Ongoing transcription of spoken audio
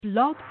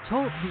Blog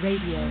Talk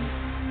Radio.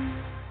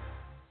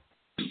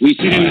 We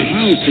sit in the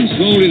house and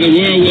slowly the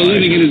world we're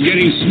living in is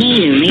getting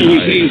smaller and all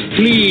we say is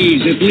please,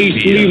 at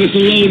least leave us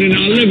alone in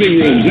our living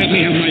rooms. Let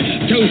me have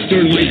my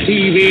toaster and my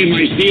TV and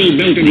my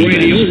steel-belted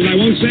radios and I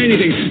won't say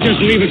anything.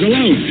 Just leave us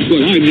alone.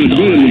 Well, I'm not going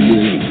to leave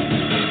you alone.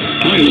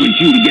 I want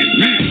you to get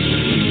mad.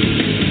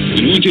 I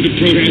don't want you to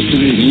protest.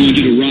 I don't want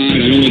you to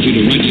ride. I don't want you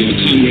to write to a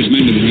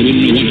congressman that I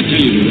wouldn't know what to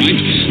tell you to write.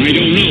 I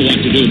don't know what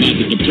to do about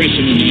the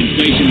depression and the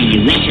inflation and the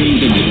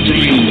Russians and the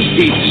trying of the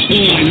feet.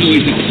 All I know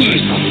is that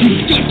first,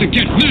 you've got to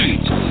get mad.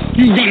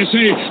 You've got to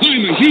say,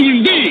 I'm a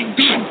human being.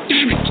 God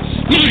damn it.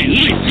 My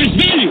life has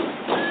value.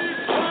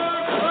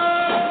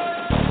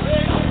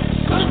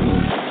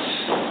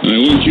 I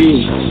want you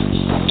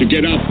to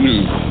get up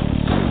now.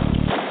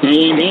 I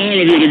want all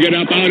of you to get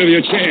up out of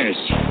your chairs.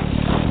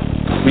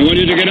 I want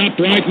you to get up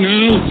right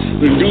now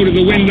and go to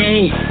the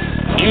window,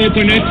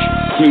 open it,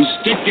 and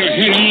stick your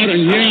head out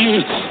and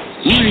yell,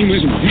 I'm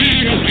as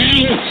mad as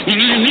hell,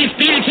 and I'm not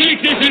going to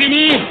take this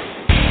anymore.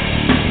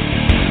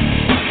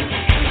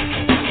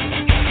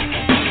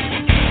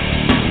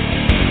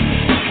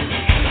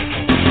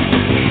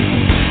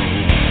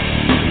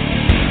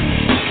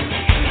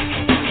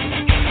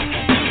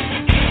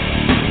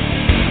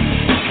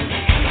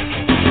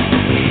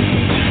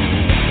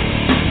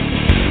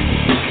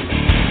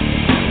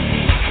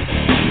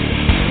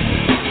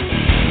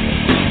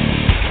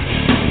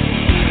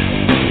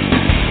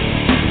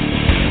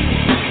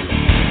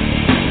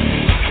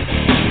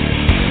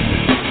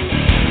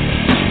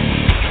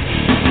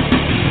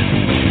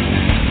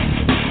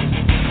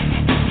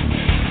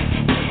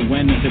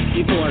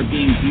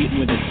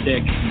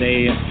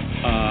 They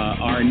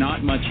are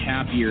not much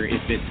happier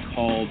if it's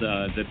called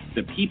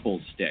the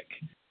people's stick.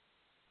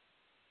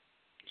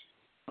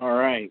 All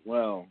right,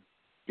 well,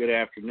 good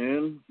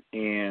afternoon,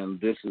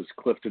 and this is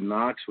Clifton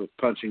Knox with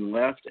Punching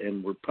Left,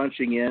 and we're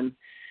punching in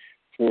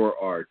for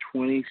our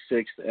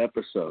 26th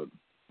episode.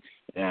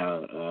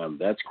 Now,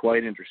 that's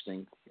quite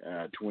interesting.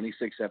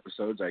 26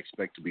 episodes. I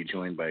expect to be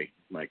joined by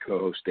my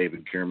co-host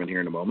David Kierman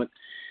here in a moment.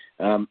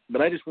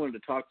 But I just wanted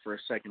to talk for a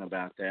second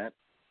about that.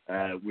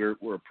 We're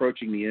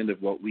approaching the end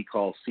of what we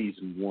call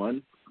season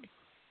 1.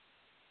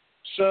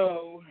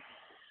 So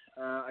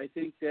I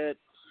think that,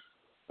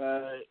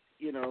 we're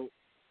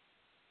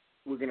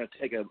going to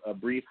take a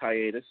brief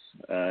hiatus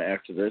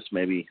after this,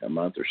 maybe a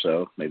month or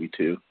so, maybe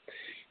 2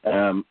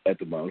 at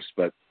the most.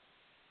 But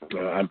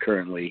I'm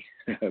currently,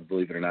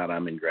 believe it or not,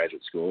 I'm in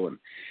graduate school, and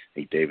I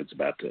think David's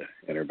about to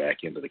enter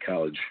back into the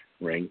college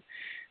ring.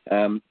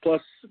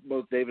 Plus,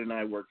 both David and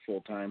I work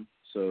full-time.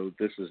 So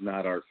this is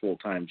not our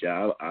full-time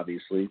job,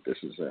 obviously. This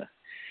is a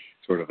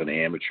sort of an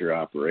amateur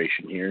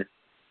operation here.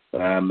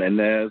 And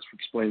that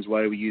explains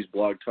why we use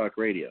Blog Talk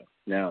Radio.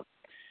 Now,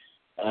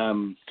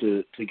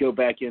 to go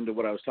back into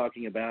what I was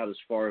talking about as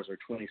far as our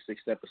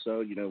 26th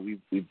episode,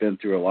 we've been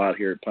through a lot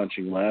here at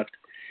Punching Left.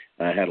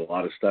 I had a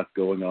lot of stuff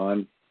going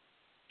on.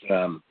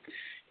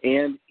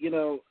 And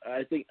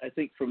I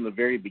think from the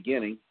very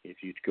beginning,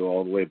 if you go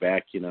all the way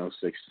back,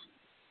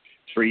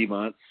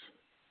 3.5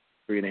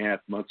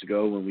 months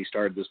ago when we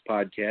started this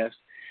podcast,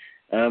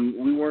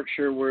 we weren't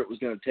sure where it was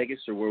going to take us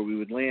or where we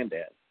would land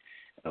at.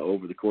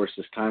 Over the course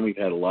of this time, we've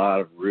had a lot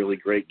of really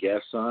great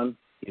guests on.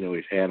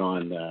 We've had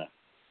on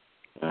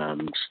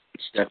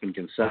Stephan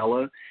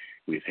Kinsella.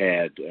 We've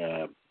had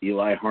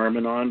Eli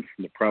Harmon on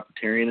from the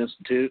Prophetarian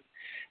Institute.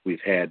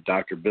 We've had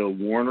Dr. Bill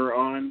Warner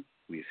on.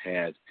 We've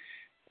had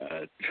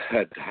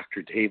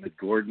Dr. David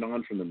Gordon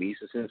on from the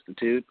Mises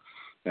Institute.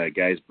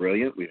 Guy's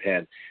brilliant. We've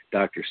had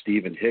Dr.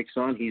 Stephen Hicks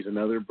on. He's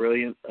another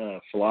brilliant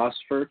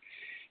philosopher.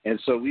 And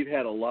so we've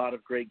had a lot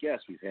of great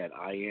guests. We've had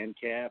Ian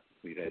Cap.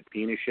 We've had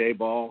Pina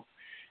Shea-Ball.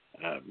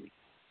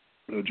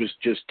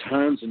 Just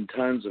tons and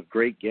tons of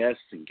great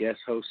guests and guest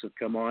hosts have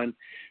come on.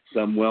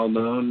 Some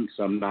well-known,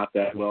 some not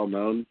that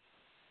well-known.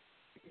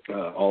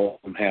 All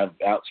of them have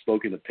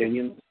outspoken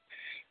opinions.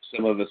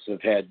 Some of us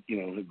have had,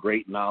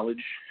 great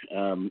knowledge.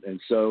 And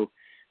so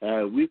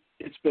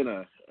it's been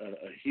a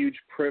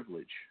huge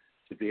privilege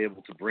to be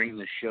able to bring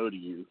this show to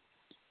you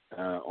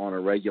on a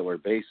regular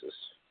basis.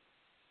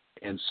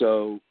 And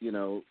so,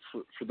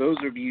 for those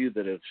of you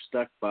that have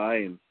stuck by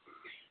and,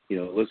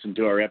 listened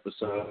to our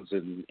episodes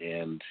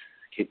and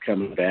keep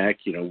coming back,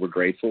 we're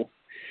grateful.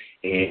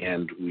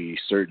 And we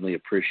certainly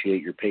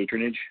appreciate your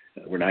patronage.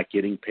 We're not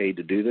getting paid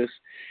to do this.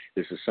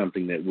 This is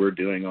something that we're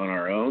doing on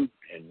our own,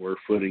 and we're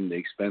footing the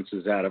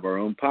expenses out of our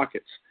own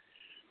pockets.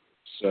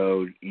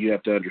 So you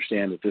have to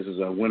understand that this is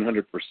a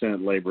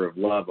 100% labor of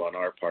love on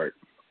our part.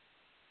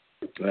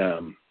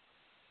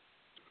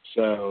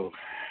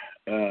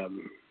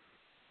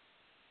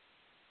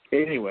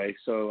 Anyway,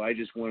 so I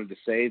just wanted to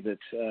say that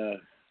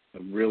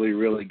I'm really,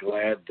 really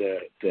glad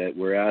that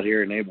we're out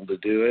here and able to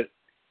do it.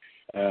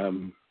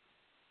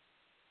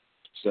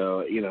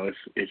 So,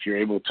 if you're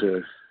able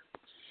to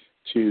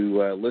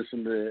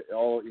listen to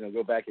all,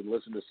 go back and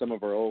listen to some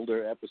of our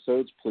older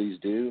episodes, please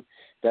do.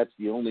 That's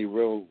the only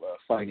real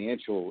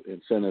financial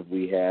incentive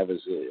we have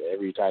is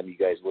every time you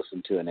guys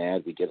listen to an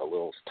ad, we get a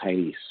little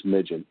tiny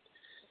smidgen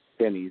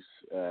pennies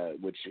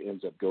which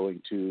ends up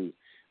going to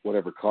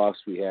whatever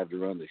costs we have to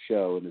run the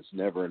show, and it's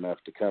never enough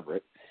to cover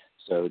it.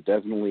 So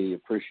definitely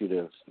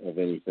appreciative of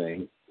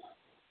anything.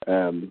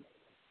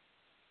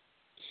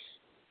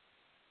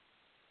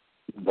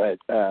 But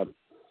so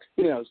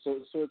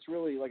it's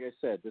really, like I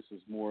said, this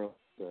is more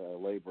a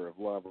labor of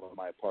love on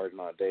my part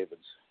and on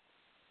David's.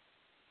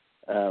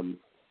 And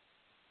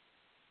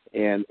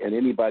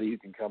anybody who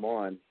can come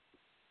on,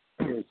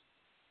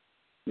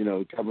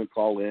 come and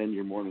call in.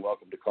 You're more than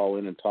welcome to call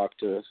in and talk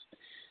to us.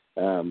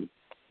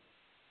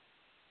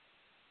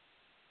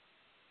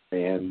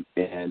 And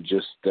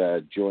just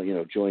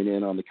join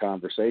in on the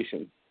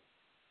conversation.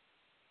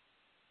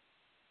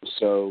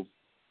 So,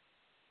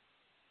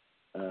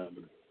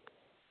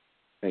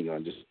 hang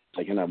on just a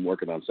second. I'm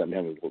working on something.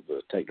 I'm having a little bit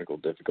of technical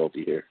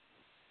difficulty here.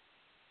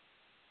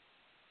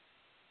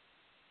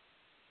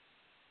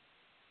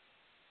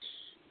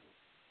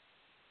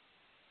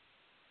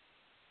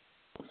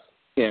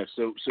 Yeah,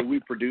 so we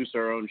produce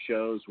our own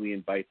shows. We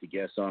invite the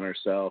guests on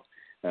ourselves.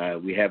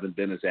 We haven't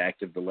been as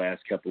active the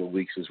last couple of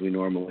weeks as we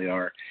normally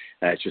are.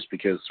 It's just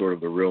because sort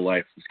of the real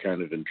life has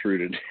kind of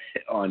intruded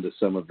onto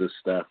some of this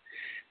stuff,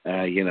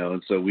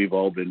 and so we've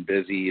all been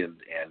busy and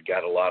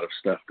got a lot of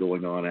stuff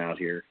going on out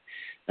here.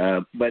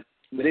 But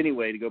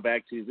anyway, to go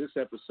back to this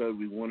episode,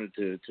 we wanted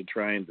to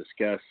try and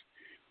discuss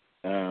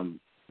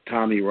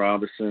Tommy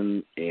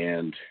Robinson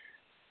and,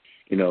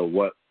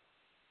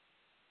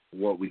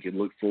 what we can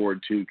look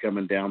forward to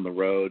coming down the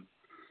road.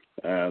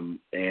 And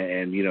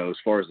as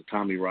far as the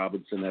Tommy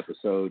Robinson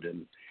episode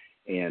and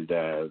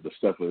the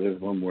stuff with his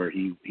one where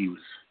he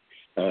was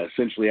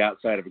essentially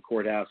outside of a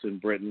courthouse in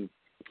Britain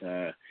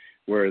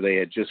where they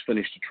had just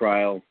finished a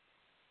trial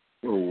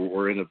or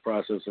were in the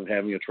process of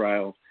having a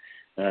trial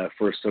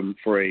for a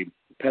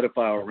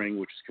pedophile ring,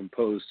 which is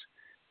composed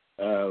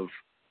of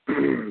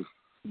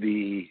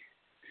the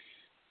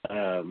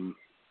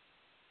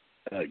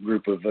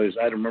group of those.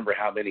 I don't remember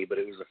how many, but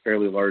it was a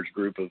fairly large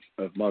group of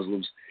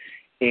Muslims.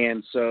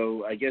 And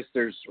so I guess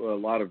there's a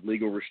lot of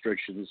legal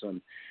restrictions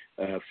on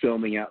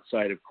filming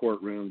outside of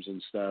courtrooms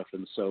and stuff.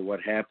 And so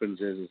what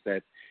happens is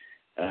that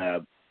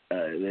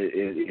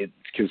it's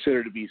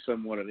considered to be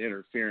somewhat of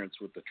interference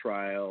with the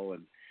trial.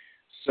 And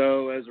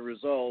so as a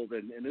result,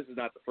 and this is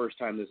not the first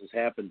time this has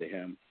happened to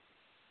him,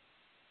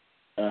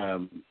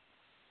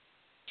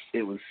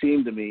 it would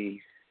seem to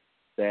me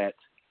that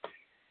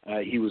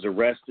he was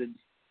arrested.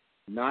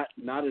 Not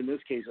in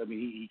this case. I mean,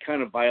 he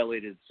kind of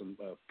violated some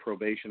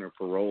probation or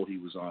parole he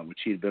was on, which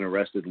he had been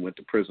arrested and went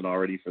to prison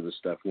already for this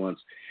stuff once.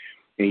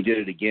 And he did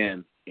it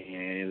again and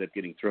ended up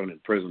getting thrown in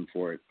prison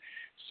for it.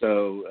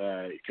 So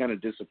it kind of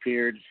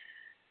disappeared.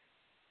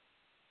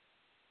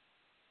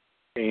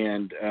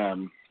 And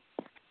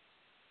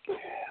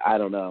I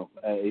don't know.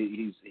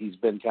 He's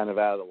been kind of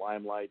out of the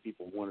limelight.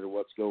 People wonder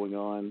what's going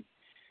on.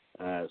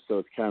 So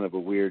it's kind of a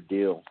weird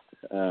deal.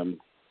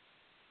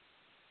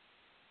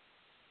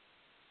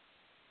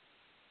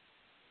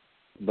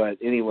 But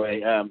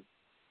anyway,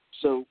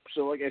 so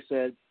like I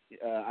said,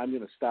 I'm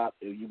going to stop.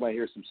 You might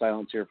hear some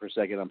silence here for a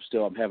second. I'm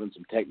having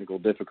some technical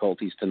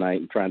difficulties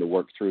tonight and trying to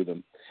work through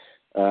them.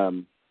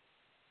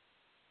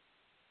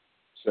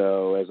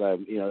 So as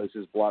this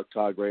is Blog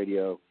Talk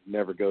Radio.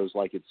 Never goes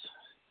like it's.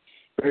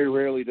 Very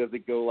rarely does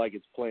it go like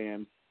it's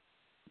planned,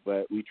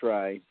 but we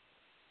try.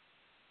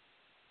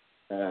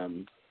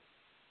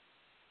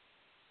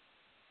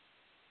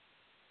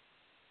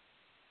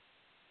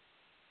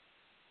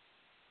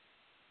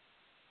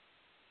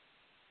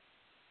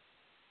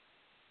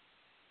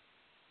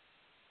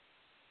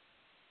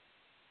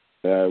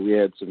 We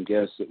had some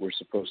guests that were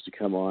supposed to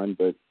come on,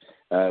 but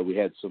we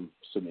had some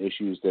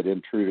issues that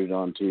intruded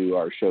onto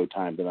our show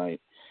time tonight.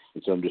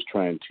 And so I'm just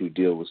trying to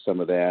deal with some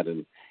of that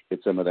and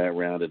get some of that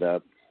rounded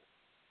up.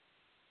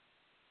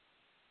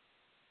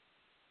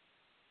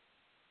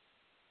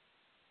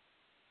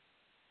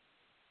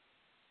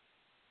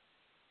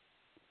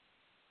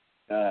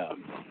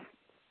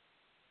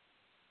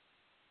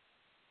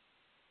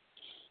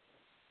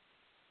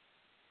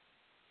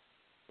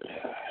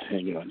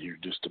 Hang on here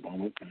just a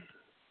moment.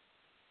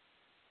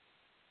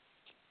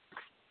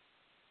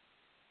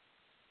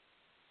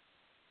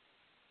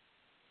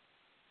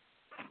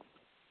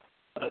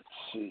 Let's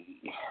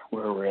see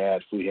where we're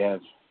at. If we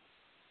have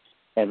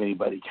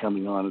anybody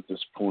coming on at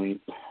this point.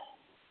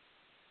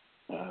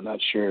 Not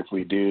sure if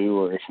we do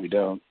or if we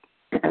don't.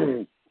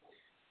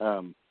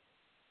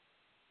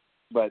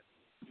 But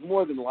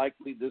more than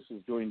likely, this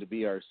is going to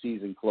be our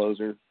season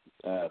closer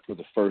for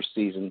the first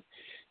season.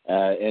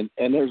 And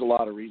there's a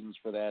lot of reasons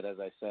for that,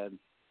 as I said.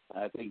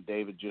 I think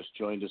David just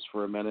joined us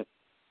for a minute.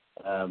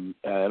 I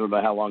don't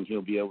know how long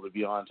he'll be able to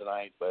be on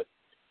tonight, but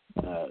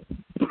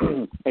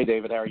hey,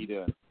 David, how are you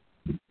doing?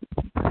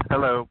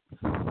 Hello.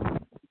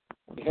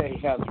 Hey,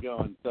 how's it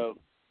going? So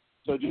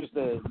just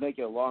to make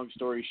a long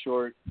story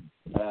short,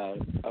 I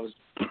was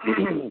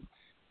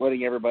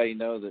letting everybody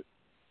know that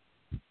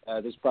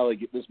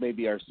this may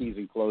be our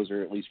season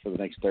closer, at least for the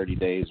next 30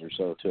 days or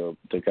so to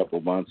a couple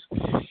of months.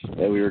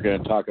 And we were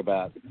going to talk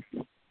about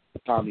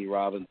Tommy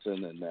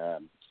Robinson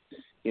and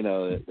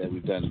that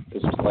we've done.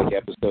 This is like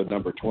episode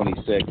number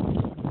 26,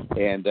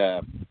 and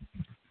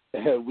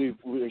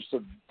there's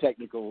some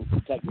technical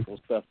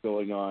stuff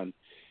going on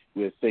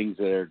with things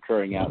that are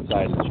occurring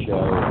outside of the show,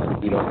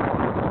 and we don't.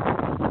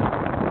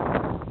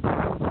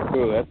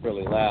 Ooh, that's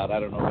really loud. I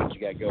don't know what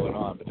you got going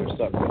on, but there's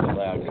something really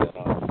loud going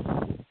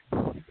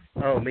on.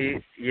 Oh,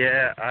 me?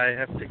 Yeah, I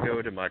have to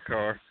go to my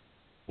car.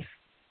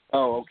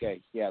 Oh,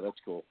 okay. Yeah, that's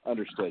cool.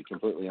 Understood.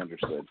 Completely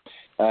understood.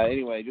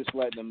 Anyway, just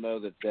letting them know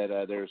that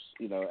there's,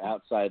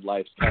 outside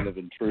life's kind of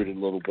intruded a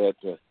little bit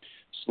to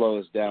slow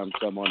us down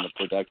some on the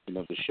production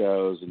of the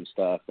shows and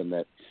stuff, and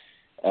that,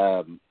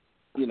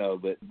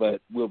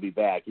 but we'll be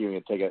back. You're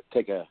going to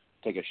take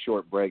a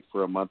short break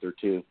for a month or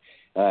two,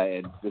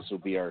 and this will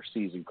be our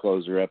season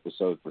closer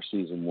episode for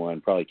season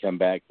 1. Probably come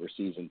back for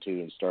season 2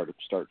 and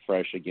start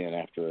fresh again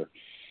after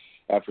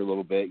a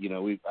little bit.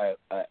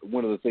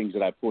 One of the things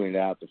that I pointed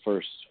out the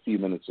first few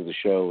minutes of the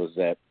show was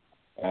that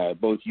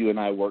both you and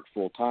I work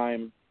full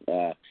time.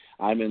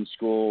 I'm in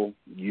school.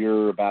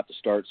 You're about to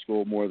start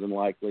school more than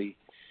likely.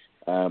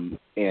 And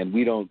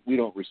we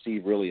don't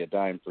receive really a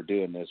dime for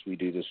doing this. We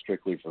do this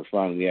strictly for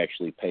fun. We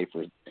actually pay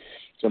for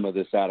some of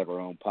this out of our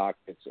own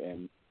pockets,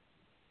 and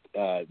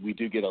we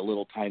do get a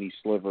little tiny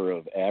sliver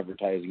of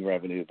advertising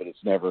revenue, but it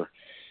never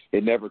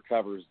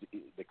covers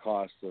the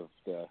cost of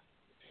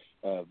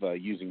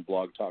using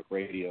Blog Talk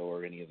Radio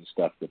or any of the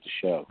stuff with the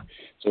show.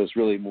 So it's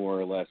really more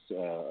or less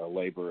a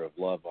labor of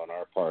love on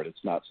our part.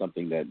 It's not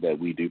something that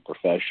we do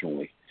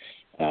professionally.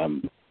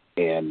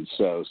 And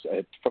so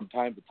from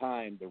time to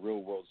time, the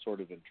real world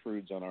sort of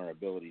intrudes on our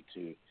ability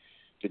to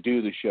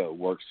do the show,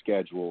 work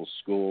schedules,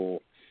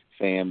 school,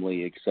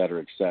 family, et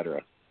cetera, et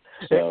cetera.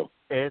 So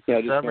it's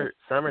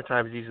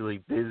summertime's usually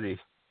busy.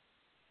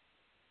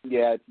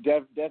 Yeah,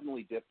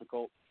 definitely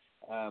difficult.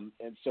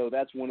 And so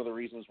that's one of the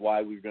reasons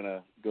why we're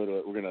gonna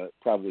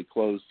probably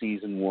close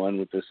season 1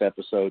 with this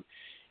episode,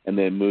 and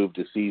then move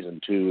to season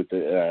 2 with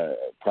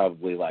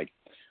probably like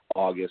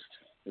August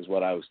is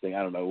what I was thinking.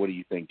 I don't know. What do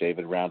you think,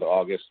 David? Around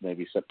August,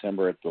 maybe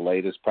September at the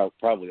latest.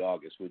 Probably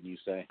August, wouldn't you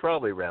say?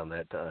 Probably around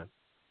that time.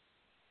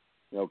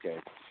 Okay.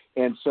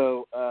 And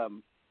so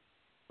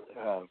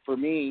for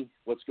me,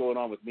 what's going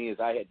on with me is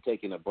I had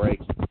taken a break.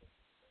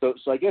 So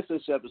I guess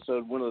this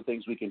episode, one of the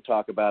things we can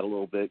talk about a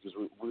little bit, because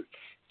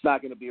it's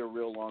not going to be a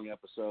real long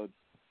episode,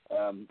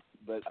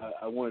 but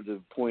I wanted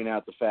to point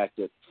out the fact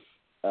that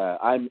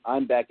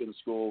I'm back in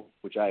school,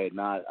 which I had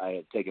not. I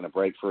had taken a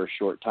break for a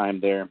short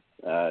time there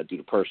due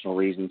to personal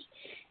reasons,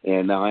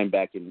 and now I'm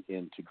back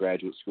into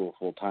graduate school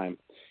full time.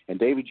 And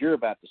David, you're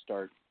about to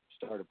start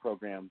a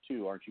program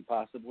too, aren't you?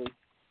 Possibly.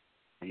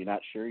 Are you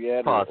not sure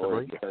yet? Possibly.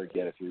 Or have you heard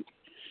yet? If you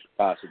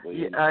possibly.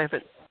 Yeah, I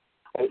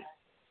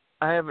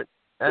haven't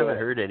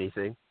heard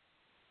anything.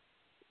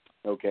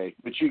 Okay,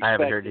 but I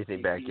haven't heard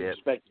anything back yet.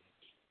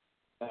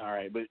 All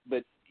right, but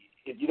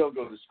if you don't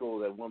go to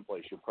school at one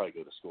place, you'll probably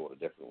go to school at a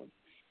different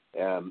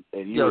one.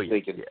 And you were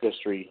thinking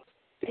history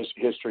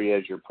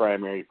as your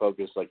primary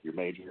focus, like your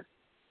major.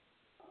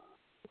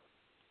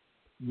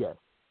 Yes.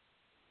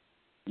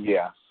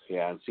 Yeah.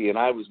 And see, and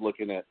I was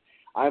looking at.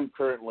 I'm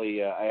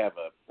currently. I have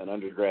an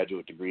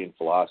undergraduate degree in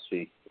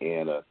philosophy,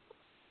 and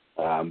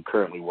I'm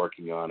currently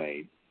working on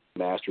a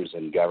master's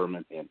in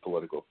government and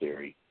political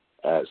theory.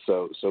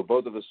 So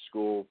both of us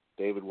school.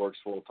 David works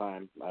full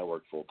time. I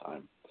work full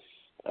time.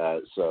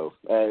 So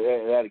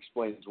that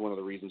explains one of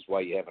the reasons why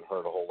you haven't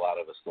heard a whole lot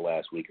of us the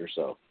last week or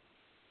so.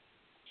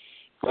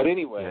 But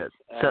anyway,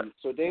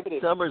 so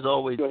David, summer's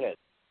always. Go ahead.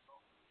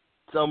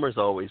 Summer's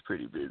always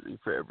pretty busy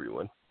for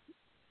everyone.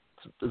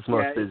 It's the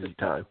most busy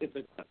time. It's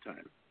a tough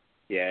time.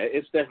 Yeah,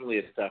 it's definitely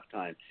a tough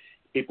time.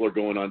 People are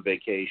going on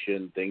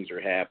vacation. Things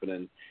are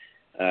happening.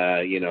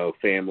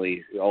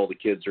 Family, all the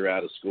kids are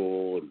out of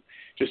school, and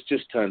just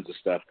tons of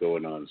stuff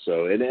going on.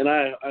 So, and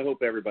I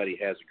hope everybody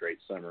has a great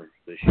summer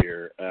this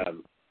year.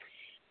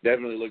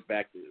 Definitely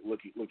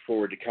look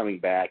forward to coming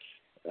back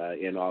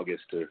in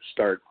August to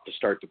start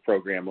the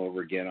program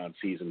over again on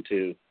season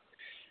 2.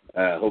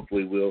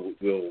 Hopefully,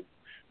 we'll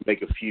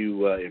make a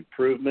few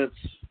improvements,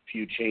 a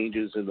few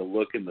changes in the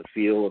look and the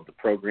feel of the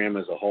program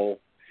as a whole.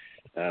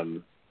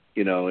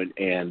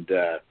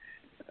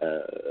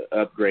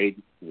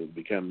 Upgrade. Will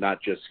become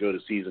not just go to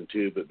season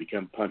 2, but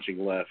become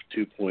Punching Left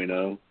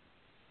 2.0.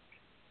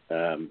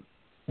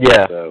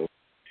 Yeah. So,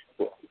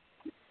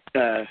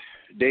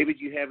 David,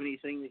 you have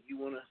anything that you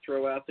want to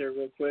throw out there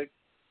real quick?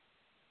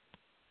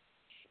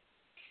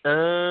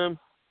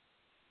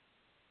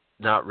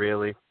 Not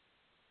really.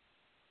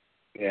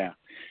 Yeah,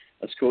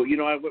 that's cool.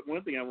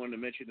 One thing I wanted to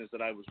mention is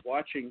that I was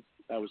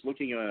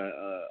looking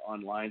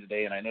online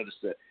today, and I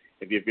noticed that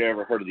have you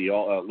ever heard of the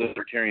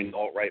libertarian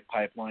alt-right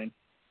pipeline?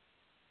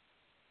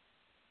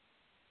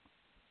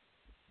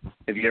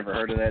 Have you ever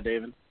heard of that,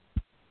 David?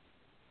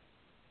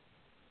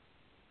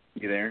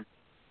 You there?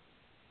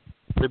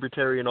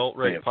 Libertarian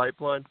alt-right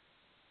pipeline?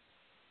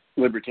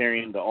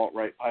 Libertarian, the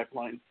alt-right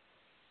pipeline?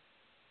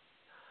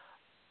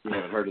 You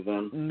haven't heard of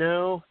them?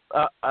 No.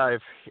 I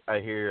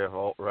hear of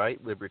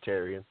alt-right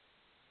libertarian,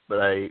 but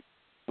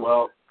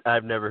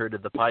I've never heard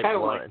of the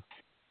pipeline.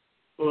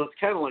 Well, it's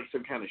kind of like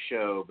some kind of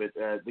show, but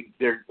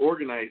they're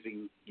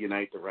organizing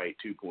Unite the Right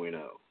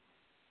 2.0.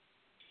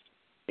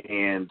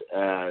 And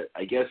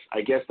I guess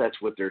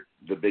that's what the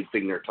big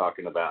thing they're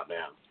talking about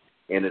now,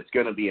 and it's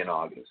going to be in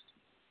August.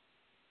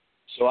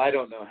 So I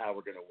don't know how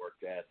we're going to work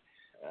that.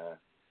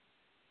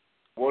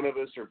 One of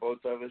us or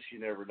both of us, you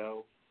never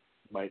know,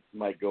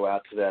 might go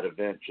out to that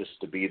event just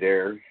to be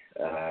there,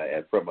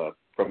 from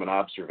an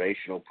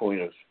observational point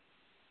of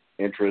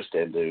interest,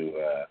 and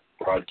to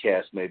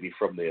broadcast maybe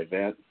from the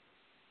event,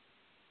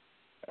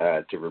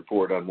 to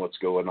report on what's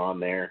going on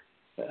there.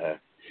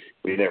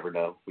 We never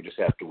know. We just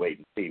have to wait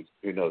and see.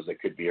 Who knows? That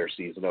could be our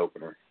season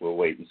opener. We'll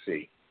wait and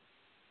see.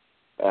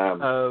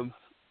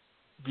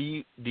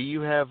 Do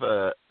you have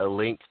a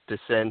link to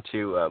send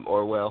to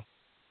Orwell?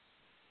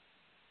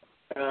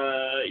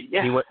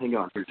 Yeah. Hang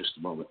on here just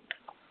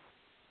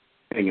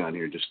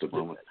a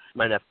moment.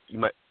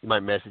 You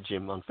might message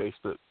him on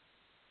Facebook.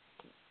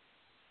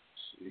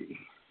 Let's see.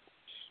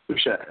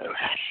 Wish I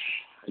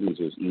use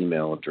his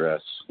email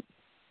address.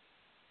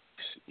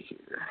 Let's see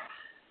here.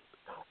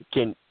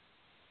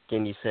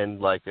 Can you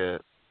send like the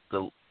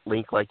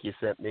link like you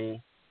sent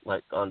me,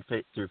 like on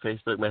through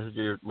Facebook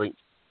Messenger link?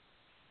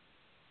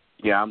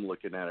 Yeah, I'm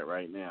looking at it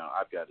right now.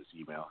 I've got his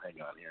email.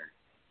 Hang on here.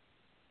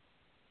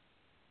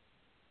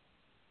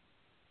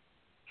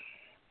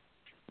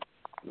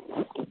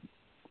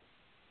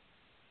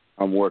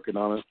 I'm working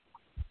on it.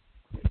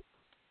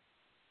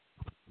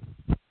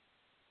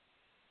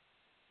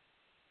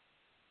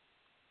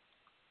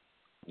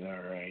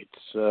 All right,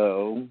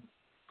 so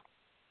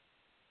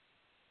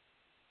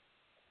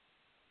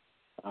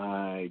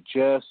I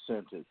just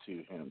sent it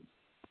to him.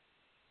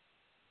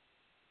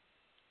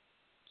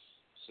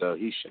 So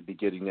he should be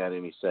getting that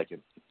any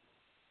second.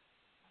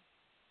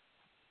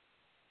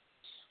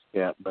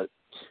 Yeah, but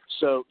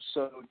so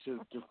to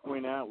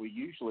point out, we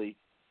usually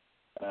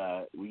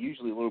a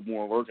little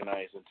more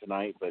organized than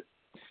tonight, but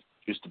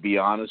just to be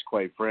honest,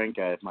 quite frank,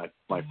 I have my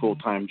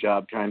full-time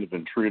job kind of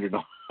intruded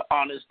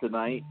on us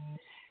tonight,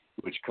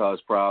 which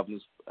caused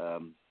problems,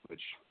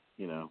 which,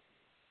 you know,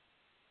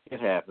 it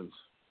happens.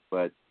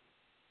 But,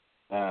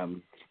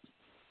 you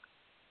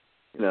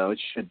know, it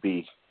should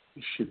be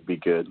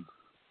good.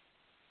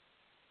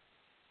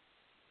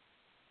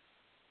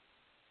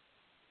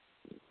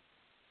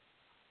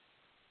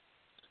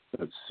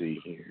 Let's see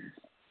here.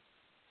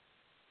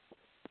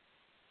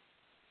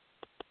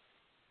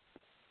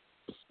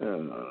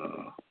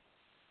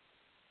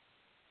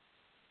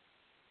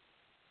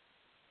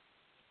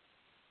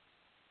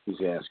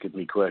 He's asking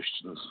me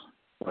questions.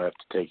 I'll have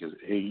to take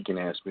he can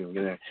ask me.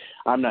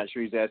 I'm not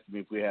sure he's asking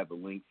me if we have a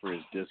link for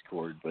his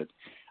Discord, but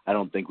I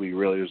don't think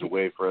there's a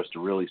way for us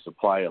to really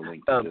supply a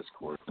link to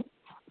Discord.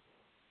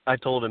 I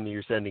told him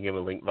you're sending him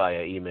a link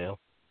via email.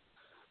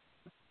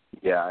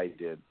 Yeah, I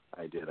did.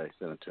 I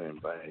sent it to him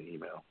via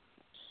email.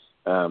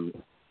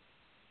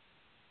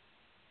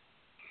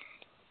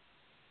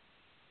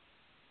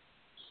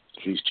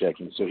 He's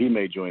checking, so he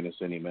may join us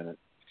any minute.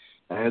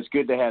 It's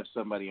good to have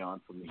somebody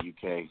on from the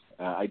UK.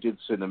 I did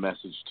send a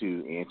message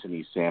to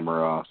Anthony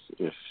Samaroff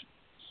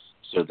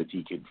so that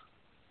he could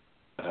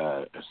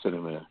send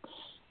him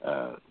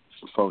a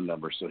phone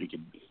number so he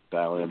could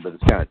dial in, but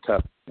it's kind of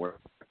tough where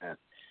I'm at.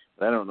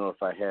 But I don't know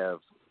if I have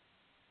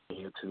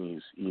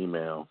Anthony's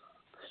email,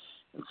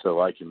 and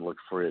so I can look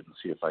for it and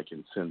see if I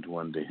can send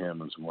one to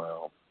him as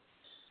well.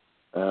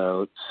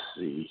 Let's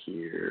see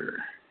here.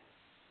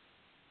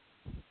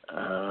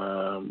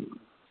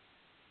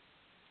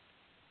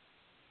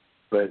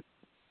 But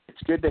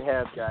it's good to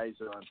have guys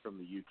on from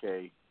the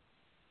UK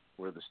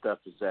where the stuff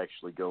is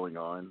actually going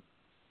on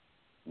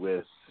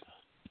with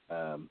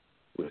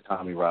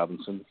Tommy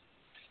Robinson.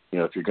 You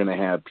know, if you're going to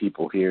have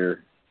people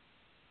here,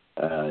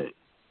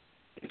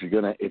 if you're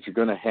going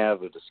to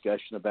have a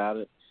discussion about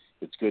it,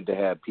 it's good to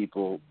have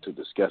people to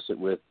discuss it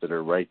with that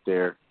are right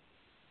there.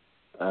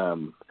 I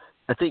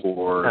think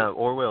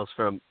Orwell's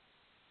from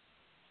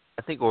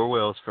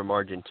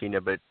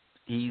Argentina, but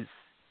he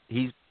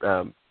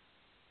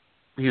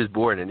was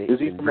born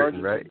in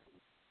Britain, right?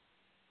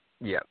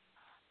 Yeah.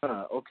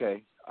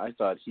 Okay. I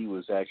thought he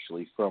was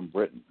actually from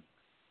Britain.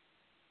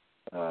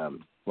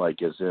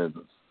 Like as in.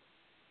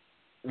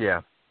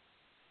 Yeah.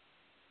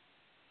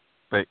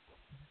 But.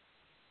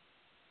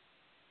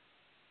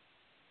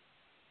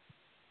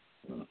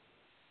 Got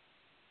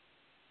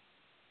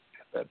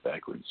that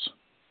backwards.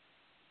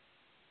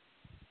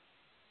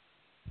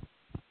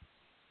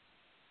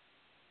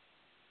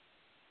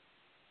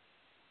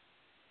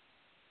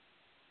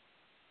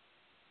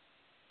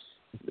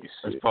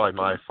 That's probably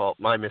my fault,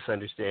 my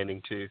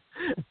misunderstanding too.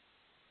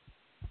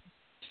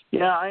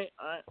 Yeah,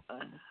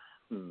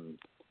 let's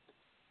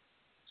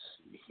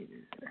see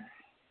here.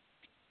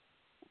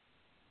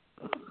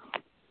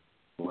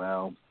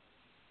 Well,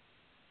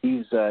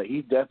 he's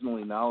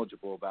definitely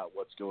knowledgeable about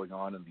what's going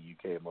on in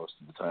the UK most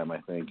of the time,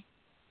 I think.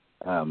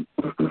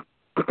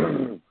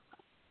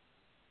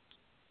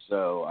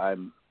 So I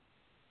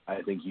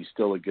think he's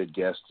still a good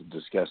guest to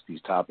discuss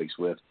these topics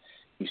with.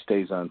 He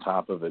stays on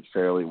top of it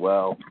fairly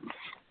well.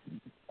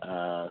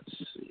 Let's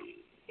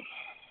see.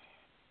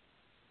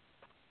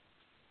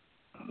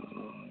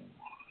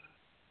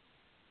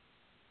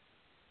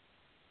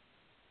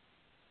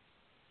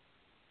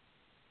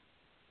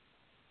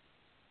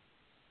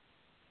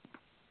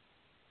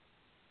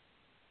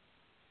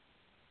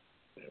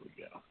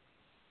 we go.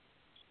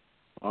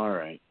 All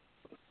right.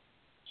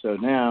 So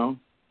now,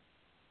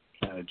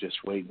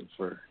 just waiting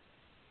for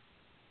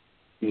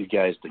these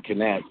guys to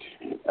connect.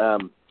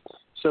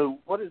 So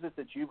what is it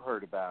that you've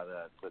heard about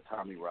the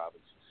Tommy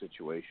Robinson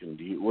situation?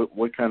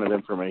 What kind of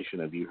information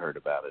have you heard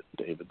about it,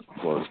 David?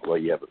 Well,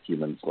 you have a few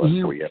minutes left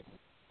for you.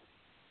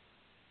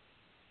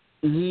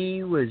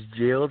 He was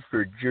jailed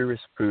for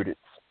jurisprudence,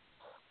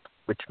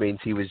 which means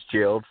he was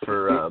jailed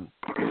for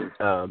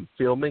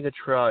filming a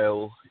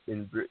trial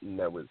in Britain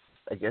that was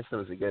against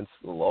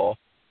the law.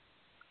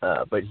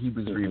 But he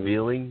was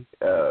revealing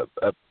a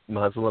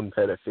Muslim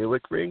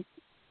pedophilic ring.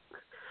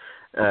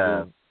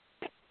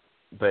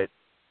 But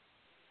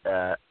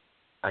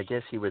I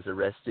guess he was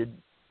arrested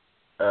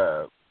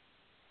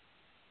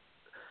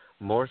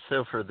more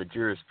so for the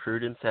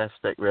jurisprudence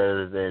aspect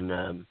rather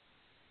than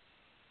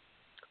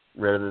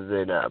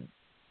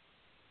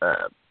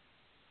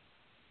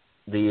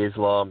the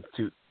Islam,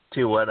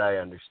 to what I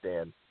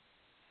understand.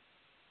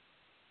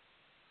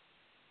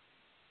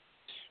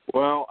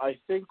 Well, I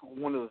think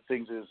one of the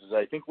things is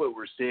I think what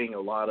we're seeing a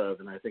lot of,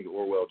 and I think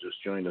Orwell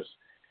just joined us,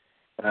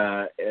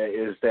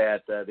 is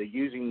that they're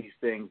using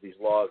these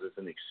laws as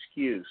an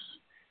excuse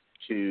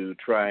to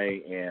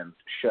try and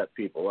shut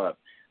people up.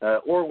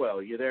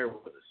 Orwell, you there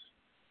with us?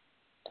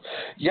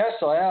 Yes,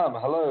 I am.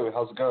 Hello,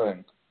 how's it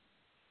going?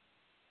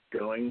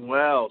 Going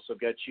well. So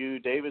I've got you.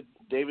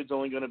 David's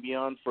only going to be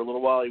on for a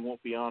little while. He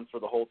won't be on for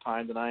the whole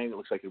time tonight. It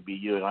looks like it'll be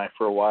you and I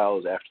for a while.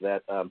 After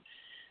that.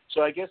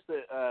 So I guess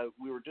that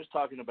we were just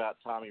talking about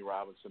Tommy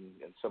Robinson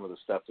and some of the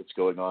stuff that's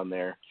going on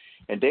there.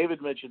 And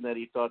David mentioned that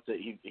he thought that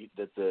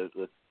that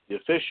the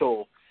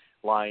official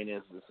line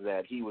is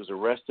that he was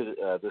arrested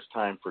this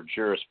time for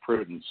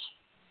jurisprudence.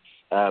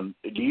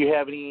 Do you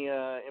have any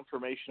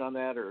information on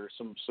that or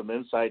some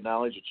inside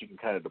knowledge that you can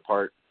kind of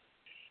depart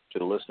to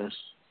the listeners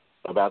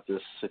about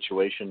this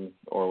situation,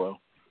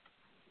 Orwell?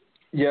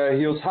 Yeah,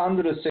 he was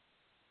handed a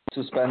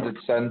suspended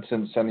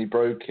sentence and he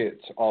broke it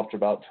after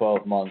about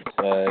 12 months.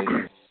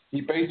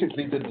 He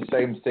basically did the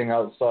same thing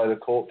outside a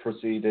court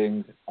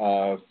proceeding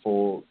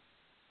for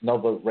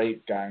another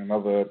rape gang,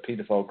 another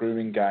paedophile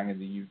grooming gang in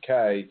the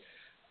UK,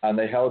 and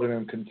they held him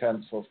in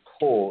contempt of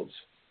court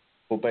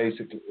for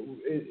basically,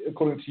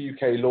 according to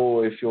UK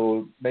law, if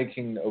you're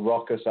making a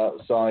ruckus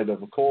outside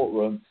of a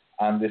courtroom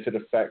and if it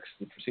affects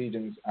the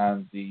proceedings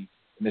and the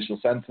initial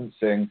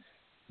sentencing,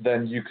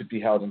 then you could be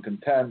held in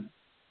contempt,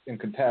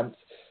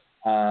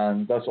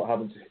 and that's what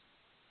happened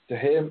to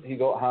him. He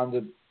got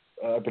handed,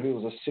 I believe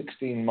it was a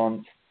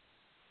 16-month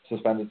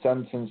suspended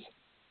sentence,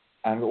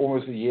 and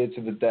almost a year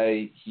to the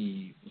day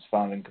he was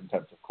found in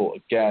contempt of court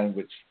again,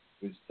 which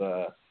was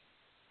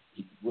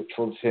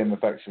him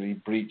effectively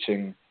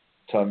breaching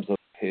terms of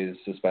his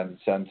suspended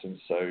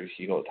sentence. So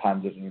he got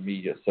handed an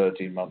immediate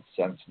 13-month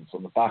sentence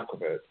on the back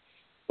of it.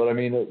 But I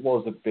mean, it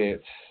was a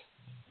bit,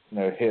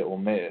 hit or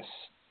miss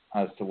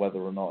as to whether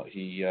or not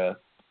he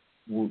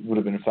would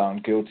have been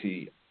found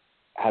guilty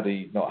had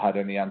he not had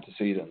any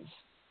antecedents.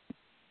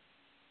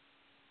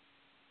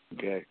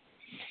 Okay.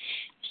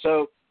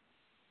 So,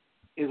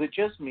 is it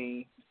just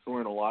me, or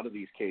in a lot of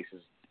these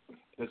cases,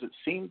 does it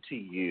seem to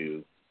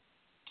you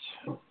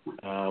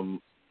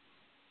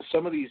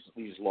some of these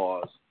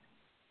laws,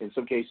 in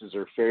some cases,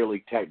 are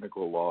fairly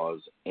technical laws,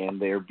 and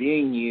they're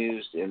being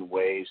used in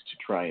ways to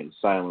try and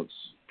silence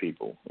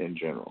people in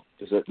general?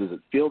 Does it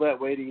feel that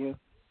way to you?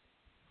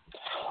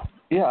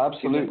 Yeah,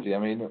 absolutely. I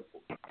mean,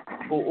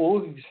 all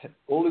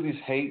of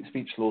these hate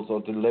speech laws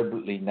are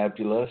deliberately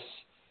nebulous.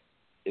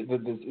 It's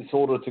in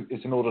order to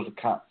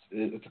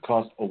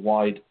cast a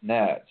wide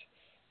net.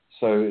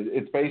 So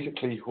it's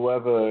basically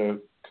whoever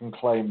can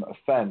claim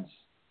offence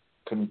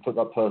can put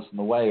that person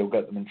away or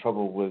get them in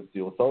trouble with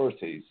the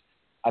authorities.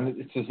 And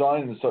it's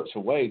designed in such a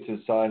way to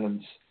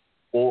silence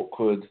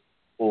awkward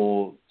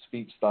or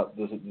speech that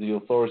the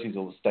authorities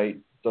or the state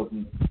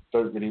don't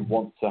really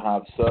want to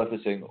have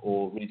surfacing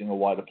or reading a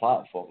wider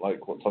platform,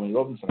 like what Tommy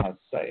Robinson has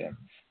to say. And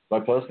my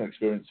personal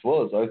experience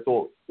was, I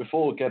thought,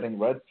 before getting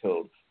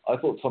red-pilled, I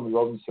thought Tommy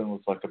Robinson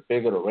was like a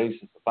bigot, a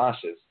racist, a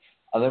fascist.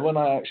 And then when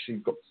I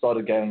actually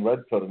started getting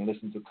red-pilled and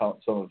listened to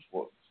some of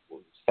what he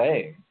was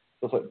saying,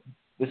 I was like,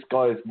 this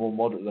guy is more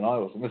moderate than I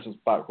was. And this was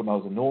back when I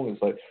was a normal.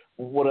 It's like,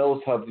 what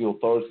else have the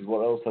authorities,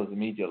 what else has the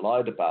media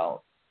lied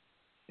about?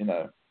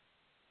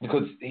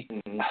 Because,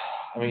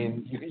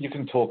 you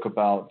can talk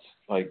about,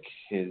 like,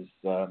 his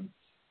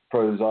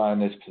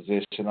pro-Zionist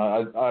position.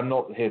 I'm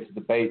not here to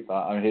debate that.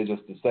 I'm here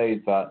just to say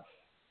that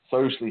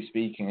socially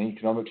speaking and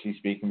economically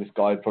speaking, this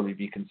guy would probably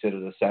be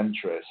considered a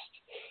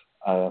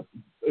centrist,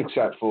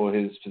 except for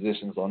his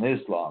positions on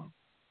Islam.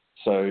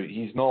 So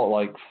he's not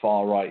like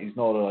far right. He's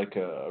not like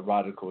a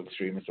radical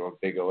extremist or a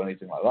bigot or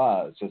anything like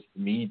that. It's just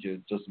the media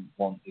doesn't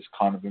want this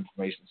kind of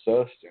information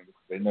surfacing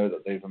because they know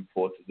that they've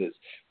imported this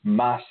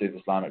massive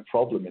Islamic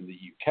problem in the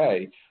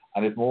UK.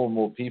 And if more and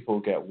more people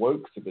get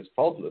woke to this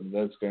problem,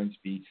 there's going to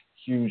be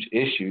huge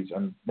issues,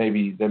 and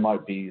maybe there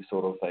might be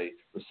sort of a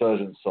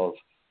resurgence of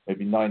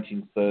maybe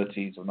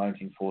 1930s or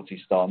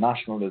 1940s style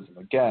nationalism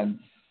again.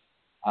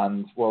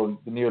 And, well,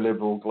 the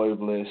neoliberal,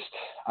 globalist,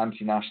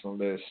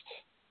 anti-nationalist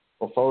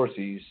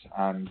authorities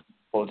and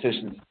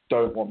politicians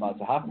don't want that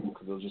to happen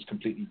because it'll just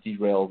completely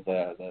derail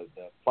their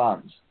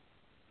plans.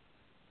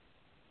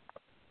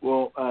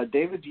 Well,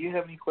 David, do you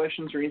have any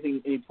questions or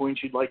anything, any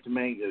points you'd like to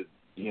make,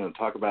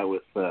 talk about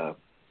with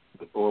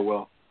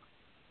Orwell?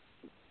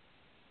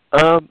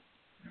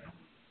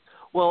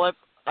 Well,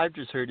 I've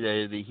just heard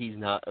that he's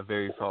not a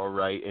very far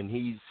right, and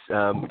he's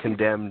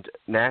condemned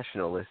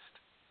nationalists.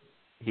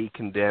 He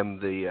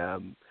condemned the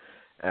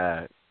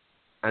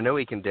I know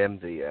he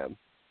condemned the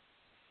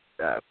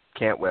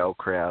Cantwell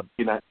crowd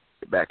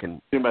back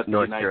in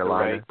North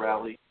Carolina. The right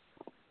rally.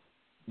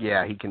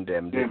 Yeah, he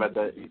condemned it. About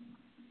that?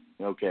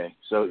 Okay,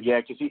 so yeah,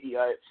 because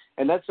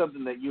and that's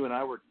something that you and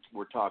I were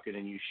talking,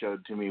 and you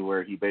showed to me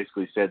where he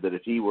basically said that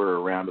if he were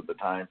around at the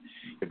time,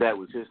 if that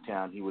was his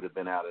town, he would have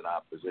been out in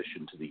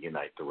opposition to the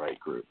Unite the Right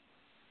group.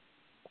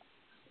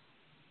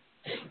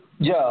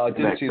 Yeah, I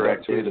did see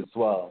that tweet as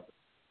well.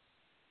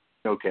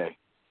 Okay.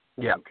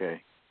 Yeah.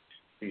 Okay.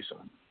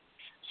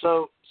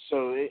 So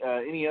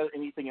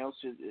anything else?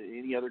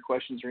 Any other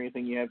questions or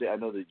anything you have to? I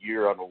know that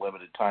you're on a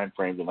limited time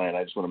frame tonight.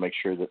 I just want to make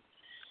sure that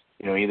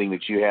anything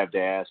that you have to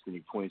ask,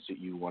 any points that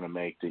you want to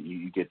make, that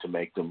you get to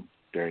make them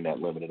during that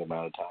limited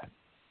amount of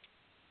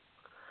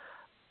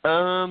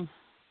time.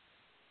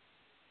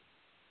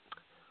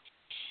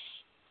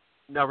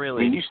 Not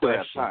really. You still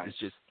have time. It's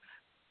just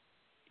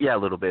a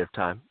little bit of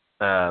time.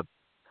 Yeah.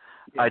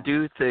 I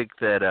do think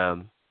that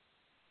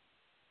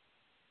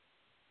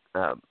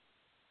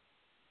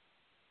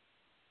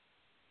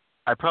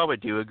I probably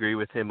do agree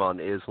with him on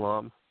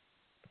Islam.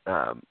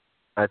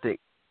 I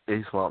think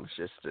Islam's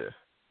just a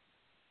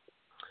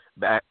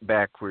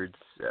backwards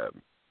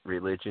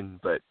religion,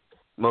 but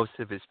most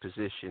of his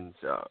positions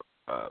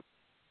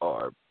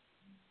are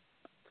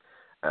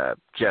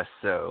just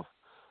so.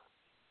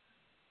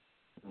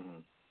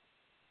 Mm-hmm.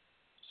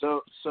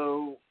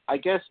 So I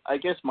guess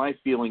my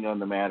feeling on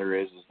the matter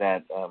is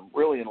that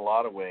really in a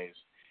lot of ways,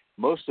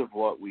 most of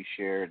what we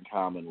share in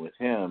common with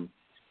him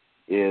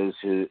is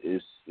the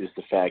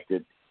fact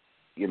that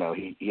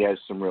he has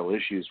some real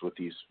issues with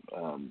these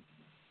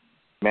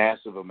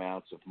massive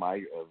amounts of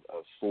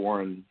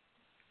foreign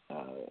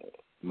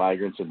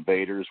migrants,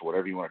 invaders,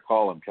 whatever you want to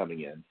call them,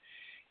 coming in.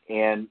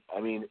 And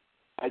I mean,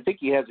 I think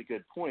he has a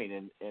good point.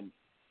 And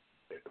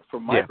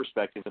from my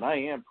perspective, and I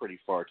am pretty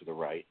far to the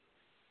right,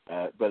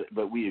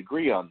 but we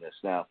agree on this.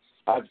 Now,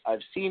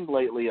 I've seen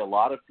lately a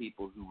lot of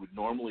people who would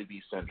normally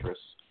be centrists,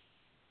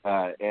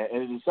 and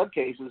in some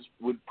cases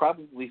would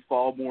probably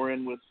fall more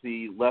in with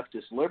the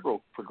leftist,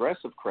 liberal,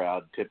 progressive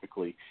crowd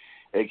typically,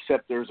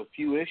 except there's a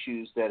few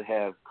issues that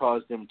have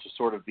caused them to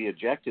sort of be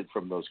ejected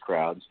from those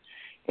crowds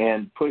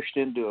and pushed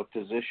into a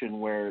position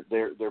where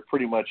they're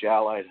pretty much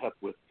allied up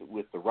with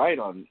the right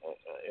on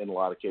in a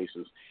lot of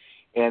cases.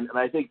 And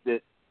I think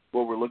that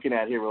what we're looking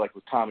at here, like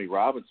with Tommy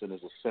Robinson,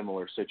 is a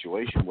similar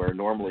situation where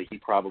normally he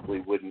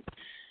probably wouldn't,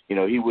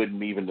 he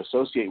wouldn't even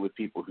associate with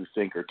people who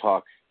think or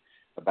talk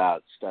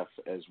about stuff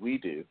as we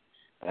do.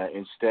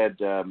 Instead,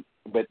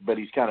 but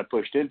he's kind of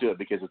pushed into it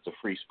because it's a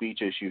free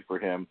speech issue for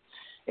him.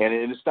 And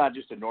it's not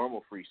just a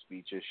normal free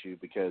speech issue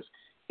because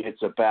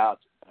it's about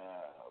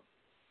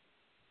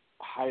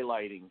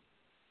highlighting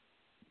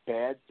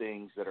bad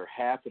things that are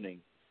happening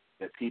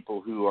that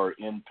people who are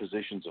in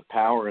positions of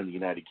power in the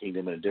United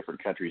Kingdom and in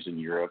different countries in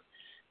Europe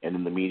and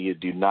in the media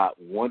do not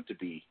want to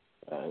be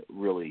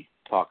really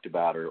talked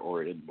about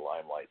or in the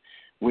limelight.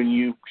 Wouldn't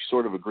you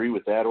sort of agree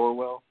with that,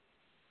 Orwell?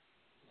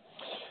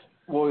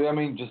 Well, I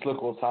mean, just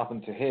look what's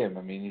happened to him.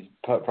 I mean, he's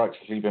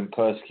practically been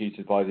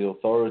persecuted by the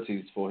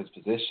authorities for his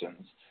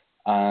positions.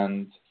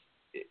 And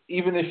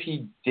even if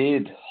he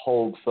did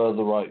hold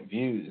further right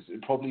views,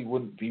 it probably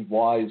wouldn't be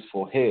wise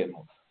for him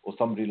or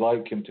somebody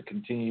like him to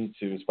continue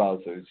to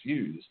espouse those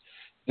views,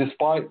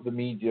 despite the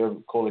media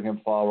calling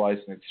him far-right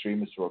and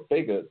extremist or a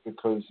bigot,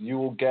 because you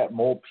will get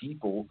more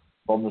people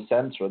from the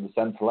centre and the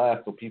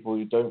centre-left, or people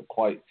who don't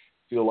quite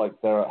feel like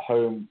they're at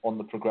home on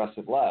the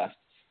progressive left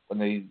when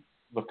they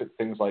look at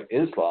things like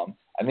Islam.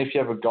 And if you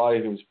have a guy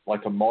who's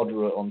like a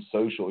moderate on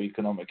social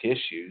economic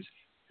issues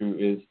who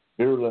is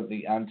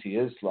virulently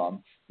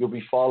anti-Islam, you'll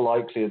be far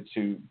likelier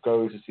to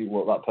go to see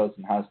what that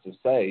person has to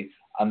say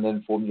and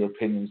then form your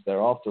opinions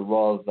thereafter,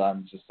 rather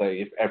than just say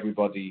if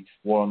everybody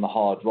were on the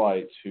hard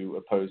right who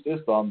opposed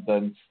Islam,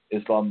 then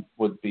Islam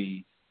would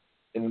be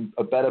in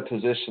a better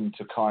position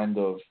to kind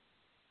of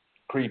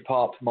creep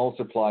up,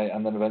 multiply,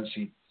 and then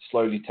eventually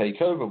slowly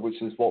take over,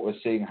 which is what we're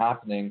seeing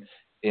happening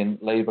in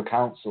Labour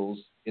councils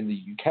in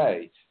the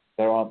UK.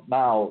 There are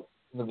now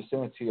in the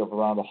vicinity of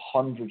around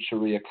 100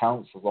 Sharia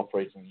councils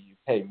operating in the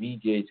UK,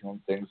 mediating on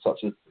things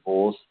such as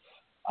divorce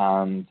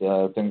and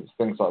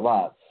things like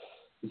that.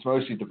 It's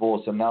mostly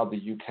divorce, and now the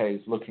UK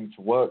is looking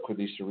to work with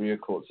these Sharia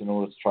courts in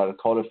order to try to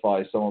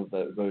codify some of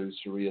those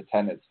Sharia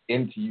tenets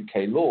into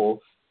UK law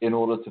in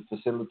order to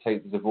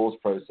facilitate the divorce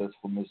process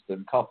for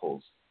Muslim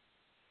couples.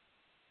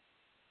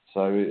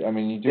 So, I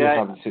mean, you do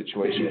have a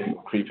situation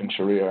of creeping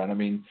Sharia, and I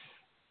mean,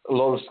 A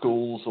lot of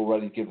schools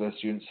already give their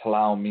students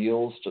halal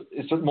meals.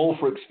 It's more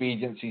for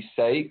expediency's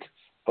sake,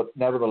 but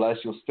nevertheless,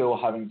 you're still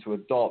having to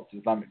adopt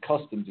Islamic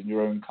customs in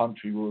your own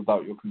country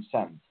without your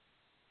consent.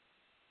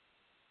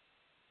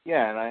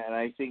 Yeah, and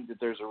I think that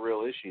there's a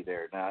real issue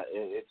there. Now,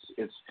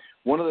 it's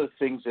one of the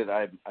things that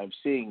I'm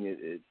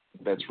seeing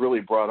that's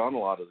really brought on a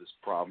lot of these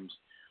problems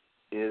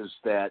is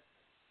that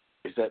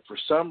for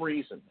some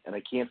reason, and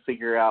I can't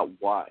figure out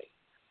why,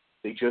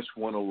 they just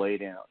want to lay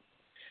down.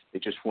 They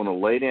just want to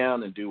lay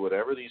down and do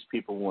whatever these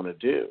people want to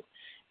do.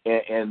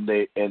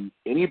 And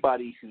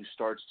anybody who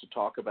starts to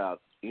talk about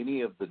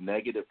any of the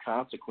negative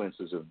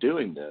consequences of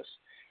doing this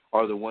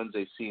are the ones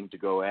they seem to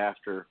go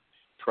after,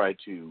 try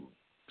to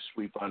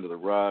sweep under the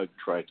rug,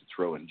 try to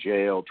throw in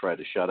jail, try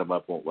to shut them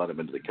up, won't let them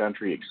into the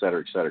country, et cetera,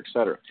 et cetera, et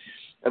cetera.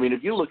 I mean,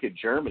 if you look at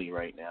Germany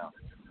right now,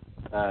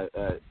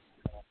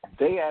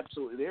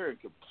 they're in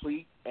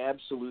complete,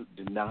 absolute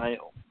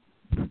denial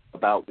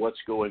about what's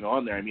going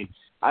on there. I mean,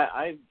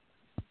 I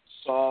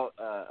saw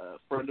a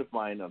friend of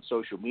mine on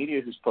social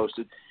media who's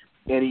posted,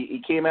 and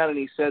he came out and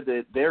he said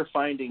that they're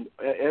finding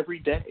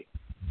every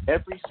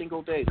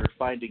single day, they're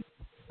finding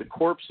the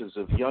corpses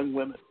of young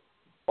women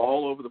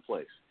all over the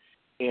place,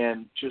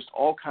 and just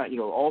all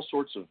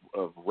sorts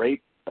of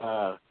rape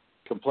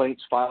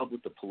complaints filed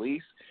with the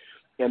police,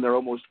 and they're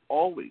almost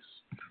always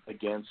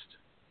against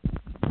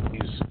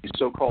these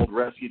so-called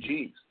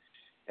refugees,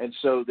 and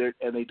so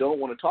they don't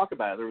want to talk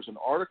about it. There was an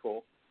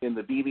article in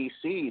the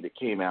BBC that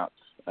came out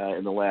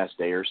in the last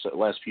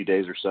few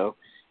days or so,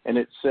 and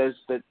it says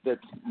that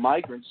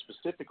migrants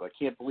specifically,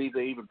 I can't believe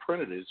they even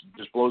printed it. It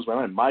just blows my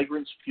mind.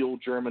 Migrants fuel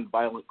German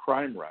violent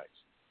crime rise.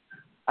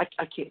 I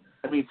can't.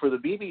 I mean, for the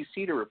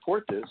BBC to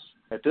report this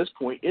at this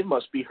point, it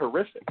must be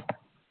horrific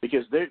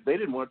because they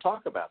didn't want to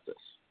talk about this.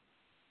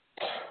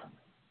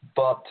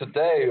 But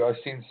today, I've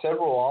seen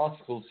several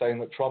articles saying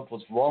that Trump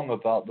was wrong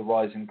about the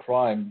rise in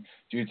crime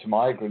due to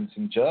migrants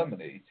in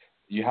Germany.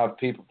 You have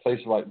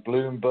places like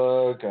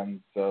Bloomberg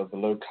and the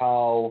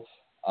Locale.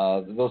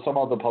 There's some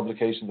other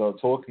publications that are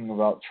talking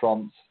about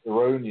Trump's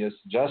erroneous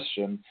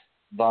suggestion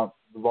that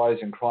the rise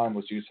in crime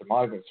was due to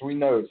migrants. So we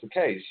know it's the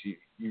case.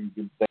 You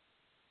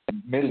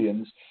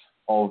millions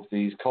of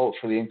these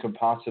culturally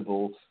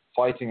incompatible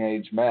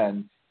fighting-age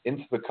men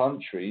into the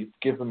country,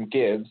 give them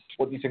gives.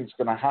 What do you think is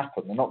going to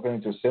happen? They're not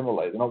going to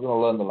assimilate. They're not going to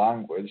learn the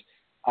language.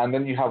 And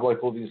then you have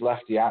like all these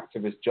lefty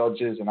activist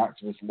judges and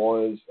activist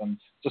lawyers and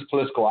just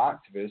political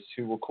activists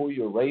who will call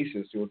you a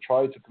racist, who will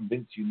try to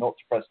convince you not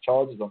to press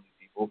charges on these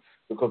people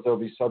because they'll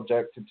be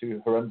subjected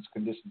to horrendous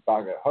conditions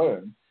back at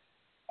home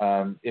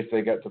if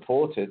they get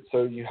deported.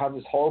 So you have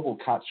this horrible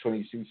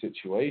catch-22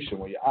 situation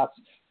where you're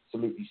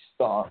absolutely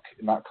stuck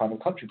in that kind of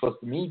country. Plus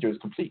the media is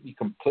completely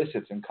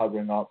complicit in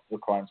covering up the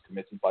crimes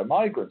committed by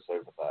migrants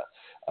over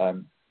there.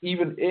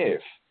 Even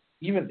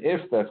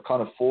if they're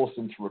kind of forced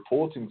into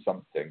reporting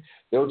something,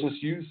 they'll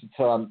just use the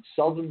term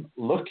southern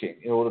looking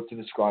in order to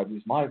describe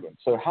these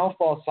migrants. So how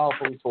far south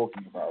are we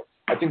talking about?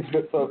 I think it's a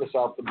bit further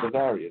south than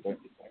Bavaria, don't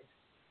you think?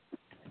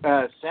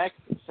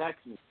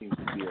 Saxony seems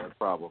to be a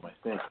problem, I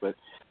think. But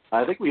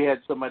I think we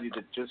had somebody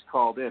that just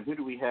called in. Who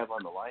do we have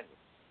on the line?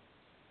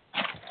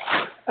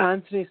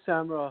 Anthony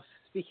Samroff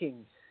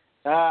speaking.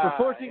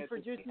 Reporting Anthony, for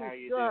duty,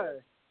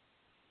 sir.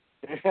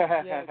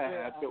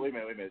 Yeah, wait a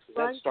minute. Is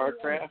that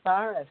StarCraft?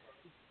 Embarrassed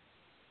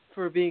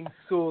for being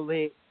so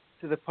late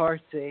to the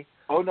party.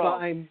 Oh no, but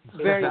I'm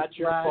very it's not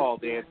your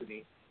fault, Anthony.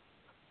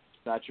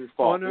 It's not your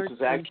fault. Honored. This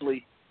is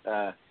actually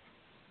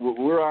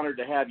we're honored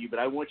to have you, but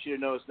I want you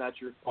to know it's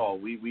not your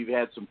fault. We've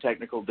had some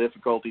technical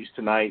difficulties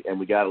tonight, and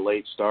we got a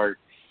late start,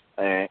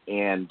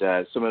 and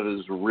some of it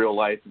is real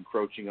life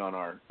encroaching on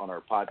our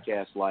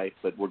podcast life.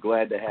 But we're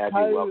glad to have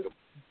you. Welcome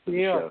to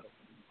the show.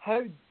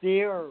 How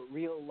dare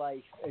real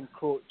life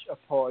encroach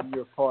upon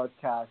your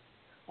podcast?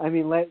 I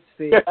mean, let's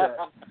face it,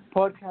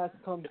 podcast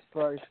comes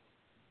first.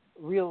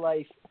 Real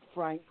life,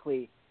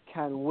 frankly,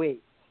 can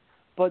wait.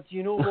 But do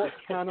you know what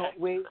cannot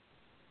wait?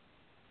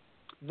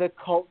 The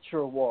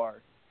culture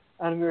war.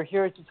 And we're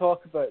here to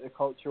talk about the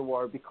culture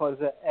war because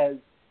it is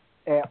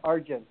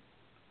urgent.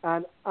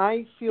 And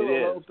I feel a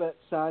little bit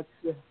sad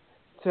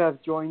to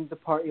have joined the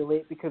party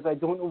late because I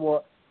don't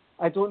know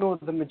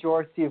the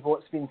majority of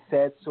what's been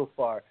said so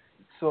far.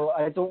 So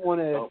I don't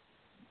want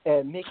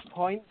to make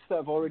points that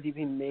have already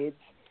been made.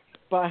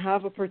 But I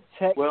have a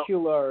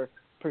particular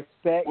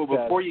perspective.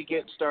 Well, before you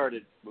get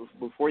started,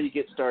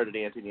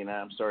 Anthony, and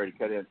I'm sorry to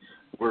cut in.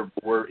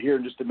 We're here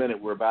in just a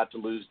minute. We're about to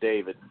lose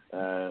David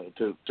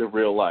to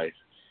real life.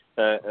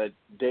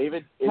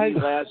 David, any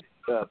last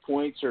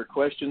points or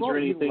questions or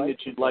anything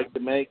that you'd like to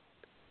make?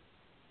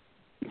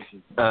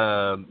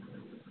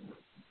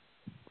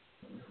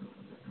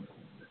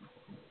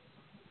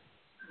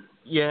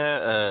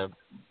 Yeah.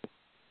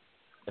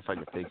 If I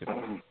can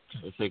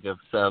think of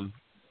some.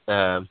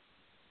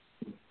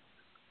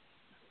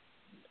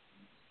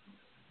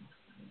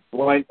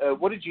 Well,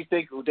 what did you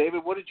think,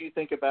 David? What did you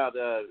think about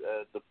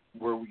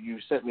where you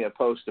sent me a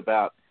post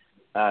about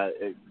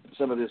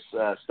some of this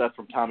stuff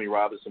from Tommy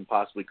Robinson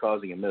possibly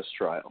causing a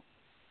mistrial?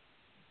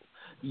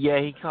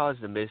 Yeah, he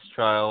caused a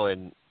mistrial,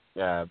 and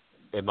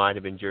it might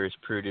have been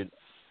jurisprudence.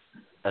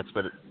 That's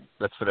what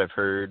I've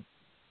heard.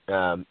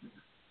 That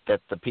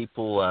the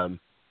people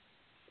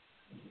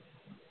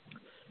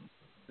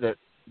that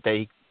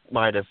they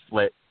might have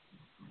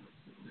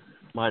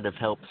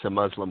helped some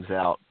Muslims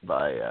out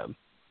by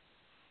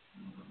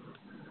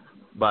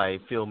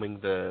filming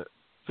the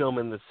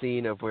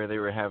scene of where they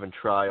were having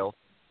trial,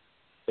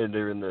 and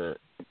they're in the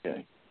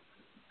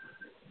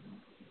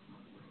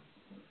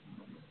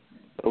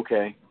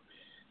Okay.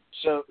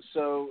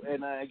 So,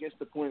 and I guess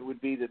the point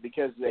would be that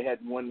because they had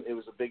it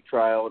was a big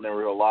trial, and there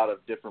were a lot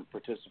of different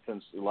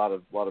participants, a lot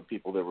of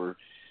people that were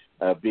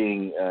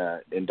being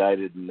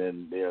indicted, and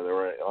then they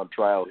were on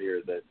trial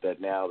here. That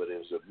now that it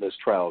was a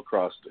mistrial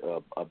across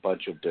a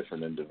bunch of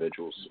different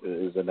individuals.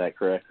 Isn't that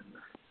correct?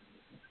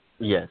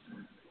 Yes.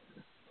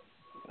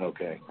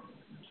 Okay.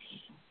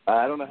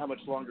 I don't know how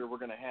much longer we're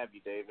going to have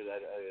you, David.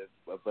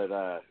 But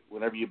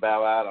whenever you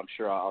bow out, I'm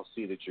sure I'll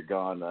see that you're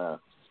gone.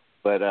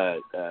 But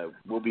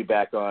we'll be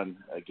back on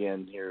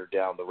again here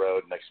down the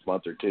road next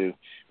month or two.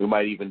 We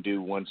might even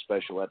do one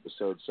special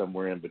episode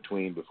somewhere in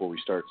between before we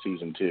start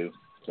season 2.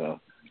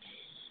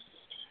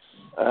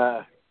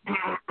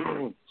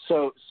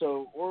 So,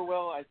 so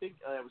Orwell, I think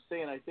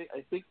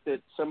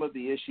that some of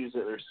the issues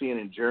that they're seeing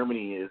in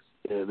Germany is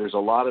there's a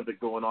lot of it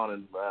going on,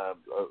 and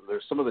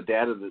there's some of the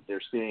data that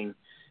they're seeing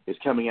is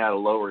coming out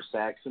of Lower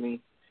Saxony.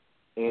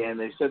 And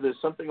they said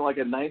there's something like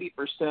a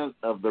 90%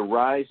 of the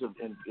rise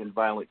in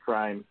violent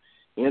crime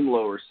in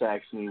Lower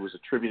Saxony was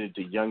attributed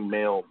to young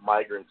male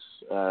migrants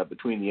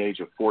between the age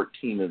of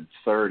 14 and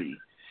 30.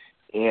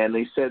 And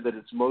they said that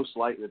it's most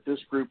likely that this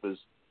group is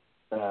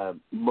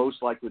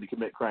most likely to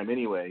commit crime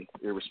anyway,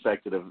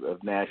 irrespective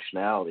of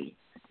nationality.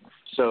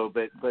 So,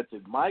 but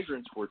the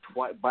migrants were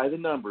by the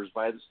numbers,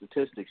 by the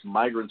statistics,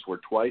 migrants were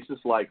twice as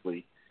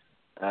likely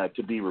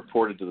to be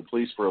reported to the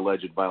police for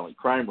alleged violent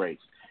crime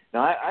rates.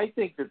 Now, I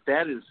think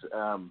that is,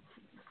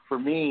 for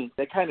me,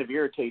 that kind of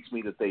irritates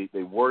me that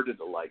they worded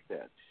it like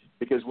that,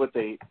 because what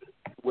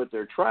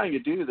they're trying to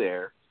do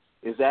there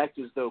is act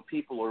as though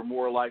people are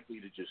more likely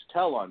to just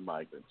tell on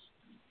migrants.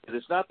 And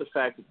it's not the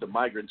fact that the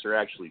migrants are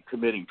actually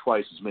committing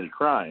twice as many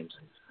crimes,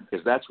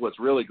 because that's what's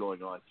really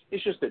going on.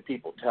 It's just that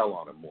people tell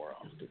on them more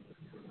often.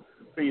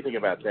 What do you think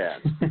about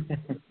that?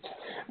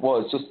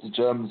 Well, it's just the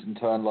Germans'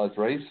 internalized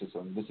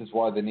racism. This is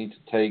why they need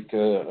to take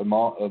a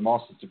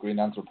master's degree in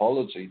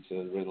anthropology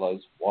to realize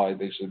why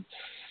they should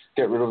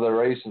get rid of their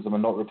racism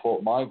and not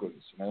report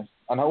migrants,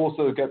 And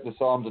also get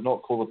disarmed and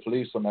not call the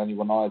police on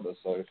anyone either.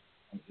 So,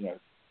 I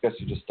guess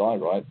you just die,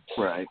 right?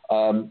 Right.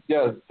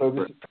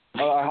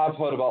 I have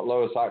heard about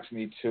Lower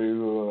Saxony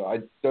too. I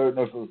don't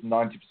know if it was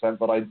 90%,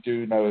 but I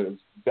do know it was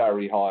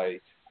very high,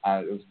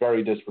 and it was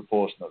very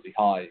disproportionately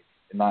high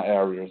in that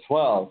area as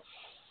well.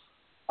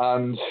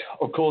 And,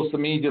 of course, the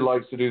media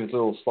likes to do this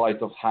little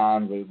sleight of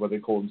hand where they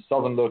call them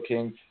southern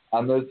looking.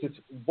 And there's this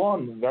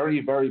one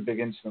very, very big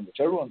incident which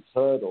everyone's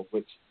heard of,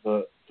 which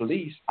the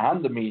police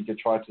and the media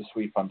tried to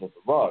sweep under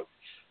the rug.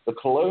 The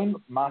Cologne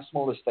mass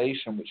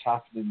molestation, which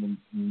happened in the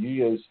New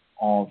Year's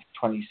of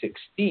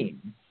 2016,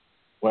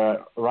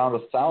 where around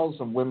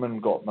 1,000 women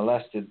got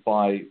molested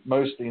by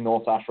mostly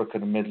North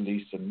African and Middle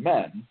Eastern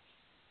men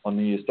on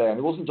New Year's Day. And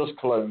it wasn't just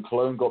Cologne.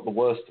 Cologne got the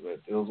worst of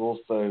it. There was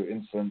also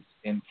incidents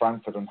in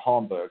Frankfurt and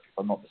Hamburg, if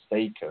I'm not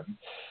mistaken.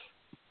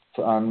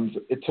 And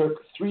it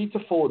took 3 to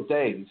 4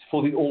 days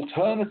for the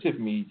alternative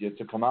media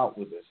to come out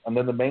with this. And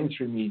then the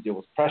mainstream media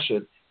was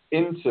pressured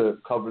into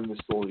covering the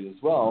story as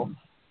well.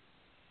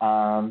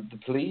 And the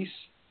police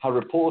had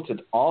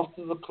reported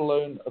after the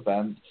Cologne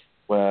event,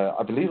 where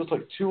I believe it was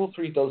like 2 or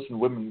 3 dozen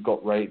women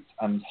got raped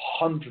and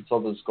hundreds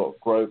others got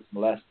groped,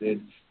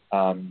 molested,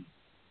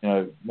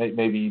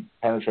 maybe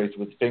penetrated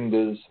with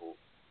fingers or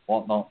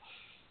whatnot.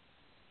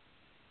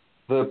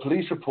 The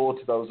police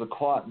reported that it was a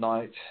quiet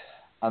night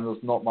and there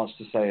was not much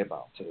to say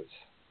about it.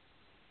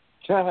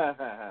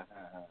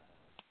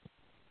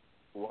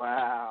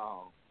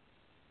 Wow.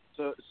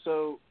 So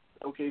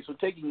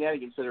taking that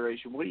into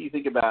consideration, what do you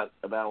think about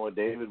what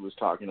David was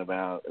talking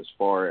about as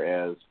far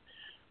as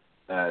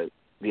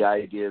the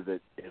idea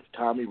that if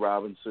Tommy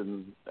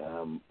Robinson,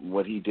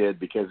 what he did,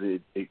 because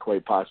it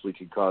quite possibly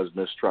could cause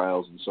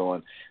mistrials and so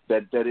on,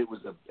 that it was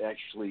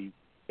actually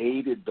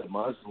aided the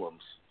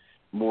Muslims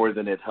more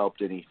than it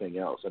helped anything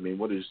else? I mean,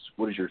 what is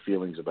your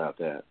feelings about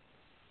that?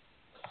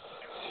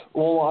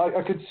 Well,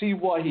 I could see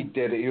why he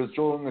did it. He was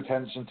drawing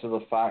attention to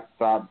the fact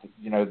that,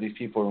 these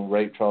people are in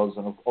rape trials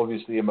and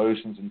obviously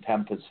emotions and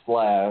tempers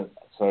flare.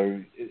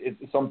 So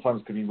it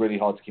sometimes can be really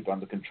hard to keep it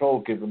under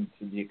control given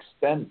to the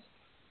extent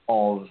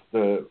of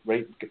the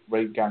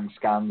rape gang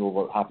scandal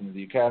that happened in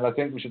the UK. And I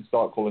think we should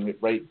start calling it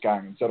rape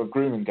gang instead of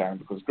grooming gang,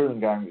 because grooming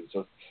gang is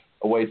just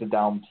a way to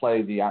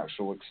downplay the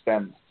actual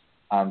extent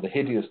and the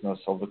hideousness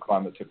of the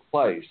crime that took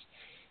place.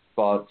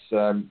 But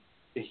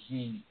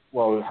he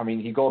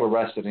got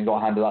arrested and he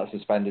got handed that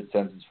suspended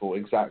sentence for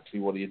exactly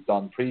what he had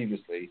done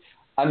previously.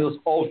 And it was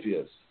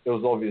obvious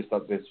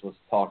that this was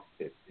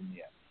targeted in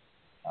the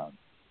end.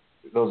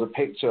 There was a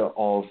picture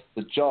of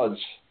the judge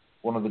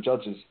one of the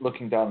judges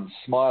looking down and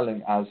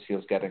smiling as he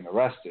was getting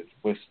arrested,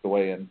 whisked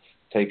away and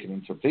taken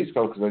into a police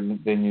car because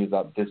they knew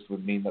that this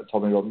would mean that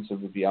Tommy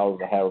Robinson would be out of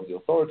the hair of the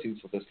authorities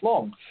for this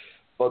long.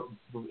 But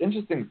the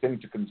interesting thing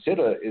to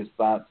consider is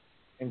that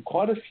in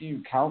quite a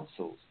few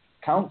councils,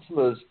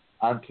 councillors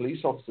and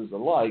police officers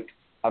alike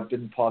have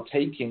been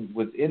partaking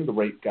within the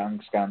rape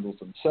gang scandals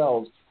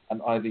themselves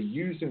and either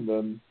using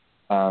them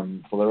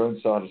for their own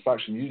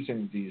satisfaction,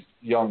 using these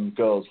young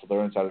girls for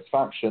their own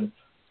satisfaction,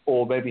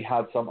 or maybe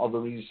had some other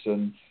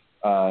reason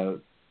to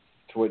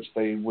which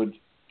they would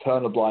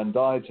turn a blind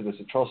eye to this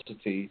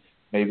atrocity,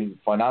 maybe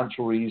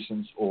financial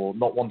reasons or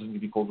not wanting to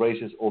be called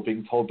racist or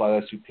being told by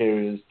their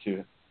superiors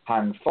to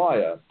hang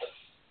fire,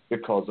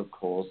 because, of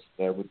course,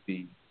 there would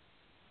be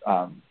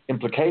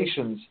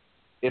implications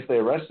if they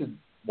arrested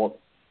what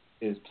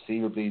is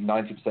perceivably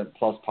 90%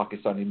 plus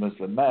Pakistani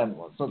Muslim men.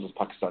 Well, it's not just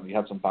Pakistani, you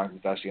have some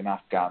Bangladeshi and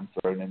Afghan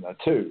thrown in there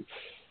too.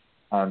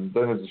 And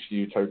then there's a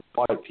few totally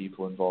white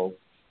people involved.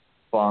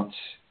 But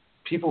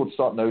people would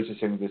start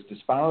noticing this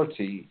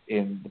disparity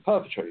in the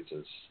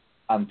perpetrators,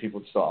 and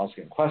people would start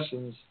asking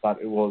questions that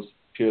it was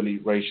purely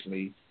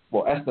racially,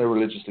 well,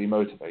 ethno-religiously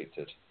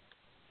motivated.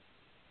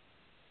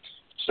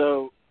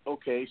 So,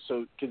 okay,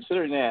 so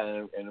considering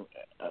that, and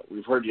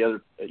we've heard the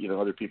other,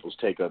 other people's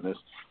take on this,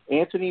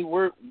 Anthony,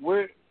 what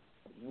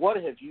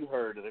have you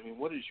heard? I mean,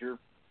 what is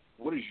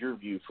your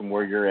view from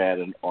where you're at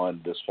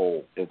on this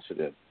whole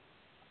incident?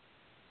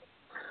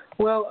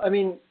 Well, I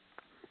mean,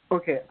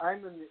 okay, I'm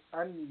in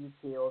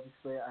the UK,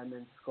 obviously. I'm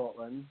in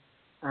Scotland,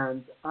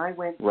 and I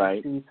went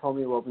to see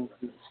Tommy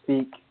Robinson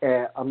speak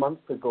a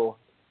month ago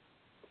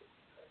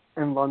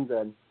in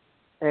London.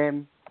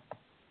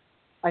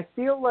 I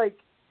feel like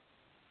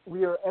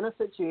we are in a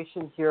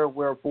situation here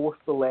where both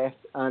the left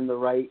and the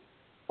right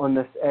on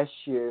this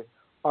issue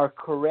are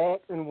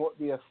correct in what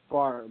they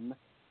affirm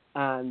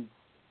and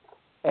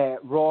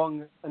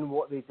wrong in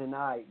what they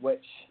deny,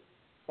 which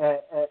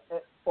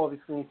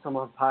obviously needs some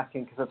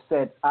unpacking because I've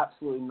said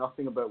absolutely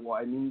nothing about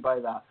what I mean by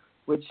that,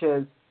 which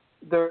is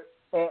there.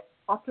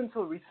 Up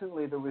until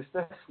recently, there was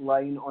this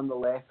line on the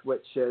left,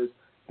 which is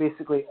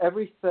basically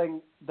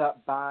everything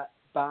that bad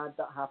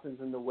that happens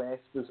in the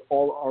West was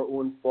all our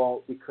own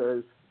fault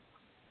because,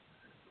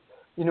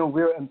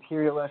 we're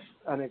imperialists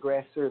and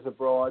aggressors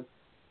abroad,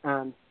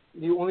 and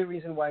the only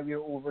reason why they're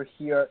over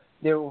here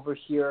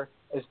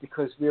is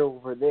because we're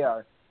over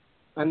there.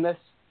 And this,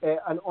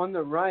 and on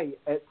the right,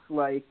 it's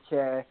like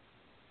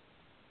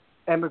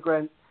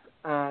immigrants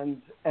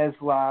and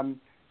Islam,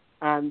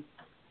 and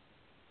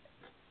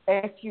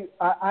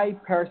I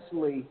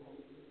personally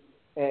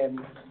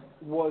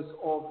was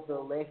of the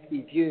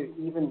lefty view,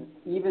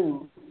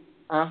 even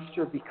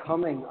after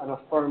becoming an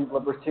affirmed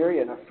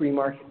libertarian, a free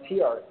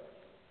marketeer.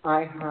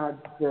 I had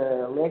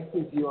the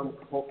lefty view on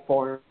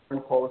foreign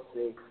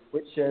policy,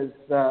 which is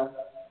that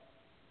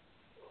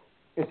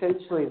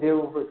essentially they're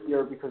over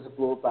here because of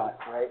blowback,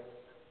 right?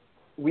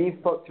 We've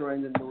fucked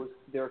around in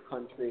their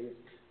countries,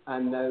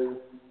 and now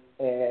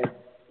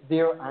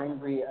they're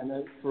angry and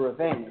out for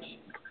revenge.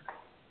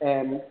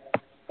 It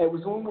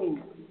was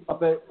only a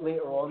bit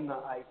later on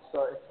that I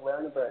started to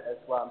learn about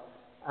Islam,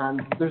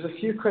 and there's a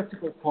few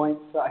critical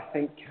points that I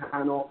think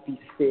cannot be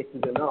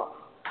stated enough,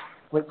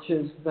 which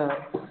is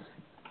that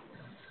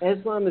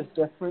Islam is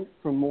different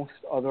from most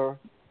other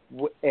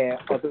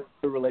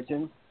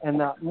religions, and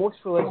that most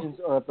religions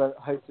are about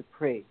how to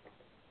pray.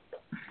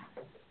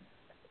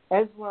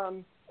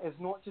 Islam is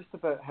not just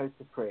about how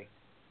to pray.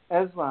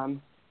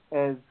 Islam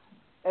has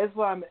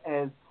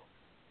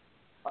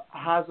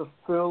a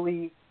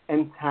fully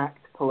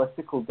intact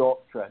political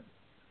doctrine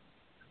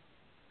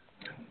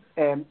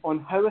on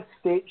how a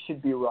state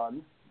should be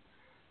run,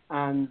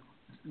 and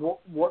what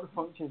the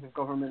functions of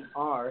government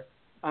are,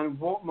 and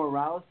what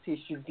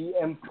morality should be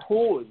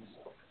imposed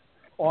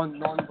on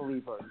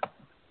non-believers.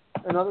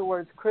 In other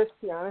words,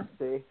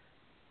 Christianity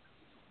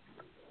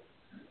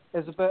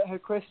is about how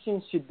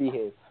Christians should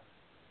behave.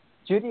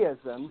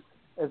 Judaism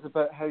is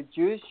about how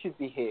Jews should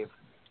behave.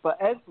 But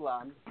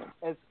Islam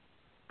is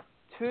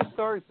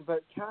 2/3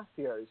 about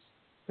kafirs.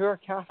 Who are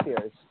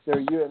kafirs? They're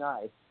you and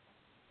I.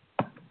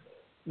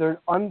 They're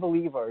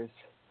unbelievers.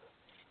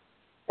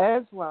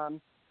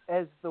 Islam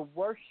is the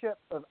worship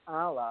of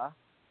Allah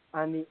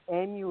and the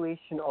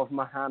emulation of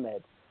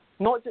Muhammad.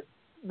 Not just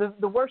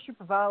the worship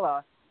of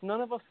Allah,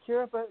 none of us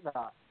care about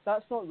that.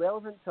 That's not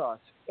relevant to us.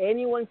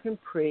 Anyone can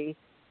pray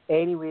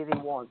any way they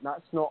want.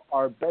 That's not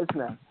our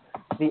business.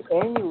 The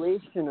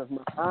emulation of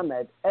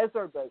Muhammad is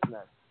our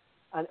business.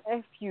 And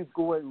if you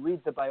go and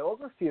read the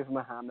biography of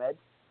Muhammad,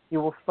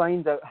 you will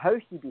find out how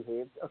he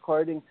behaved.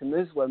 According to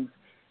Muslims,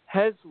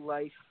 his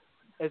life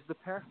is the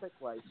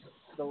perfect life,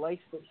 the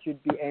life that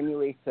should be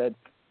emulated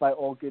by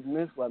all good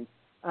Muslims.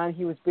 And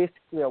he was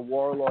basically a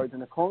warlord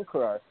and a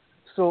conqueror.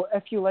 So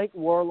if you like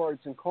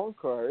warlords and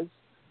conquerors,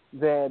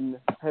 then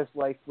his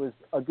life was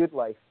a good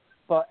life.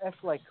 But if,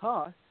 like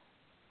us,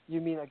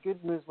 you mean a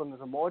good Muslim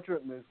is a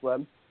moderate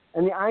Muslim,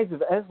 in the eyes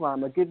of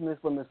Islam, a good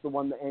Muslim is the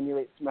one that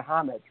emulates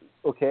Muhammad,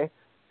 okay?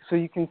 So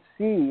you can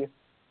see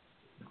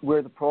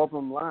where the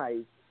problem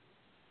lies.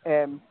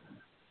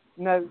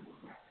 Now,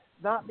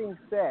 that being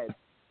said,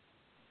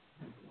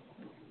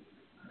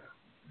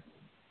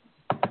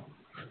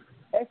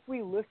 if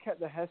we look at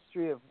the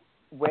history of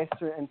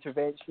Western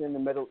intervention in the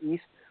Middle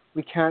East,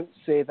 we can't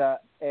say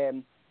that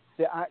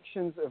the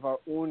actions of our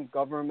own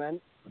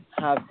government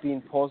have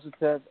been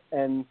positive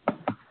in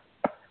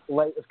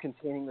light of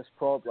containing this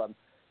problem.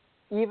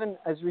 Even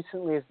as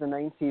recently as the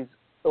 90s,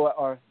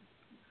 or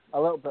a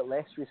little bit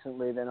less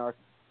recently than our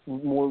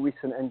more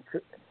recent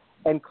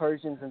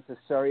incursions into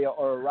Syria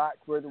or Iraq,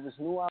 where there was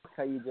no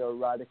Al-Qaeda or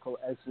radical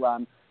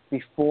Islam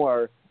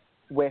before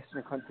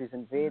Western countries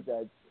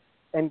invaded.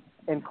 In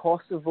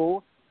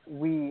Kosovo,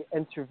 we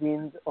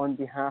intervened on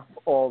behalf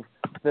of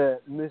the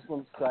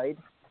Muslim side.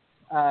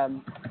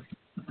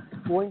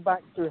 Going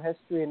back through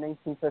history in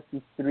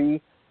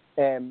 1953,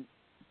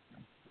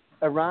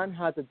 Iran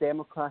had a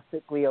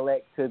democratically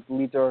elected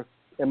leader,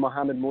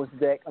 Mohammad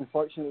Mossadegh.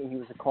 Unfortunately, he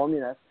was a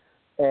communist.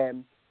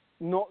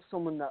 Not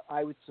someone that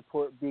I would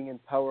support being in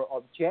power,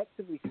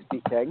 objectively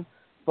speaking,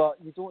 but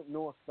you don't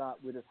know if that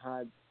would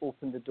have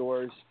opened the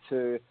doors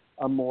to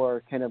a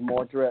more kind of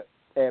moderate,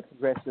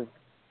 progressive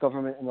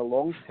government in the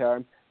long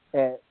term.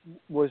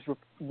 Was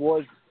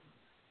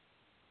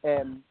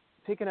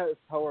taken out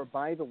of power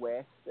by the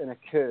West in a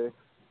coup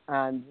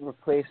and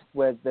replaced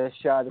with the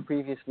Shah, the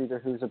previous leader,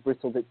 who's a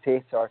brutal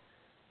dictator.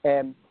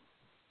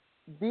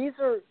 These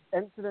are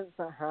incidents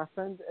that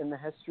happened in the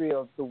history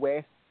of the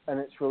West and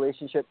its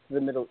relationship to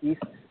the Middle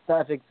East that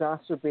have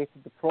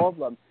exacerbated the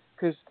problem.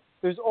 Because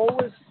there's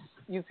always,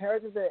 you've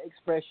heard of the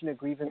expression, a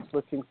grievance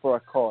looking for a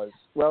cause.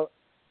 Well,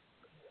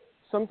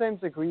 sometimes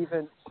a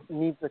grievance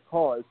needs a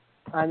cause,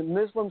 and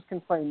Muslims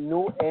can find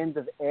no end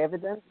of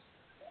evidence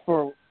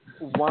for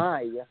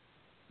why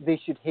they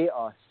should hate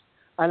us.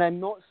 And I'm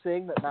not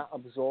saying that that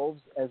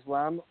absolves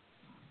Islam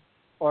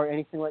or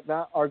anything like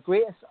that. Our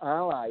greatest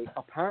ally,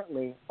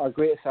 apparently our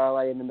greatest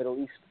ally in the Middle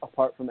East,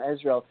 apart from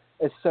Israel,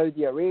 is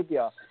Saudi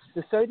Arabia.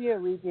 The Saudi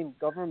Arabian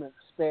government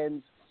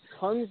spends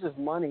tons of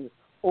money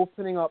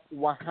opening up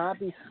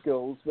Wahhabi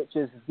schools, which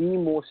is the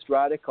most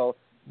radical,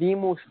 the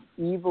most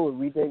evil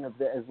reading of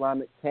the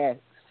Islamic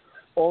texts,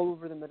 all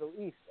over the Middle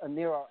East, and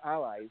they're our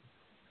allies.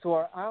 So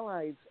our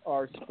allies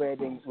are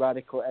spreading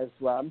radical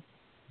Islam.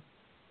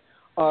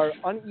 Our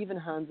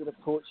uneven-handed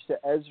approach to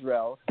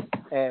Israel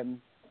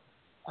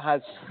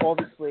has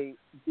obviously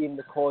been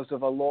the cause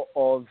of a lot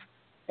of,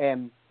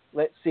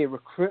 let's say,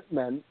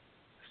 recruitment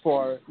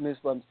for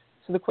Muslims.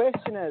 So the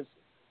question is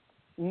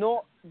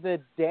not the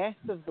death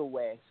of the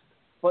West,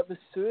 but the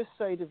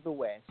suicide of the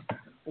West.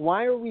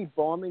 Why are we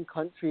bombing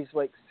countries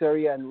like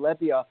Syria and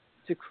Libya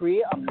to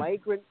create a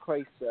migrant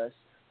crisis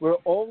where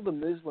all the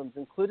Muslims,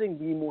 including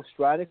the most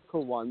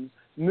radical ones,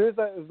 move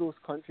out of those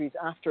countries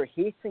after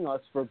hating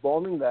us for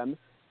bombing them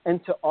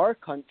into our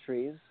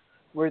countries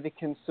where they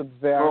can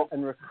subvert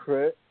and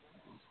recruit?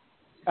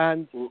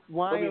 And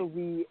why are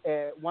we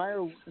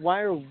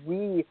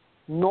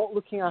not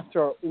looking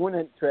after our own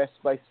interests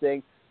by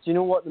saying, do you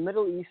know what, the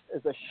Middle East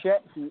is a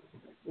shit heap.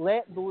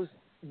 Let those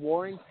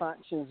warring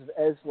factions of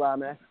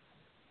Islamists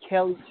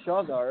kill each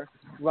other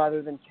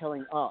rather than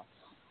killing us.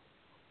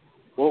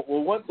 Well,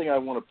 one thing I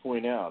want to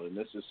point out, and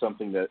this is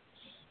something that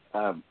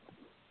I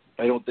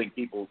don't think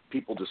people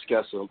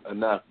discuss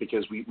enough,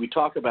 because we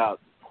talk about,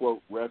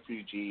 quote,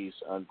 refugees,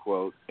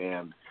 unquote,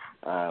 and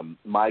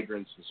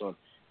migrants and so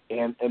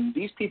on. And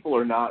these people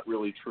are not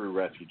really true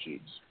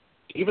refugees,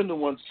 even the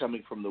ones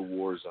coming from the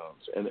war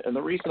zones. And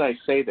the reason I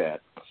say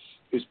that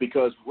is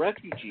because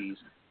refugees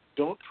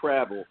don't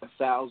travel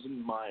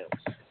 1,000 miles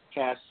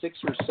past 6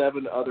 or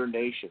 7 other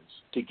nations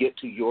to get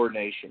to your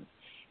nation.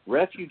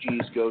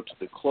 Refugees go to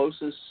the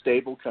closest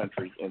stable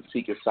country and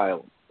seek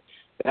asylum.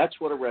 That's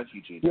what a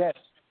refugee does. Yes.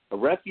 A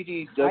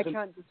refugee doesn't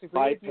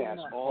bypass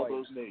all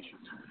those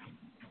nations.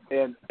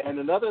 And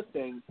another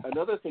thing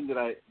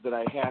that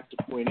I have to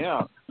point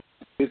out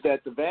is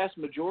that the vast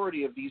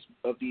majority of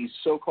these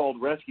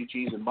so-called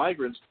refugees and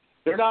migrants,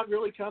 they're not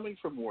really coming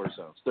from war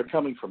zones. They're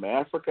coming from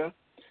Africa.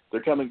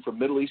 They're coming from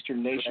Middle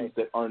Eastern nations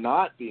that are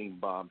not being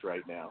bombed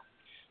right now.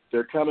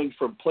 They're coming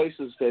from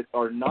places that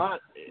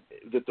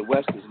the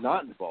West is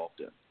not involved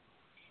in.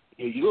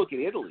 You look at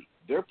Italy;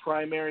 their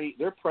primary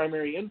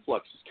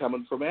influx is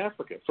coming from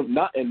Africa,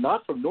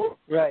 not from North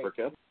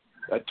Africa.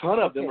 A ton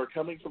of them are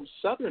coming from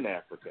Southern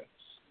Africa.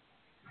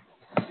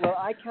 Well,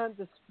 I can't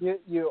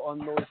dispute you on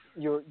those.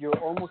 You're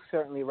almost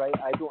certainly right.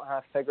 I don't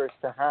have figures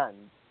to hand,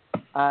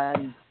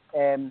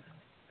 and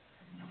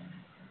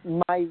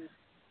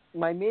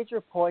my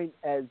major point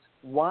is,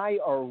 why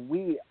are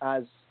we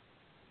as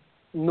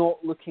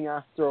not looking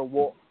after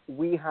what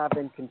we have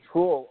in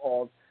control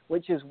of,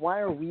 which is why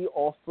are we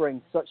offering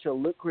such a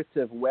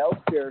lucrative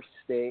welfare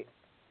state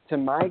to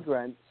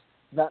migrants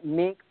that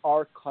make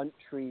our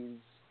countries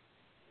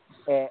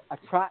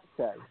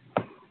attractive?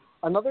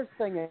 Another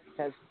thing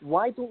is,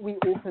 why don't we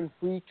open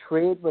free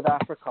trade with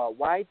Africa?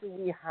 Why do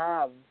we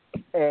have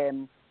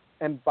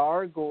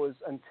embargoes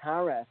and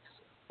tariffs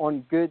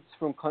on goods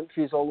from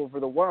countries all over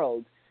the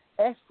world?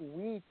 If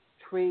we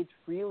trade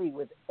freely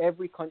with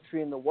every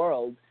country in the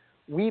world,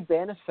 we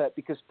benefit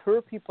because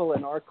poor people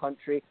in our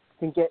country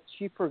can get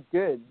cheaper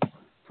goods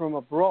from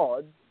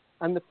abroad,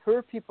 and the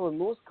poor people in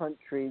those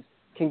countries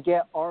can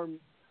get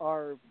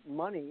our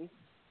money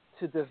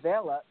to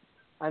develop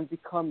and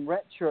become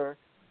richer,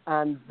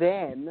 and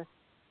then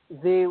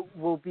they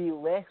will be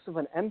less of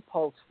an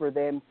impulse for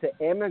them to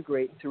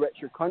emigrate to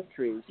richer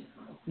countries.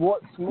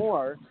 What's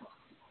more,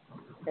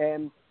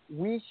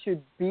 we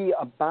should be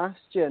a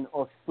bastion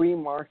of free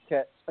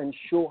markets and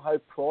show how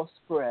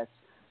prosperous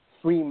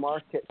free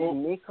markets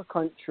can make a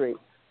country,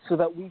 so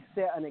that we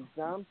set an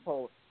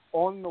example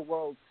on the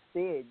world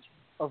stage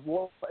of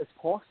what is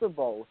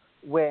possible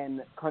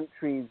when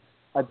countries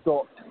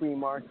adopt free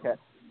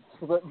markets,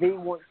 so that they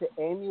want to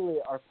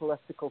emulate our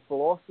political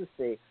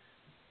philosophy.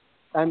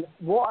 And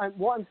what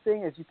I'm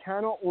saying is, you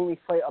cannot only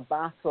fight a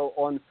battle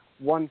on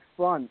one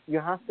front. You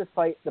have to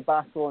fight the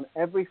battle on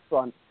every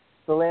front: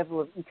 the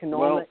level of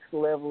economics, the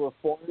level of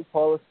foreign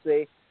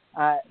policy,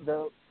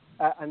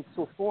 and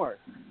so forth.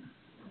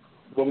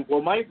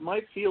 Well,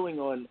 my feeling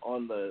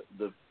on the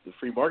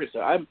free market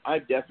side, I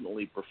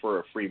definitely prefer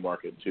a free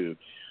market to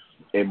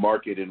a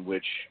market in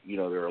which, you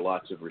know, there are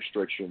lots of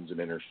restrictions and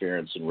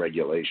interference and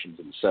regulations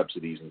and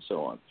subsidies and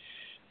so on.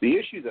 The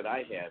issue that I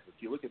have, if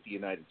you look at the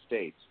United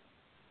States,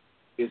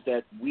 is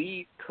that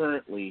we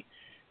currently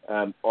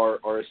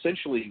are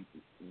essentially,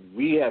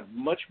 we have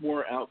much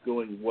more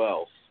outgoing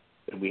wealth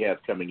than we have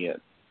coming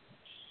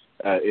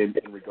in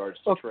regards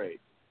to trade.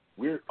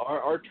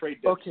 Our trade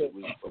deficit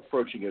was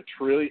approaching $1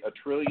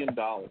 trillion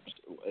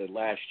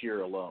last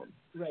year alone.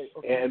 Right.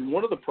 Okay. And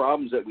one of the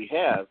problems that we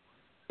have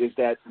is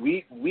that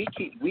we've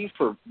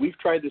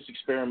tried this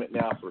experiment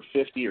now for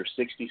 50 or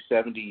 60,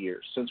 70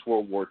 years, since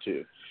World War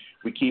II.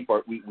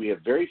 We have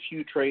very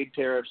few trade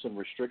tariffs and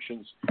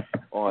restrictions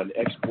on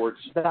exports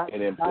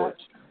and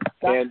imports.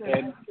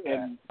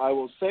 And I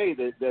will say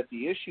that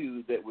the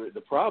issue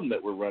the problem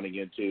that we're running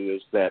into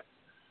is that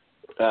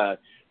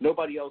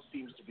nobody else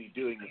seems to be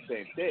doing the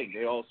same thing.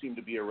 They all seem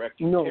to be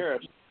erecting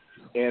tariffs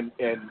and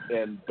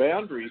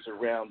boundaries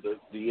around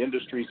the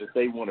industries that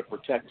they want to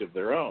protect of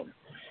their own.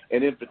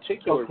 And in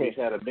particular, we've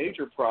had a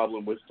major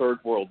problem with third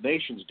world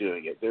nations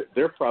doing it.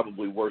 They're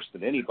probably worse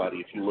than anybody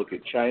if you look at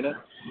China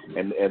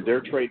and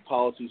their trade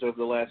policies over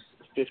the last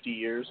 50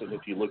 years, and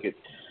if you look at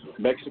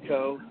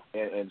Mexico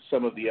and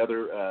some of the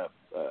other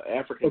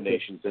African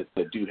nations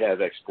that do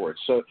have exports.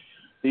 So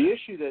the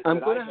issue that I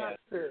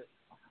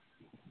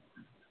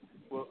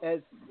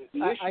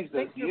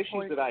think the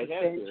issue that I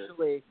have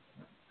here,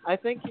 I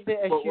think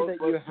the issue that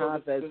you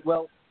have is,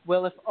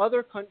 well, if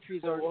other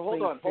countries are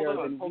hold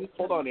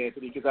on,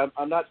 Anthony, because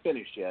I'm not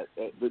finished yet.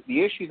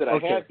 The issue that I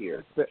have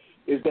here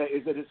is that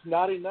it's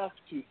not enough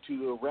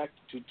to erect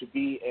to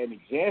be an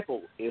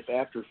example if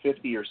after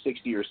 50 or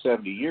 60 or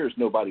 70 years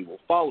nobody will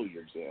follow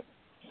your example.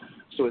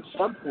 So at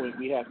some point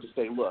we have to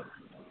say, look,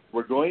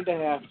 we're going to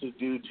have to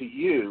do to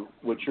you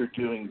what you're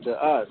doing to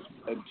us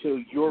until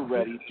you're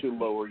ready to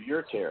lower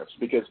your tariffs,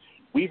 because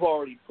we've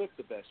already put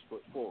the best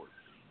foot forward.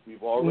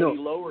 We've already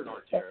lowered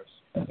our tariffs,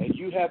 and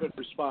you haven't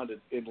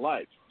responded in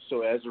life.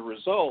 So as a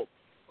result,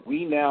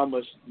 we now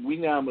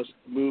must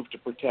move to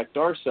protect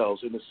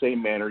ourselves in the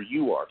same manner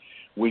you are.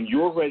 When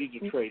you're ready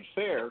to trade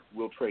fair,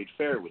 we'll trade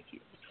fair with you.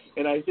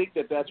 And I think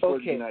that's where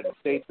the United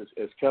States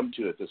has come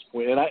to at this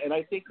point. And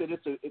I think that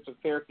it's a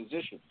fair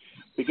position,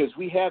 because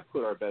we have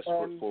put our best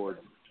foot forward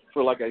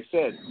for, like I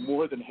said,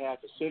 more than half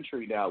a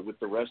century now with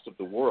the rest of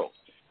the world.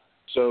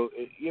 So,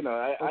 you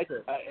know,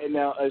 and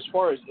now as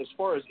far as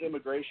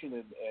immigration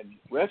and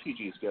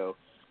refugees go,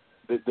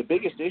 the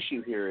biggest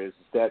issue here is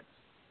that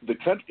the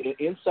country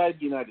inside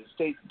the United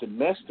States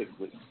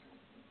domestically,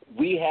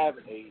 we have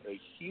a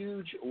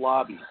huge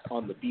lobby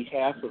on the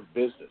behalf of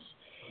business.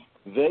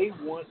 They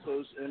want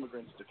those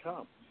immigrants to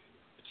come.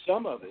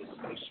 Some of it,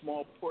 a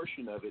small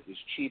portion of it, is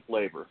cheap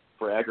labor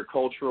for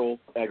agricultural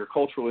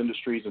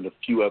industries and a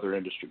few other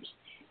industries.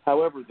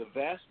 However, the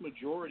vast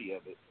majority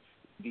of it,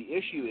 the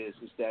issue is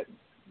that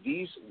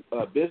these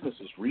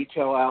businesses,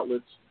 retail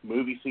outlets,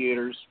 movie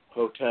theaters,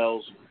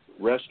 hotels,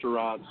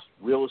 restaurants,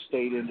 real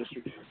estate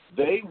industry,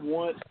 they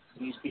want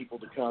these people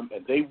to come,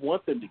 and they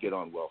want them to get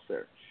on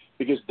welfare,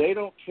 because they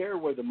don't care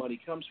where the money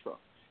comes from.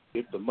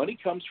 If the money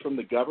comes from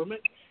the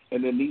government,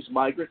 and then these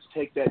migrants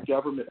take that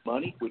government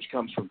money, which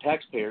comes from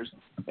taxpayers,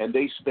 and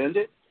they spend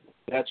it,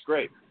 that's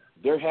great.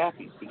 They're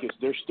happy because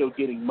they're still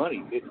getting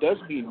money. It does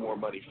mean more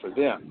money for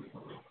them.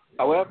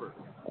 However,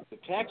 the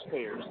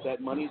taxpayers,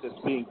 that money that's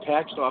being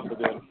taxed off of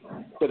them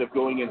instead of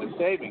going into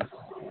savings,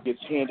 gets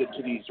handed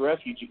to these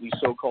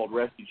so-called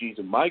refugees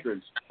and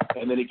migrants,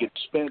 and then it gets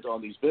spent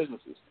on these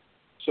businesses.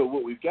 So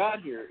what we've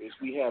got here is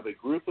we have a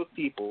group of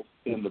people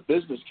in the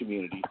business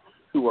community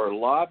who are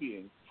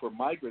lobbying for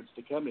migrants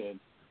to come in,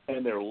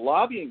 and they're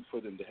lobbying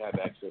for them to have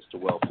access to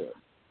welfare.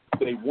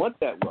 They want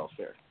that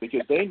welfare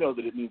because they know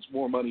that it means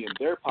more money in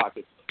their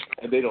pockets,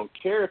 and they don't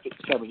care if it's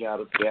coming out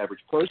of the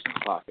average person's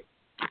pocket.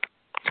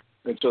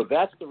 And so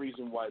that's the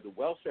reason why the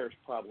welfare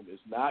problem is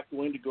not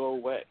going to go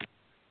away.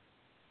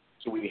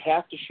 So we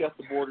have to shut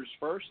the borders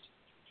first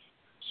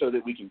so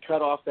that we can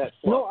cut off that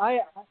flow. No,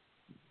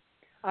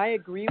 I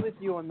agree with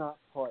you on that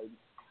point.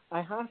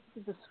 I have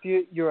to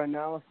dispute your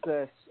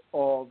analysis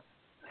of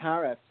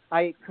tariffs.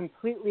 I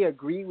completely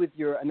agree with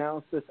your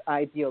analysis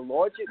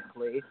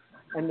ideologically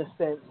in the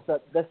sense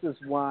that this is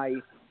why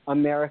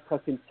America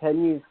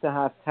continues to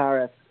have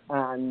tariffs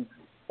and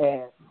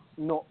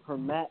not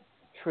permit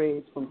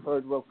trade from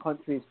third world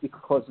countries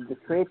because of the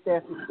trade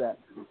deficit.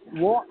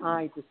 What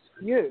I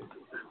dispute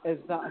is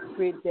that a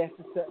trade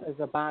deficit is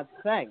a bad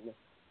thing.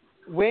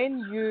 When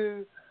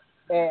you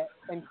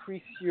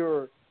increase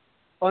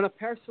on a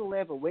personal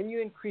level, when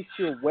you increase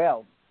your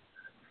wealth,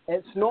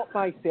 it's not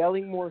by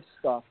selling more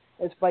stuff,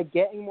 it's by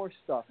getting more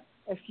stuff.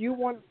 If you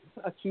want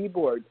a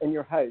keyboard in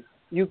your house,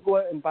 you go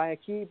out and buy a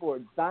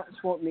keyboard. That's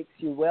what makes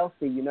you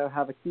wealthy. You now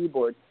have a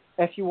keyboard.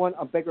 If you want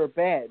a bigger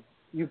bed,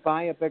 you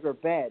buy a bigger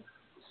bed.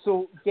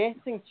 So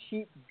getting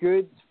cheap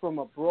goods from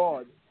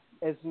abroad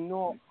is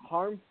not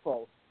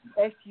harmful.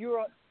 If you're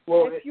a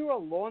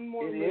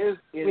lawnmower, it is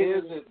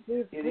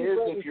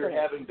if you're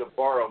having to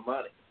borrow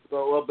money.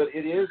 But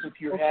it is if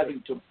you're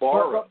having to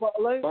borrow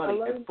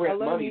money and print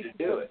money to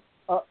do it.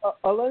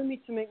 Allow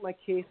me to make my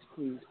case,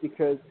 please,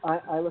 because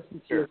I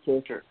listened to your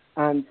case,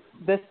 and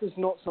this is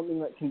not something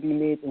that can be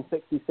made in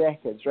 60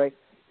 seconds, right?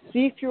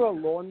 See if you're a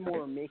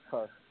lawnmower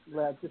maker,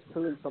 I'm just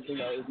pulling something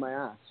out of my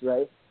ass,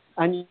 right?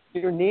 And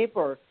your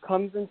neighbour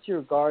comes into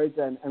your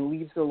garden and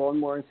leaves the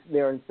lawnmower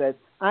there and says,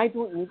 I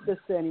don't need this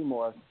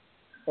anymore.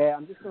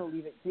 I'm just going to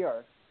leave it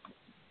here.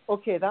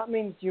 Okay, that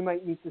means you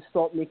might need to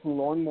stop making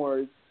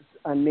lawnmowers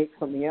and make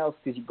something else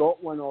because you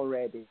got one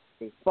already.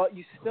 But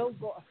you still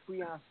got a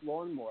free-ass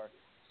lawnmower.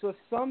 So if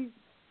some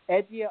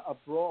idiot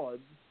abroad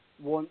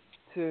wants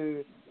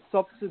to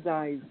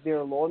subsidize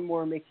their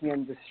lawnmower-making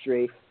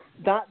industry,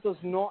 that does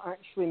not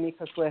actually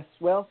make us less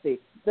wealthy.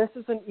 This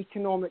is an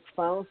economic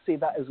fallacy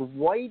that is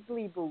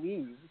widely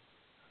believed,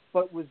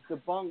 but was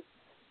debunked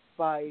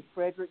by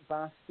Frederick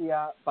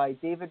Bastiat, by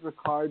David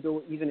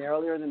Ricardo, even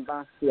earlier than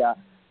Bastiat.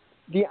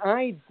 The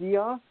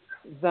idea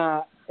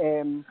that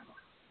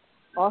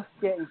us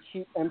getting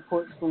cheap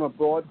imports from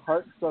abroad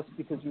hurts us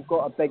because we've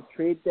got a big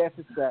trade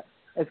deficit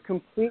is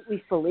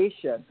completely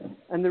fallacious.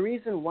 And the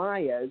reason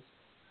why is,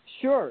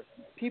 sure,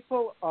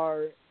 people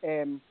are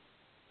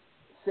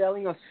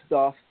selling us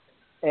stuff,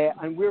 and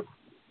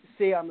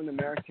say I'm an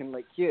American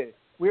like you,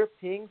 we're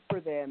paying for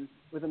them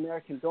with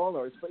American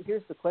dollars, but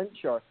here's the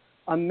clincher.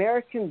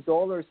 American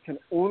dollars can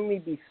only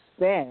be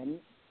spent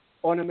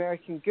on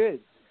American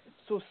goods.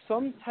 So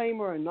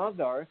sometime or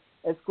another,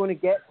 it's going to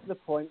get to the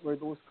point where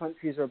those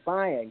countries are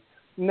buying.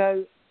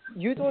 Now,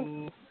 you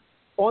don't,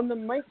 on the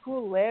micro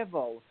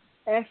level,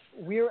 if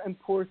we're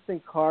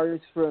importing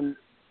cars from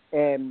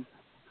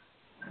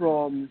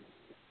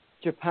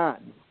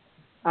Japan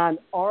and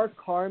our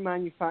car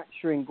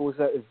manufacturing goes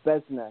out of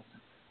business,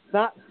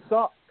 that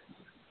sucks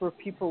for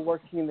people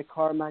working in the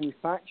car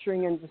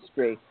manufacturing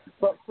industry.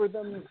 But for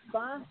the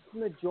vast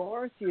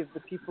majority of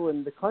the people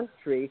in the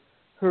country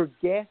who are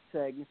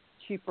getting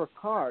cheaper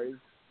cars,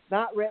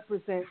 that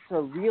represents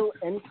a real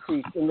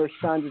increase in their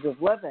standard of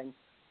living.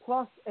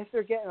 Plus, if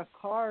they're getting a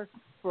car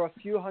for a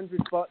few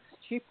 $100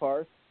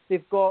 cheaper,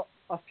 they've got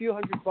a few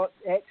 $100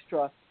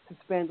 extra to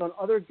spend on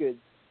other goods,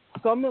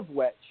 some of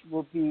which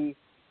will be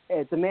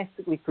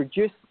domestically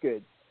produced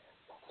goods.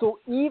 So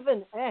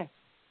even if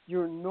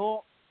you're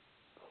not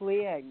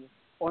playing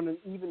on an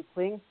even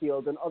playing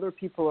field and other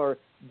people are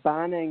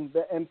banning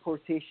the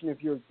importation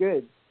of your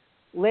goods,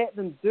 let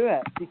them do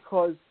it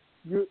because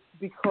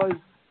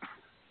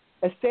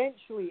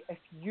essentially, if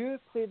you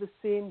play the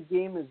same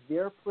game as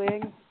they're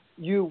playing,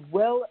 you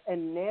will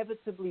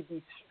inevitably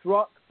be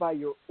struck by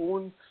your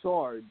own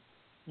sword.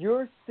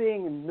 You're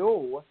saying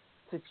no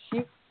to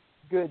cheap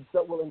goods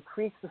that will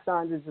increase the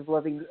standards of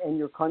living in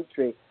your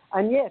country.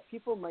 And yeah,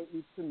 people might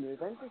need to move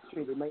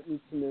industry. They might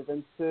need to move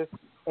into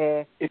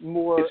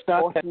more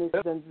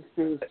automated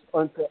industries,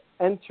 onto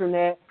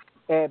internet,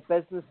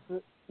 business,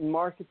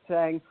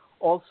 marketing,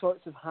 all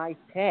sorts of high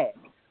tech,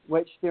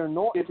 which they're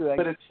not doing.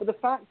 But the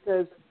fact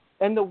is,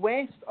 in the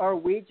West, our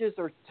wages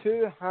are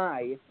too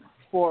high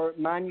for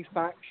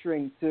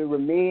manufacturing to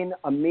remain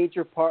a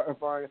major part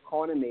of our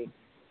economy.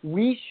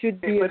 We should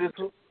be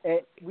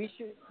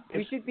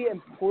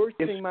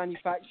importing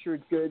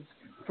manufactured goods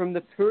from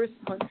the poorest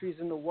countries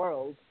in the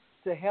world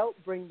to help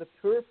bring the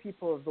poor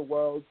people of the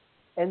world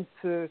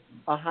into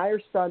a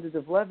higher standard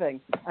of living.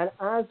 And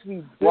as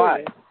we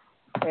do,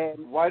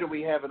 why do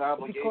we have an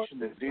obligation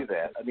to do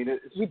that? I mean,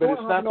 it's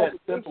not that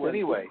simple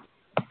anyway.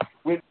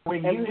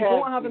 When you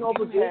have a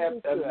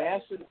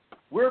massive,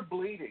 we're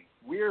bleeding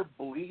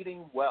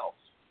wealth,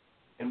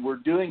 and we're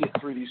doing it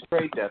through these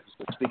trade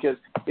deficits because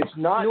it's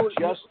not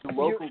just the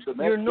local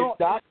domestic.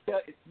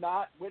 It's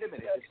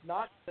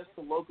not just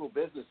the local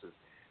businesses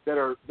that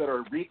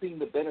are reaping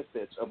the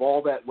benefits of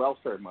all that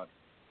welfare money.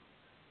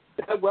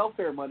 That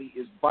welfare money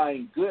is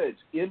buying goods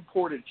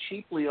imported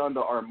cheaply onto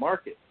our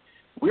market.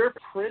 We're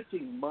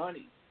printing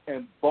money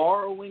and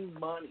borrowing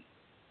money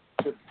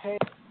to pay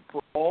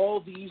for all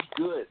these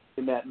goods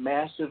in that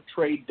massive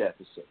trade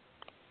deficit.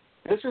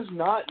 This is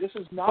not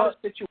a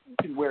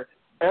situation where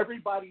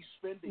everybody's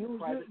spending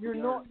private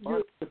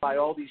money to buy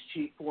all these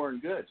cheap foreign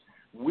goods.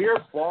 We're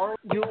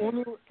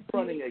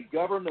running a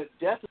government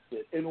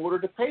deficit in order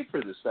to pay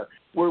for this stuff.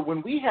 Where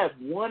when we have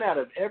 1 out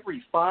of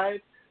every 5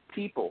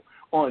 people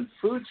on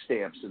food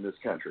stamps in this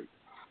country,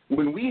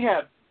 when we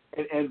have,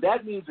 and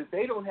that means that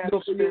they don't have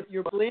to spend.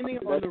 You're blaming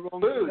it on the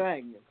wrong food.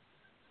 thing.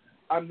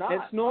 I'm not.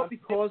 It's not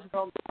because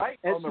of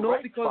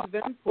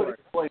import.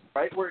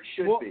 Right where it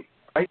should be.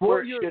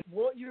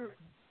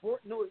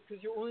 No,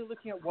 because you're only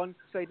looking at one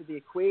side of the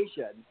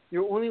equation.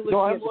 You're only looking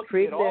at the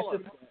trade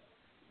deficit.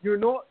 You're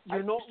not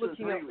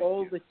looking at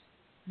all the.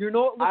 You're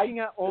not looking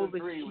at all the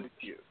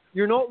cheap.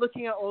 You're not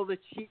looking at all the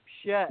cheap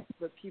shit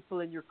that people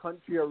in your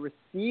country are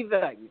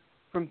receiving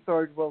from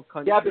third world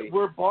countries. Yeah, but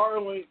we're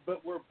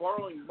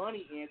borrowing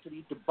money,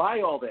 Anthony, to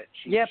buy all that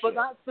cheap shit. Yeah, but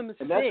that's the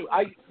mistake.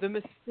 The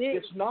mistake.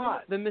 It's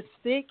not. The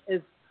mistake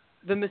is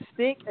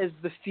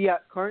the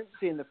fiat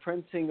currency and the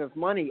printing of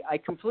money. I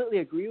completely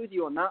agree with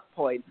you on that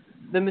point.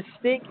 The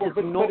mistake is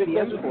not the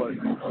import.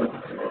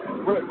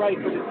 Right,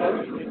 but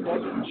it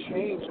doesn't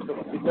change.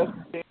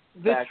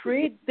 The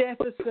trade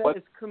deficit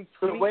is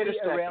completely wait a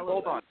second.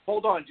 irrelevant.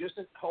 Hold on just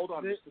a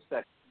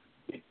second.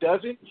 It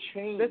doesn't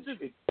change.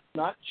 It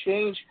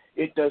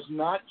does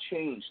not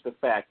change the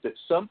fact that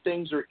some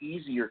things are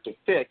easier to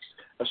fix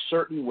a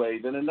certain way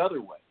than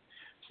another way.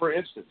 For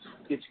instance,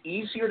 it's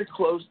easier to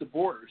close the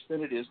borders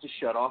than it is to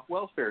shut off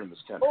welfare in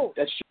this country. Oh,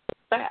 that's just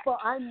a fact. But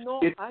I'm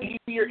not. It's I'm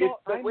easier. not,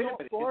 But I'm wait not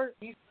a minute. for.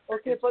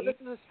 Okay, but this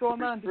is a straw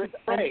man because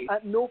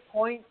at no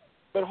point.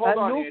 But hold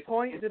on, no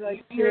point did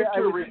I say I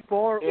was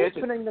for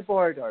opening the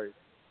borders.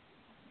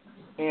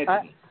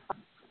 Anthony,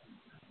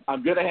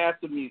 I'm going to have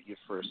to mute you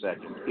for a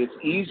second. It's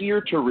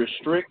easier to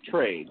restrict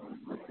trade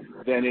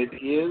than it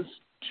is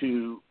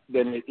to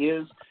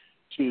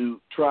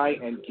try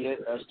and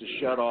get us to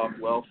shut off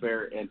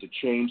welfare and to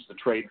change the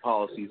trade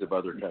policies of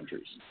other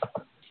countries.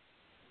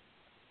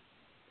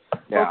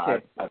 Yeah,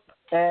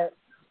 okay.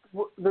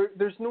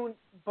 There's no,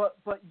 but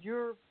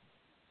you're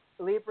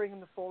laboring in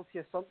the faulty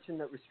assumption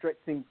that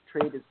restricting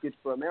trade is good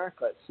for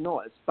America. It's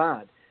not. It's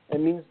bad. It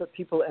means that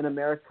people in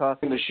America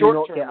do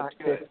not get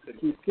access to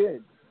cheap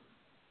goods.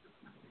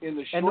 In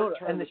the short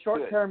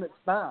term, it's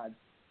bad.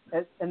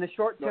 In the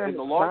short term, it's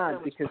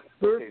bad because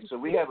so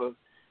we have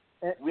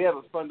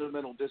a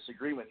fundamental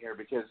disagreement here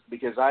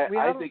because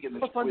I think in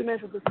the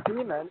fundamental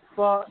disagreement,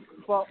 but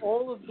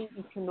all of the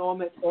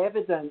economic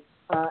evidence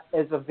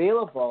is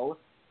available,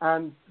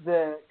 and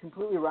the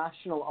completely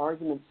rational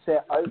arguments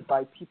set out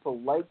by people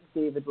like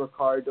David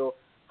Ricardo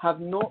have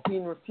not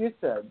been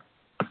refuted.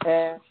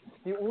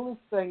 The only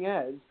thing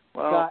is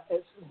that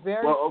it's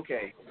very. Well,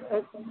 okay.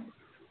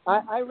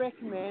 I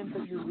recommend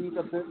that you read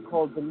a book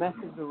called The Myth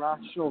of the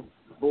Rational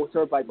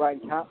Voter by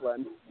Brian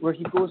Kaplan, where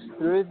he goes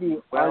through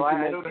the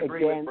arguments I don't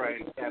agree with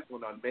Brian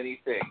Kaplan on many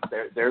things.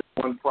 There's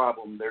one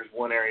problem. There's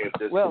one area of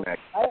disconnect.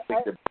 I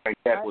think that Brian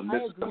Kaplan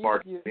misses the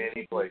mark in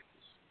many places.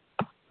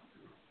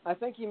 I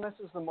think he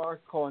misses the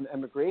mark on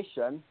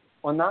immigration.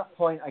 On that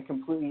point, I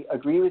completely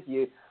agree with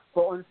you.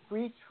 But on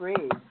free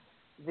trade,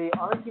 the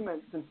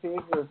arguments in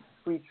favor of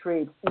free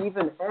trade,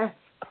 even if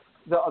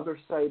the other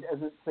side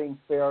isn't playing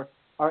fair,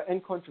 are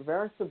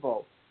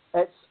incontrovertible.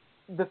 It's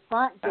the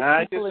fact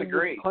that people in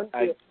this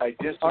country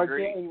are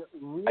getting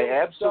real I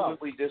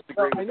absolutely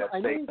disagree with that I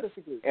know statement. you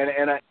disagree.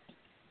 And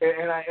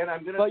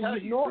I'm going to tell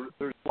you,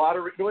 there's a lot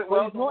of a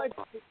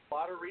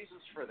lot of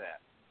reasons for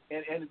that.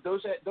 And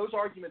those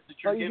arguments that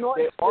you're giving,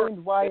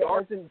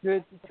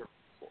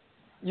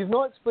 You've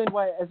not explained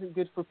why it isn't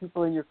good for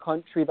people in your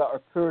country that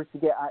are poor to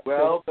get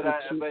access to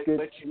cheap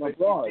goods from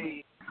abroad.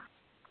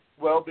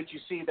 But you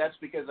see, that's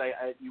because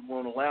you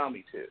won't allow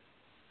me to.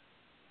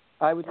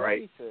 I would like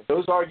you to.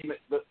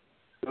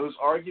 Those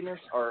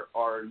arguments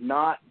are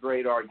not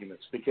great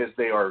arguments because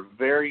they are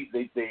very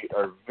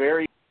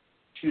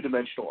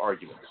two-dimensional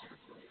arguments.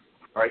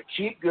 All right,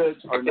 cheap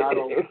goods are not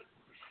always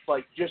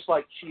just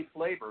like cheap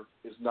labor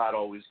is not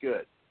always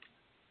good.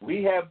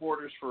 We have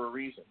borders for a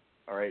reason.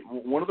 All right,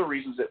 one of the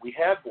reasons that we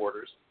have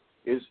borders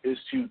is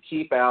to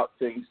keep out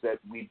things that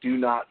we do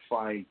not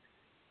find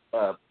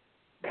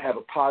have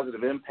a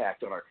positive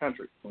impact on our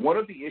country. One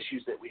of the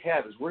issues that we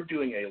have is we're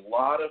doing a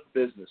lot of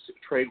business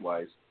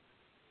trade-wise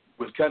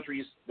with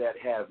countries that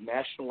have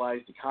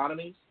nationalized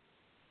economies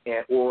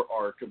or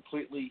are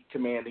completely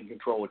command and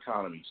control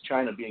economies,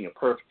 China being a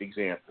perfect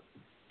example.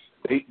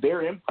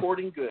 They're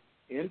importing goods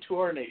into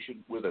our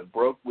nation that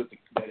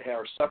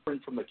are suffering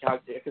from the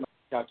economic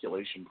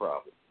calculation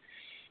problem.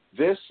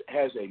 This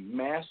has a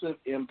massive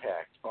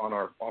impact on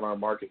our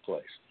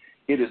marketplace.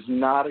 It is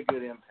not a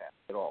good impact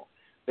at all.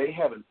 They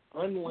have an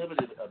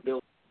unlimited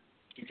ability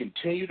to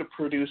continue to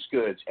produce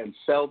goods and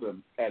sell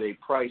them at a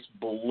price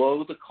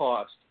below the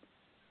cost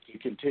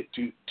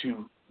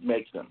to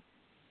make them.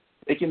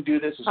 They can do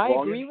this as long as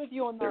I agree with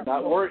you on that. They're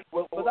not worried.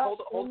 Well, but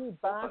that's only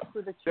bad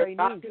for the Chinese.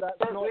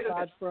 That's not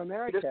bad for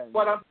Americans. This is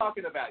what I'm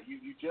talking about.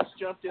 You just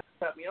jumped in and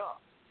cut me off.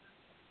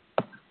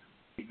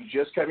 You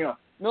just cut me off.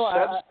 No,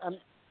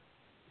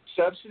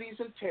 subsidies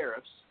and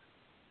tariffs,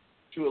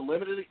 to a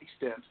limited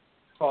extent,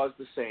 cause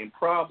the same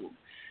problem.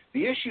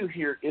 The issue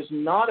here is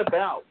not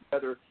about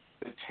whether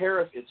the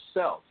tariff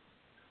itself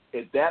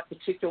at that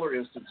particular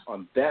instance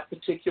on that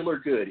particular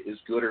good is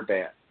good or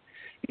bad.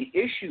 The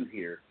issue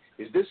here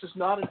is this is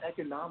not an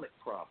economic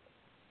problem.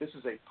 This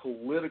is a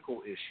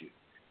political issue.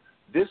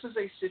 This is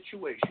a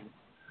situation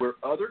where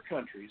other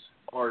countries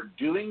are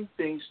doing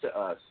things to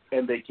us,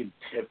 and they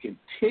have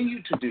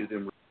continued to do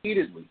them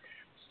repeatedly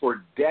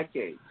for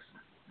decades.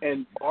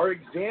 And our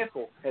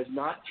example has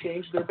not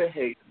changed their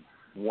behavior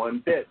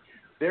one bit.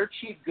 Their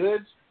cheap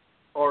goods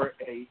are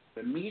an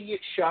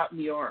immediate shot in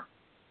the arm.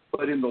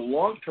 But in the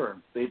long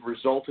term, they've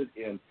resulted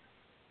in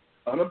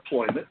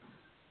unemployment,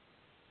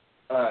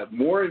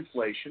 more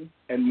inflation,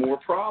 and more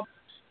problems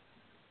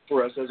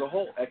for us as a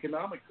whole,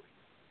 economically,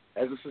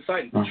 as a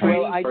society.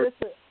 Well,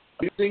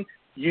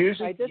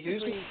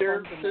 using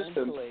their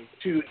system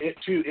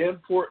to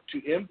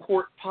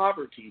import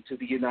poverty to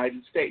the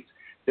United States.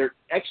 They're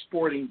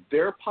exporting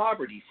their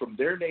poverty from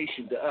their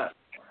nation to us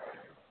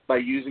by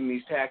using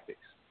these tactics.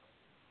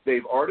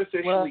 They've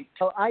artificially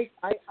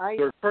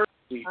their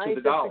currency to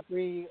the dollar. I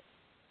disagree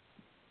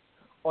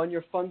on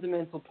your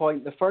fundamental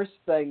point. The first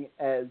thing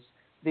is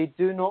they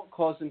do not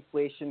cause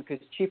inflation because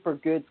cheaper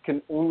goods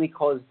can only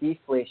cause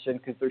deflation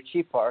because they're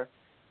cheaper,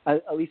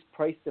 at least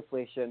price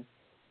deflation.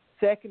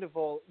 Second of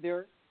all,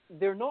 they're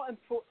not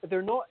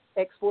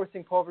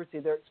exporting poverty.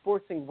 They're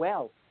exporting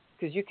wealth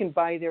because you can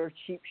buy their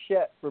cheap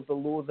shit for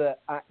below the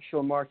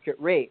actual market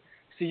rate.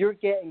 So you're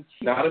getting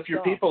cheap. Not if your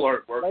stuff. people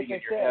aren't working like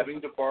and you're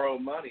having to borrow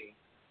money.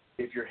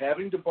 If you're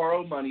having to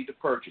borrow money to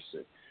purchase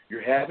it,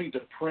 you're having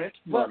to print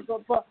money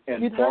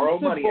and borrow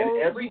money,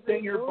 and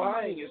everything you're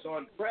buying is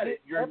on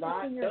credit. You're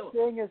buying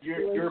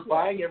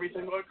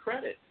everything on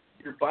credit.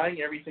 You're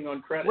buying everything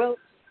on credit. Well,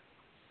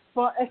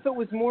 but if it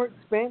was more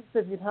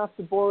expensive, you'd have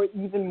to borrow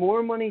even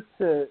more money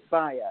to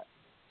buy it.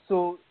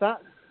 So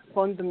that's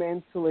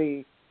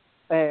fundamentally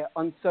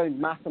unsound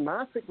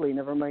mathematically,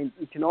 never mind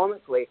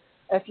economically.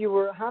 If you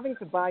were having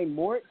to buy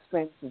more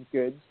expensive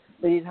goods,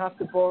 then you'd have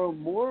to borrow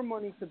more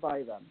money to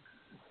buy them.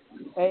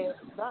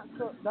 That's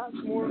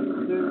more to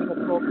do with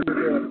a problem with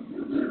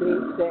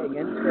the state setting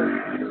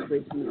interest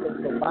rates in the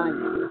central bank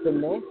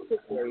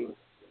domestically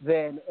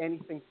than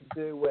anything to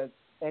do with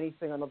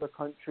anything another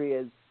country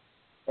is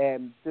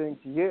doing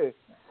to you.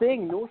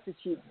 Saying no to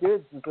cheap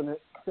goods is a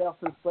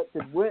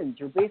self-inflicted wound.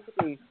 You're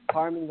basically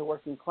harming the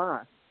working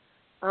class.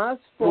 As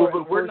for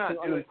but we're not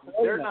doing.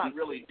 They're not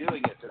really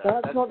doing it to us.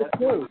 That's not the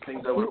case. One of the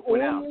things I want to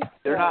point out.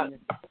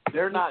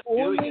 They're not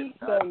doing it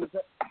to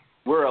us.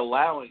 We're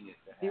allowing it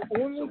to happen.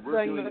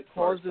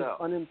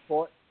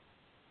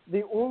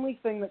 The only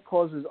thing that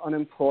causes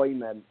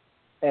unemployment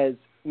is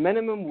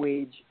minimum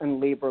wage and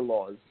labor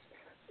laws.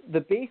 The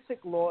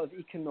basic law of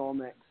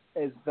economics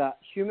is that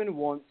human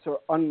wants are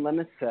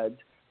unlimited,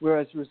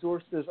 whereas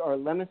resources are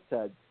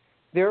limited.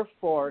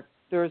 Therefore,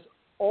 there's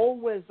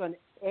always an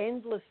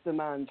endless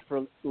demand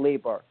for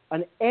labor,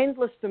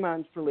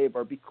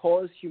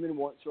 because human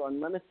wants are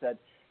unlimited.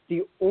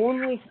 The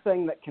only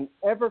thing that can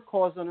ever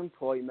cause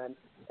unemployment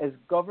is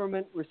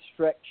government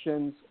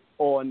restrictions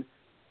on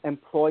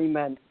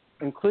employment,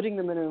 including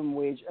the minimum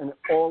wage and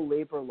all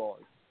labor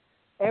laws.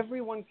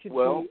 Everyone could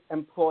be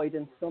employed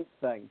in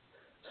something.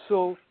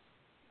 So,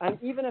 and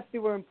even if they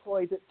were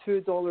employed at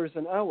 $2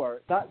 an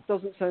hour, that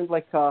doesn't sound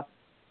like a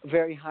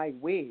very high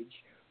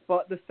wage.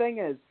 But the thing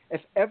is,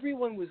 if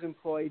everyone was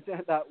employed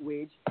at that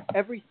wage,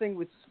 everything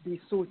would be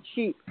so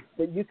cheap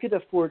that you could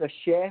afford a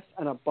chef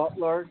and a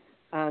butler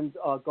and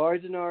a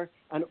gardener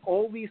and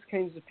all these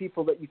kinds of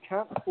people that you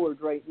can't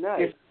afford right now.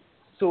 If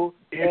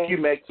you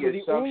make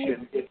the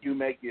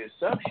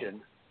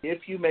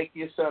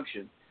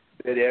assumption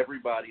that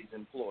everybody's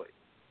employed.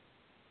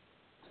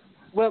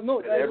 Well, no,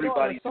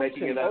 everybody's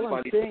making enough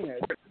money.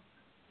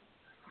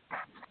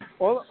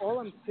 All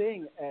I'm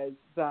saying is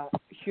that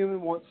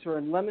human wants are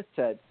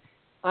unlimited.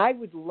 I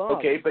would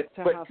love to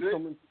have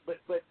someone. But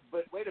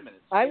wait a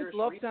minute. I would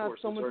love to have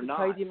someone to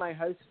tidy my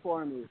house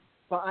for me.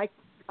 But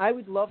I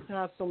would love to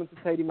have someone to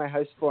tidy my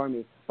house for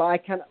me. But I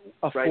can't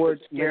afford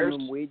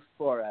minimum wage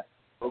for it.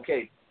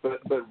 Okay,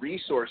 but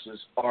resources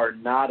are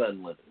not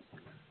unlimited.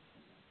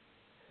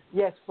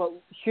 Yes, but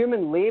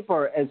human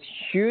labor is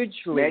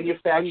hugely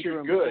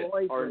manufactured goods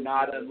are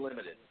not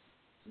unlimited.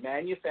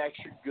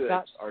 Manufactured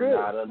goods are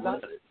not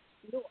unlimited.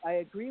 No, I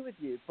agree with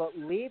you, but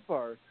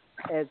labor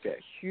is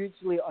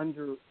hugely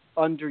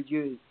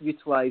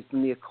underutilized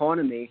in the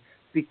economy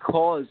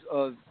because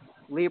of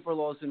labor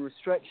laws and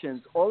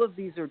restrictions. All of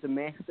these are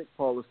domestic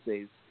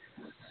policies.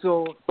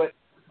 So,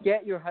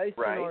 get your house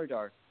in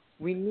order.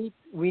 We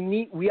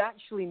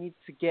actually need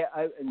to get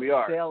out and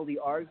sell the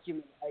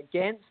argument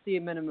against the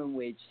minimum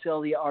wage,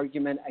 sell the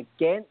argument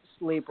against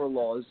labor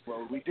laws.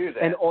 Well, we do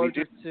that in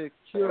order to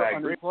cure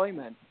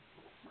unemployment.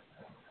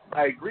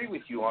 I agree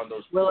with you on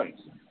those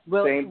points.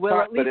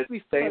 At least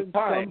we've found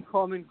some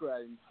common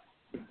ground.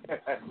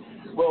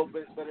 Well,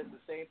 but at the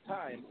same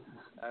time,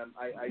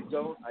 I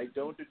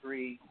don't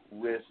agree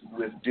with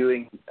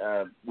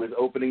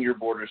opening your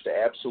borders to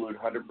absolute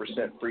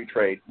 100% free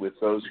trade with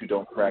those who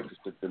don't practice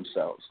it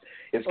themselves.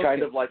 It's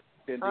kind of like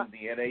extending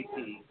the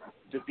NAP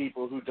to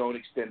people who don't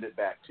extend it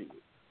back to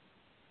you.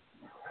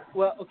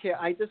 Well, okay,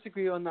 I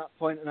disagree on that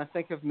point, and I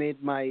think I've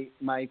made my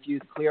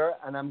views clear,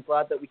 and I'm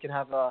glad that we can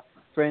have a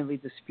friendly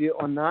dispute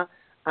on that.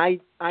 I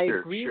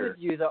agree with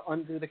you that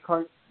under the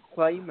current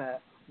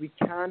climate, we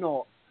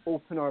cannot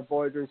open our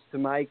borders to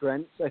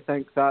migrants. I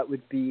think that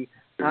would be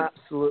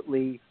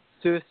absolutely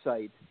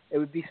suicide. It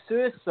would be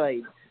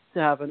suicide to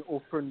have an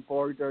open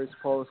borders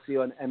policy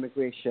on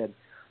immigration.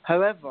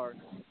 However,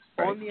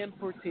 on the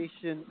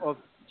importation of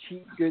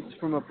cheap goods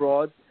from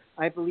abroad,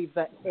 I believe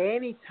that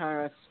any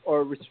tariffs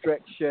or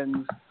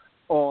restrictions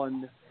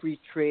on free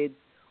trade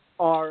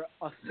are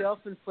a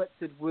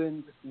self-inflicted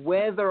wound,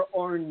 whether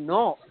or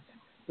not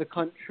the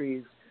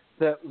countries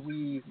that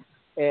we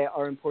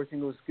are importing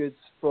those goods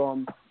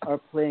from are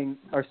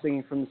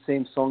singing from the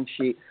same song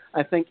sheet.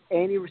 I think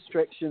any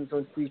restrictions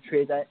on free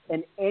trade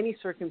in any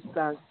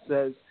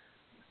circumstances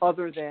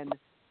other than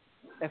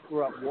if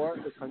we're at war,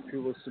 the country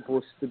was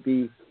supposed to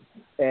be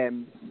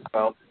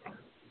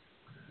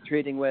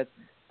trading with.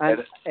 And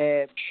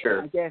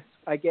sure.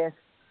 I guess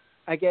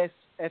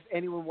if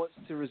anyone wants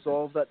to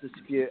resolve that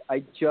dispute, I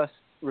just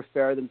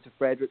refer them to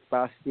Frederick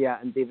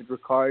Bastiat and David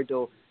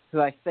Ricardo, who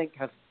I think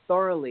have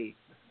thoroughly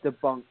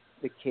debunked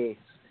the case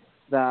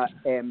that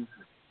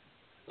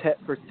tit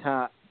for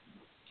tat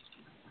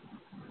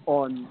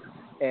on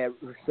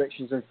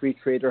restrictions on free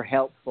trade are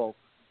helpful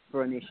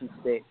for a nation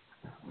state.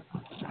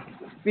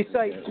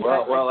 Besides,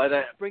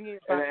 bringing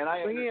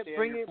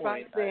it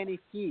back to the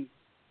NEP.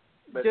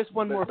 Just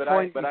one more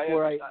point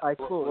before I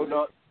close.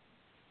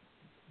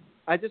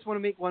 I just want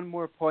to make one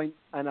more point,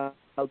 and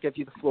I'll give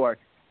you the floor.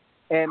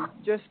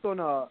 Just on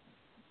a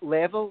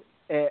level,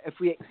 if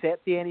we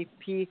accept the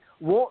NEP,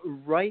 what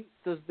right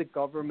does the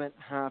government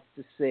have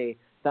to say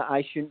that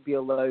I shouldn't be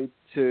allowed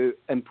to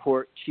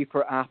import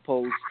cheaper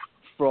apples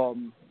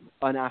from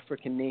an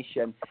African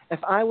nation?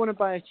 If I want to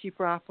buy a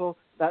cheaper apple,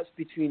 that's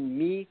between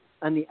me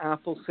and the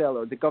apple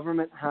seller. The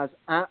government has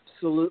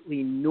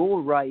absolutely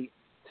no right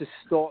to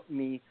stop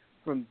me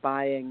from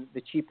buying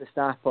the cheapest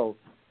apple.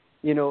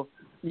 You know,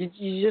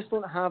 you just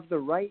don't have the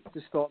right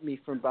to stop me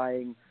from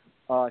buying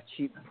a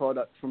cheap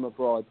product from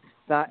abroad.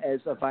 That is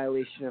a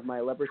violation of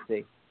my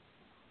liberty.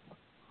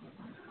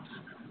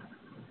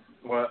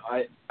 Well,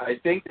 I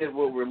think that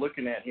what we're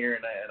looking at here,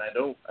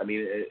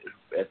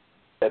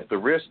 at the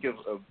risk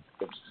of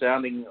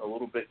sounding a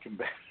little bit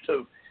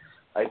combative,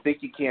 I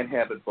think you can't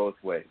have it both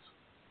ways.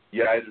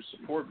 You either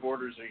support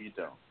borders or you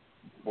don't.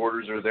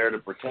 Borders are there to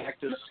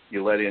protect us.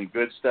 You let in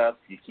good stuff,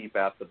 you keep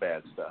out the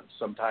bad stuff.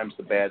 Sometimes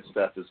the bad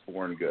stuff is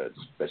foreign goods.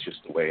 That's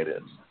just the way it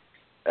is.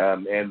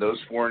 And those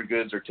foreign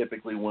goods are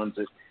typically ones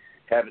that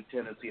have a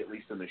tendency, at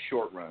least in the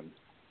short run,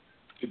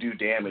 to do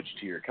damage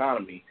to your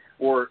economy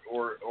or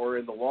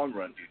in the long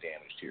run do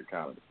damage to your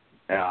economy.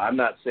 Now, I'm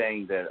not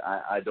saying that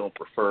I don't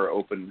prefer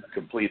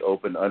complete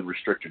open,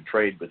 unrestricted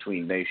trade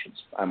between nations.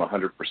 I'm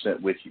 100%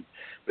 with you.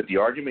 But the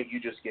argument you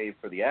just gave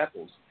for the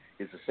apples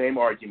is the same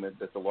argument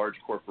that the large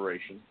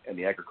corporation and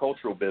the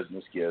agricultural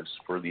business gives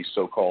for these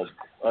so-called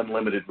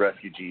unlimited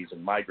refugees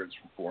and migrants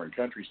from foreign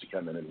countries to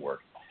come in and work.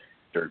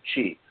 They're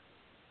cheap.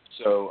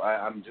 So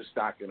I'm just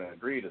not going to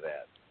agree to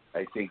that.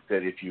 I think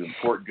that if you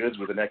import goods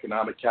with an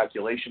economic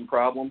calculation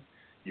problem,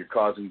 you're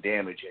causing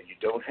damage, and you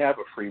don't have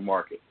a free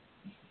market.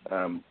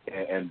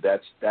 And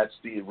that's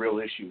the real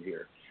issue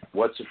here.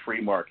 What's a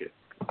free market?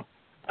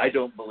 I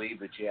don't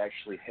believe that you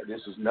actually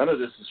none of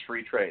this is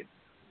free trade.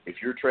 If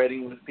you're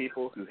trading with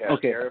people who have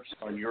tariffs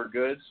on your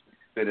goods,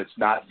 then it's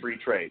not free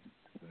trade.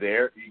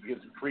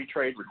 Because free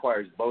trade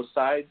requires both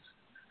sides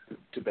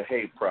to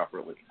behave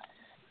properly.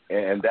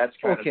 And that's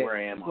kind of where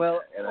I am on that.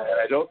 And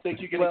I don't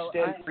think you can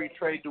extend free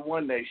trade to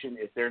one nation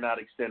if they're not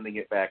extending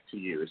it back to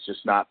you. It's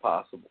just not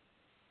possible.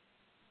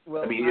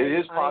 Well, it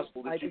is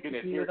possible that you can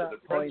adhere to the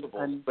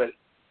principles, but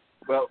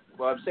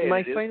I'm saying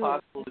it is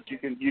possible that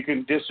you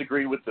can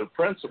disagree with the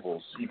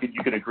principles. You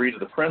can agree to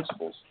the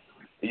principles.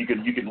 You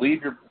can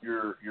leave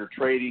your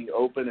trading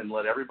open and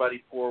let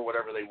everybody pour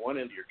whatever they want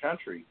into your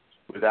country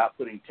without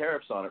putting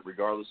tariffs on it,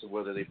 regardless of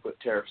whether they put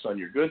tariffs on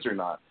your goods or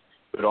not.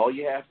 But all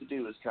you have to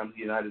do is come to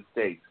the United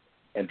States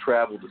and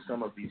travel to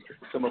some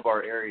of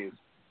our areas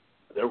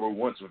that were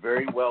once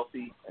very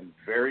wealthy and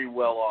very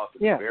well off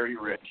and very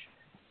rich,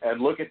 and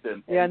look at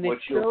them. Yeah, and they what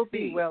still you'll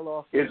see be well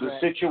off is a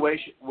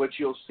situation. What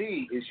you'll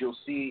see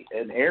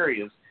in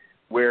areas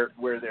where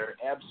they're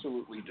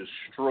absolutely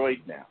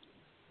destroyed now.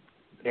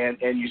 And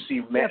you see,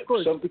 of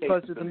course,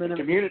 because of the minimum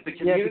communities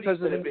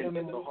that have been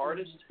hit the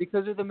hardest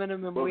because of the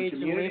minimum wage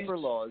and labor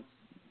laws.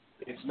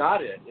 It's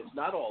not it. It's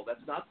not all.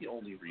 That's not the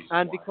only reason.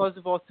 And why. because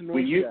of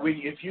automation.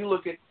 If you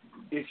look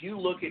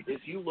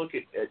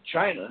at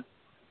China,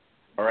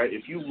 all right.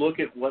 If you look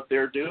at what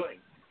they're doing,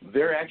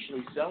 they're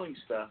actually selling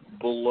stuff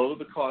below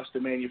the cost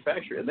of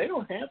manufacture, and they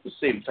don't have the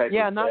same type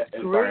of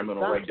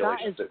environmental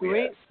regulations that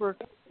we have.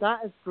 That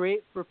is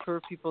great for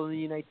poor people in the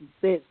United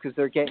States because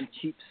they're getting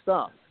cheap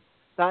stuff.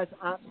 That's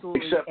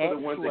absolutely except for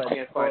the ones that excellent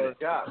can't find a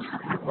job.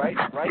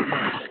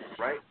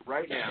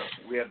 Right now,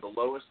 we have the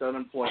lowest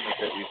unemployment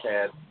that we've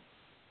had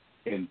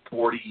in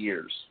 40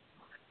 years.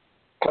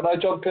 Can I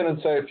jump in and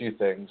say a few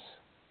things?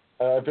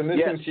 I've been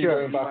listening to you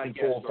going Be back my and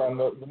guest, forth, and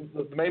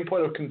the main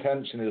point of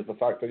contention is the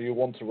fact that you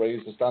want to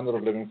raise the standard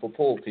of living for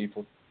poor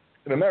people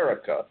in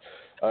America.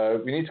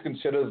 We need to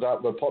consider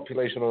that the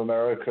population of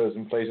America is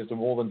inflated to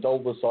more than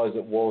double the size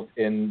it was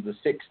in the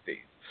 60s.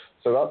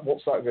 So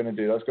what's that going to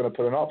do? That's going to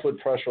put an upward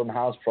pressure on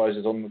house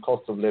prices, on the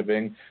cost of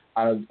living,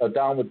 and a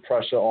downward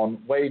pressure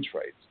on wage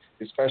rates,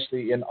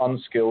 especially in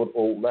unskilled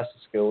or lesser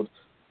skilled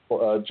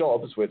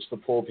jobs, which the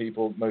poor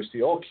people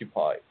mostly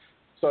occupy.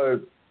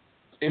 So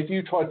if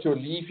you try to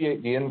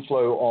alleviate the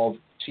inflow of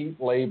cheap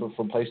labor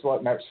from places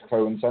like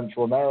Mexico and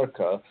Central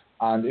America,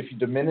 and if you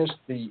diminish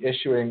the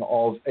issuing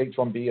of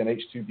H-1B and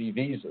H-2B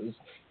visas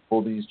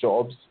for these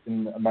jobs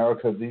in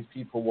America, these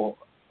people will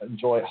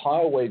enjoy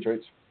higher wage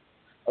rates.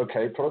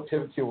 Okay,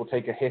 productivity will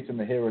take a hit in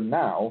the here and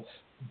now,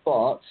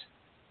 but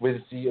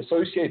with the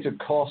associated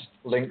cost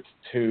linked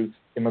to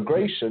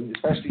immigration,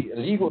 especially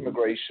illegal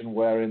immigration,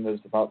 wherein there's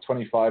about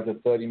 25 to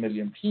 30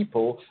 million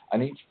people,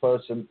 and each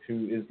person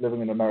who is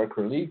living in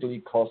America illegally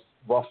costs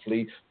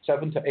roughly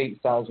 $7,000 to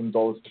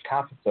 $8,000 per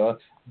capita.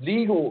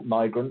 Legal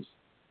migrants,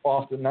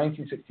 after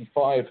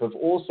 1965, have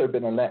also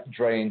been a net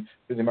drain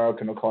to the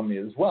American economy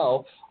as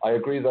well. I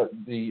agree that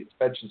the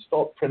Fed should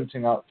stop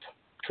printing up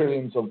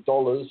trillions of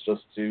dollars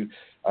just to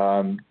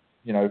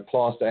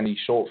plaster any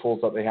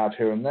shortfalls that they have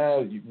here and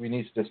there. We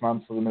need to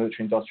dismantle the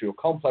military-industrial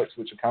complex,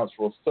 which accounts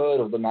for a third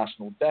of the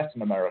national debt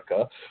in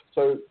America.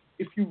 So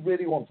if you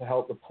really want to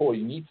help the poor,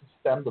 you need to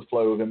stem the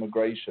flow of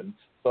immigration,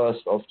 first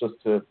off, just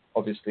to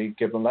obviously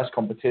give them less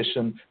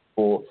competition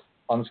for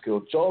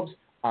unskilled jobs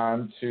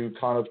and to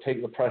kind of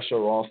take the pressure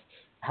off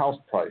house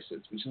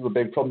prices, which is a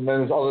big problem. Then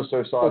there's other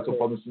societal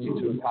problems you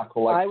need to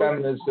tackle, like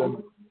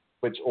feminism,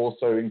 which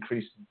also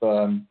increases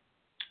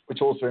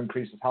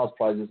house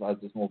prices as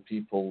there's more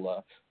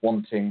people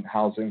wanting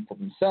housing for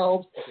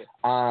themselves.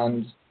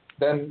 And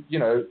then,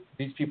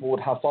 these people would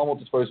have far more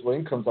disposable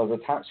incomes as the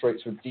tax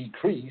rates would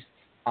decrease,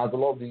 as a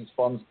lot of these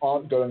funds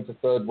aren't going to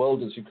third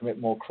worlders who commit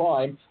more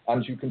crime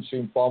and who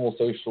consume far more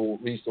social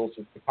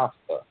resources per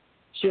capita.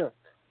 Sure.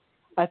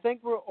 I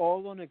think we're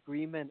all in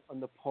agreement on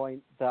the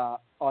point that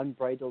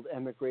unbridled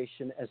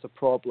immigration is a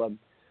problem.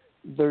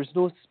 There's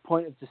no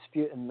point of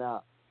dispute in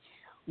that.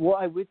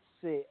 What I would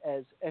say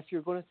is, if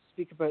you're going to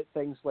speak about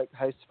things like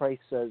house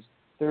prices,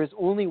 there is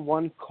only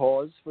one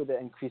cause for the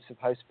increase of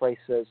house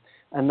prices,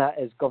 and that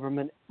is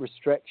government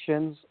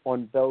restrictions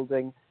on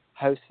building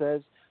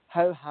houses,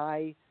 how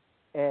high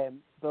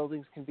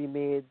buildings can be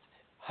made,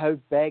 how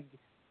big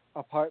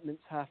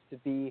apartments have to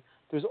be.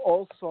 There's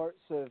all sorts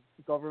of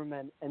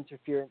government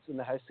interference in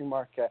the housing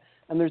market,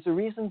 and there's a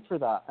reason for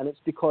that, and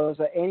it's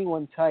because at any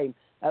one time,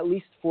 at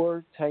least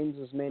 4 times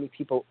as many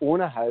people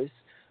own a house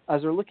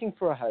as are looking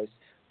for a house.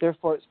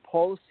 Therefore, it's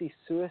policy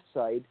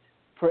suicide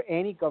for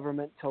any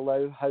government to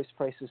allow house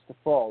prices to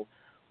fall.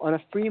 On a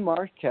free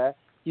market,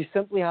 you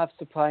simply have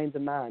supply and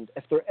demand.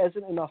 If there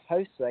isn't enough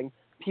housing,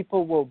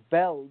 people will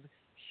build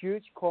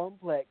huge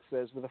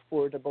complexes with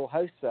affordable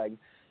housing.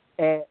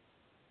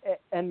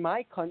 In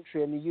my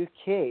country, in the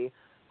UK,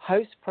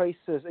 house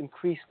prices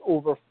increased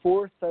over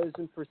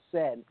 4,000%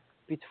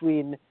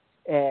 between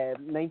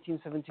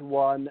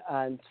 1971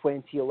 and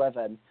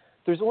 2011.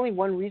 There's only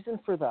one reason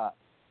for that: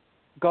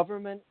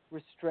 government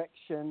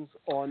restrictions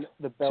on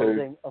the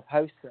building of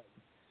housing.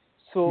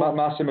 So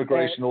mass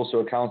immigration also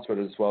accounts for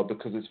it as well,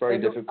 because it's very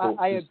difficult.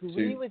 I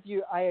agree with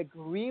you. I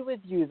agree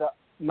with you that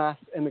mass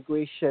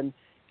immigration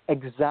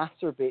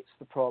exacerbates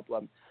the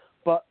problem,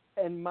 but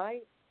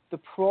the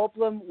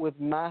problem with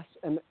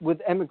with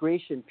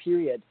immigration,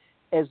 period,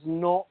 is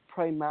not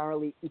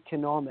primarily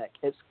economic.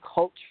 It's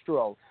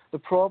cultural. The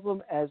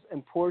problem is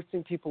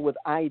importing people with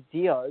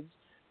ideas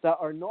that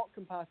are not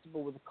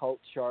compatible with the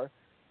culture,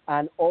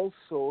 and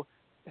also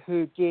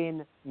who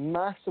gain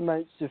mass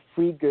amounts of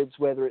free goods,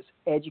 whether it's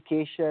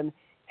education,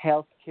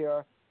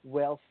 healthcare,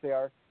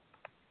 welfare.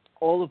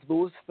 All of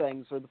those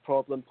things are the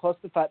problem, plus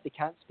the fact they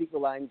can't speak the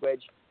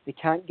language, they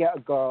can't get a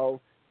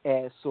girl,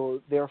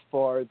 so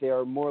therefore they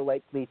are more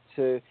likely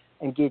to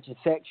engage in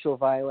sexual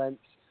violence.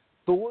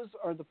 Those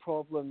are the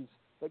problems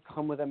that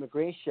come with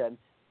immigration.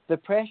 The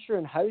pressure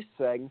in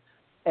housing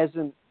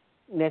isn't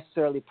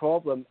necessarily a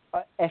problem,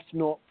 if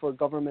not for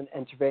government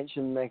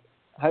intervention in the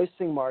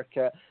housing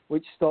market,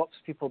 which stops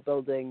people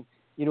building,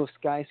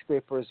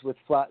 skyscrapers with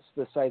flats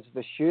the size of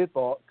a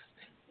shoebox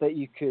that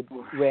you could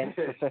rent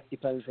for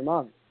 £50 a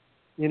month.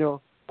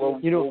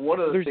 One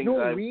of the things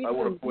I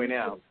want to point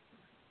out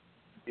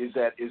is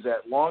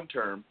that long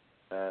term,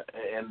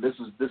 and this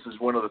is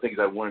one of the things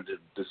I wanted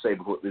to say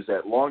before, is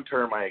that long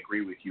term I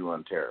agree with you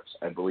on tariffs.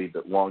 I believe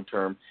that long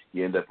term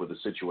you end up with a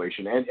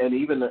situation, and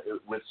even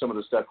with some of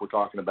the stuff we're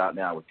talking about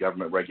now with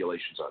government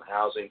regulations on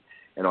housing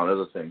and on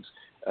other things,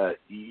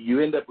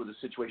 you end up with a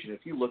situation,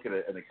 if you look at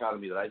an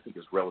economy that I think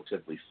is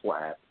relatively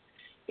flat,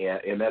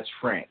 and that's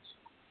France.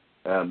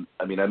 I'm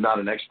not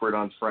an expert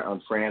on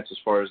France as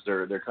far as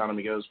their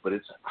economy goes, but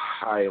it's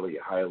highly,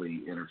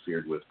 highly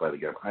interfered with by the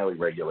government, highly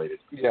regulated,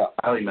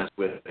 highly messed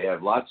with. They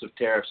have lots of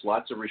tariffs,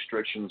 lots of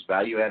restrictions,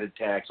 value-added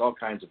tax, all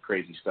kinds of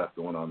crazy stuff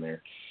going on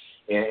there.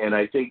 And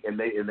I think, and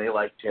they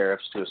like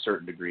tariffs to a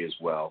certain degree as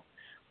well.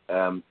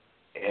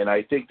 And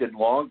I think that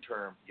long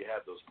term, you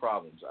have those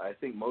problems. I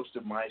think most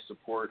of my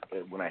support,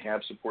 when I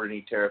have supported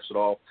any tariffs at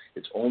all,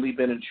 it's only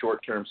been in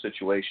short term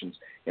situations,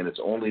 and it's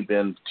only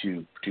been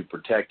to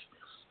protect,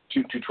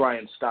 to try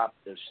and stop,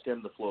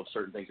 stem the flow of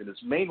certain things. And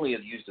it's mainly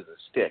used as a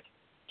stick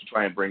to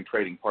try and bring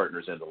trading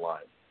partners into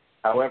line.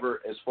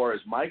 However, as far as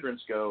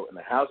migrants go and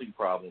the housing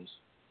problems,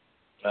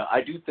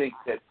 I do think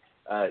that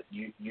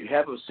you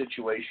have a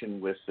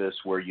situation with this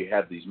where you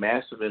have these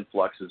massive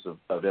influxes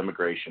of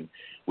immigration,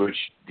 which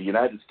the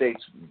United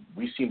States,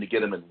 we seem to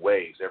get them in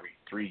waves. Every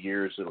 3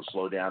 years it'll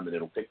slow down, then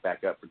it'll pick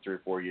back up for 3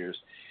 or 4 years.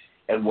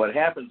 And what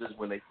happens is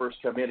when they first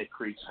come in, it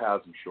creates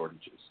housing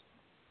shortages.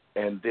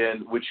 And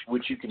then,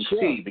 which you can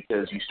see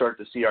because you start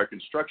to see our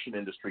construction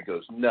industry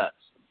goes nuts.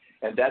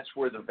 And that's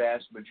where the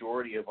vast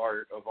majority of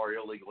our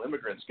illegal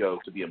immigrants go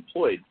to be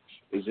employed,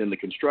 is in the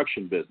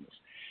construction business.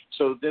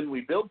 So then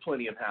we build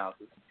plenty of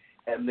houses,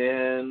 and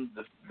then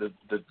the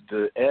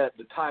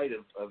tide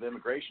of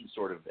immigration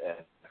sort of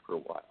adds after a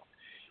while,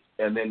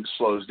 and then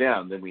slows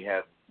down. Then we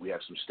have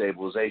some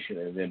stabilization,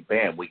 and then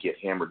bam, we get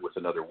hammered with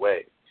another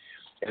wave.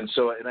 And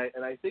so,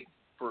 and I think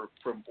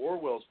from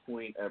Orwell's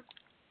point,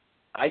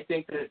 I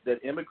think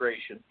that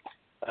immigration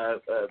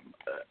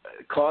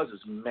causes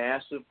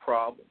massive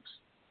problems.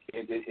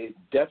 It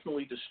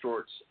definitely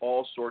distorts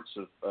all sorts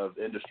of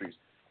industries.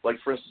 Like,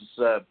 for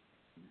instance,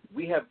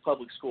 we have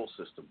public school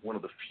system, one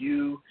of the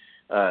few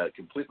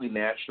completely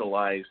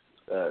nationalized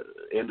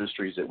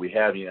industries that we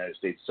have in the United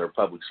States is our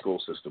public school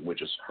system,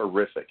 which is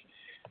horrific.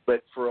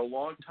 But for a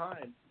long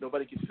time,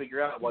 nobody could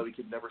figure out why we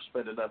could never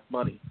spend enough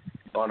money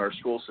on our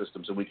school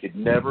systems, and we could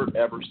never,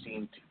 ever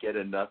seem to get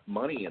enough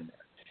money in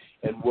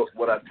there. And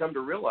what I've come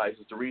to realize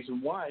is the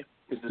reason why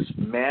is this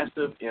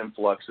massive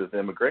influx of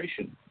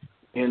immigration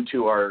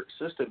into our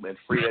system and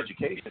free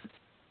education.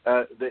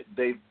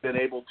 They've been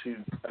able to,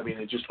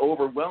 it just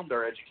overwhelmed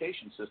our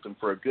education system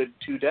for a good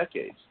 2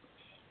 decades.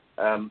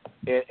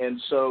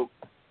 And so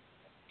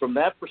from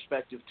that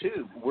perspective,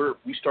 too,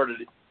 we started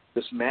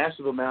this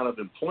massive amount of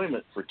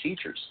employment for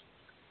teachers.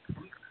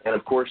 And,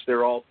 of course,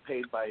 they're all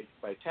paid by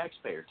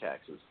taxpayer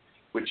taxes,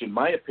 which, in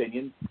my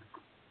opinion,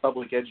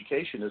 public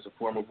education is a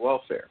form of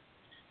welfare.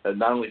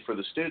 Not only for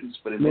the students,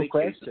 but in many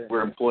cases,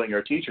 we're employing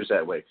our teachers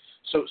that way.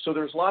 So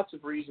there's lots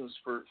of reasons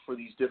for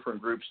these different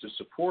groups to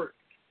support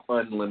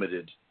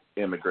unlimited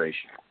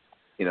immigration.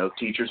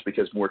 Teachers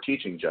because more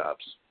teaching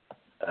jobs.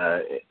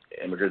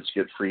 Immigrants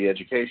get free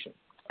education,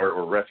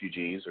 or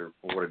refugees, or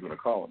whatever you want to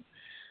call them.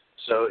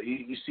 So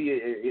you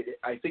see,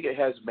 I think it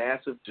has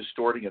massive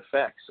distorting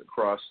effects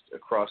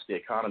across the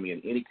economy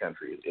in any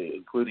country,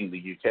 including the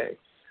UK.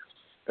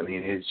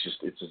 It's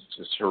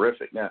just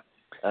horrific. Now,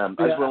 I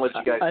just want to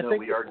let you guys know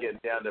we are getting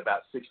down to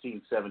about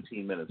 16,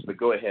 17 minutes. But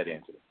go ahead,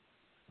 Anthony.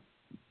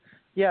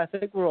 Yeah, I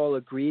think we're all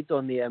agreed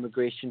on the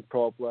immigration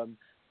problem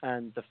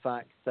and the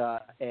fact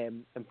that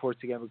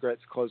importing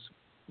immigrants cause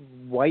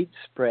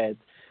widespread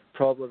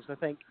problems. I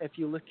think if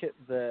you look at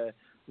the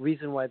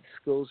reason why the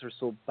schools are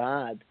so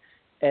bad,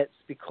 it's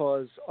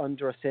because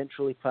under a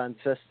centrally planned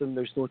system,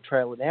 there's no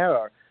trial and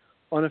error.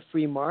 On a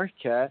free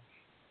market,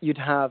 you'd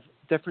have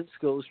different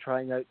schools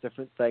trying out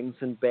different things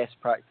and best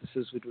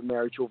practices would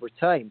emerge over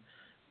time.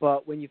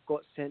 But when you've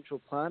got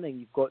central planning,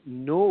 you've got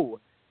no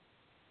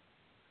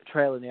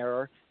trial and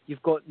error.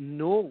 You've got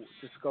no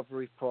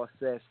discovery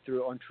process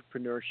through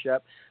entrepreneurship.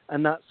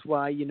 And that's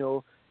why,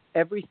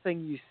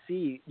 everything you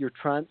see, your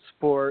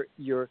transport,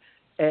 your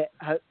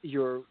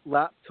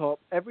laptop,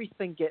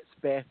 everything gets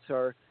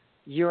better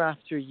year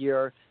after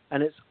year,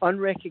 and it's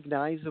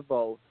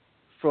unrecognizable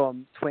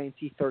from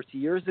 20, 30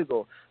 years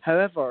ago.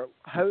 However,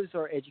 how has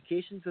our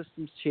education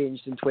systems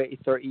changed in 20,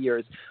 30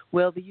 years?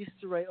 Well, they used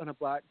to write on a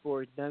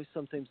blackboard. Now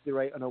sometimes they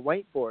write on a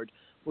whiteboard.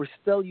 We're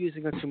still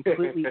using a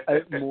completely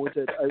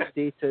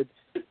outdated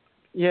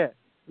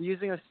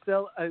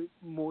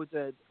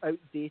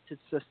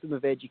system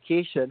of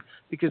education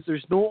because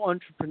there's no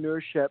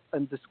entrepreneurship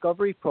and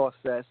discovery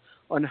process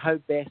on how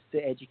best to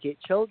educate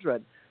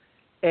children.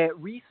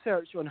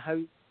 Research on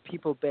how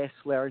people best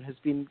learn has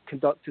been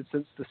conducted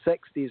since the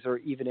 60s or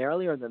even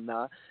earlier than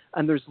that,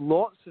 and there's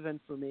lots of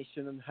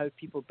information on how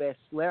people best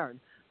learn,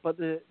 but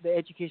the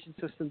education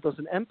system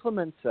doesn't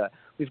implement it.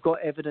 We've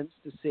got evidence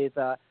to say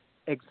that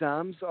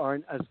exams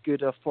aren't as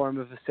good a form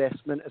of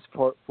assessment as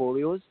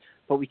portfolios,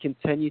 but we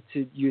continue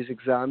to use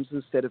exams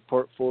instead of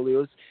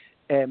portfolios.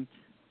 The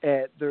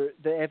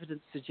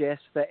evidence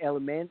suggests that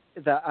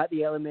at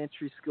the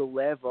elementary school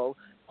level,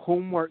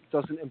 homework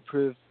doesn't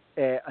improve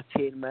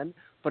attainment,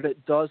 but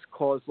it does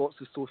cause lots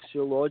of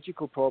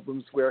sociological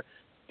problems where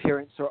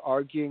parents are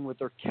arguing with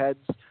their kids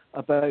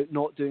about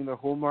not doing their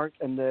homework,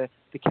 and the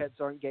kids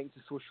aren't getting to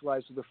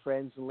socialize with their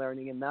friends and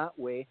learning in that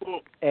way.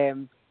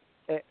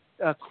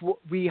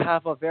 We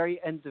have a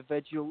very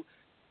individual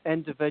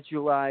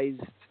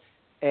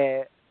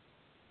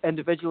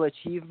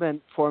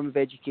achievement form of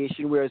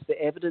education, whereas the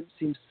evidence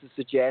seems to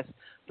suggest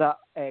that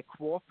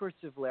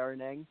cooperative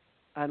learning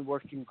and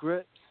working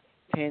groups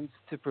tends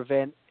to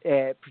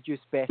produce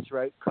better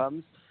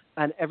outcomes,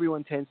 and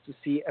everyone tends to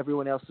see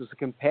everyone else as a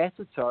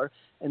competitor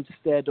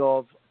instead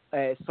of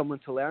someone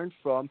to learn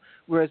from.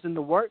 Whereas in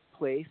the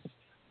workplace,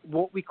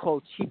 what we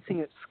call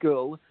cheating at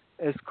school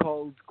is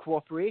called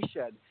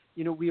cooperation.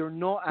 We are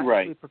not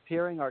actually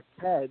preparing our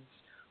kids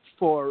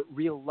for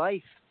real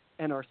life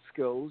in our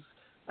schools.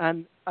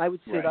 And I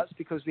would say that's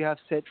because we have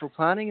central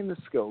planning in the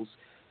schools.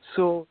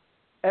 So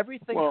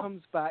everything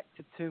comes back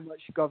to too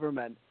much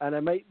government. And I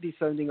might be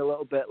sounding a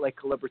little bit like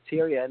a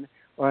libertarian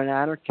or an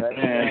anarchist,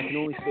 and I can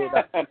only say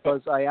that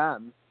because I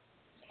am.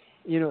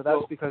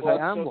 That's because I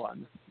am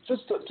one.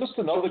 Just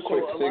another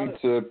quick thing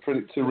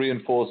to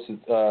reinforce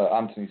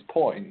Anthony's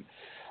point.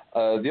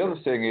 The other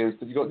thing is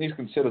that you need to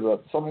consider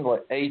that something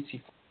like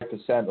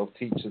 85% of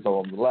teachers are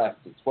on the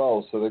left as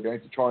well, so they're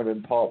going to try and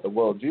impart their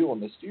worldview on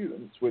the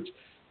students, which,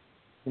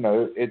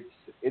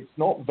 it's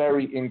not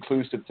very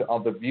inclusive to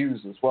other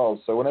views as well.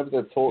 So whenever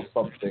they're taught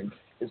something,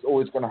 it's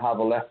always going to have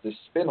a leftist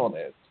spin on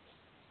it.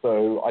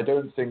 So I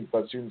don't think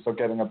that students are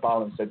getting a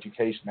balanced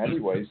education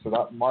anyway, so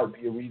that might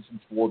be a reason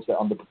towards their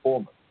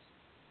underperformance.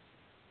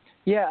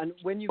 Yeah, and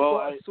when you've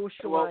got a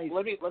socialized...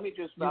 let me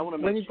just... I want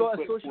to make two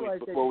quick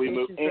points before we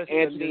move.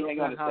 Anthony,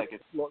 hang on a second.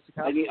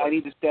 I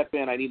need to step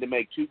in. I need to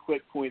make two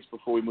quick points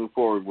before we move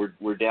forward.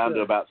 We're down to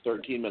about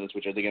 13 minutes,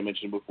 which I think I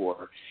mentioned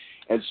before.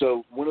 And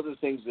so one of the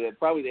things that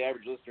probably the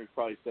average listener is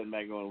probably sitting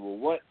back going, well,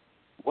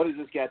 what does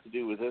this got to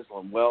do with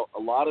Islam? Well, a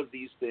lot of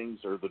these things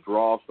are the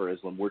draw for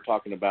Islam. We're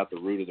talking about the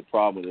root of the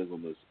problem with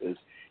Islam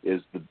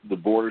is the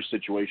border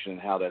situation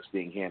and how that's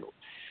being handled.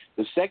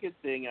 The second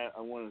thing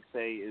I want to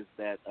say is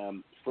that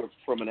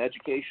from an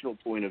educational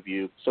point of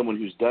view, someone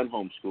who's done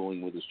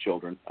homeschooling with his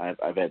children,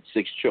 I've had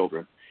 6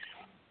 children,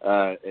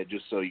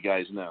 just so you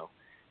guys know.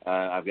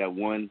 I've got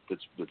one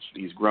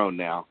he's grown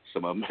now,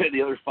 some of them.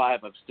 The other 5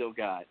 I've still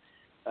got.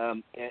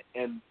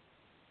 And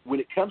when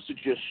it comes to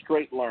just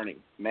straight learning,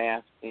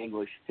 math,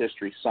 English,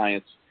 history,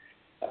 science,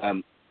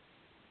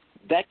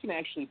 that can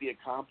actually be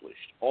accomplished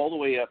all the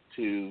way up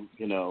to,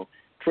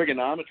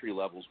 trigonometry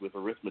levels with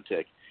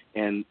arithmetic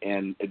and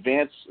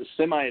advanced,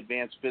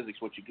 semi-advanced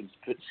physics, what you can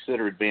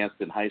consider advanced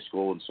in high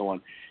school and so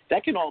on.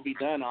 That can all be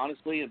done,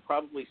 honestly, in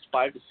probably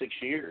 5 to 6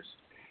 years.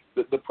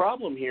 The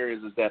problem here is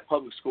that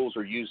public schools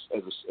are used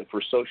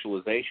for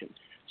socialization.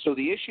 So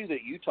the issue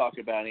that you talk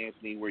about,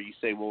 Anthony, where you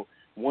say, well,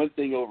 one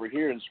thing over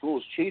here in school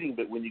is cheating,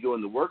 but when you go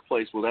in the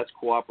workplace, well, that's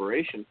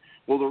cooperation.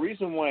 Well, the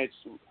reason why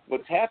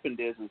what's happened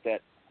is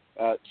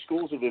that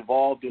schools have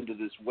evolved into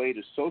this way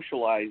to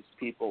socialize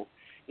people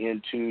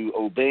into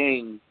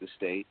obeying the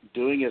state,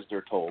 doing as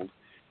they're told,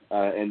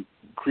 and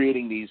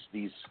creating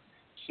these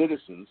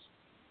citizens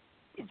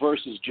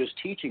versus just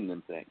teaching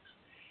them things.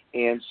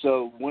 And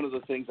so one of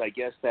the things, I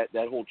guess, that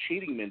whole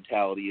cheating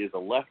mentality is a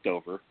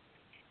leftover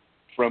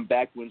from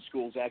back when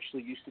schools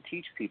actually used to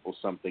teach people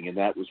something, and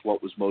that was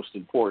what was most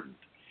important.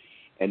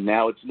 And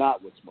now it's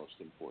not what's most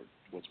important.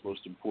 What's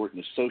most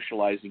important is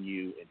socializing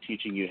you and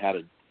teaching you how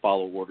to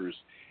follow orders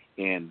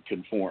and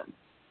conform.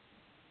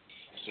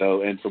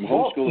 So, and from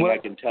homeschooling, I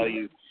can tell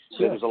you that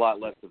there's a lot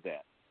less of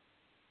that.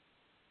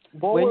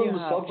 While we're on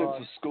the subject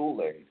of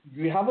schooling,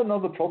 we have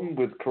another problem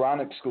with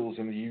Quranic schools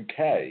in the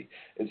UK.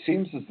 It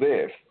seems as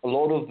if a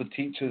lot of the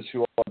teachers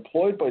who are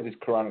employed by these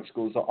Quranic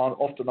schools are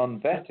often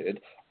unvetted,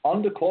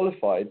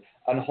 underqualified,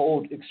 and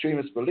hold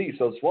extremist beliefs.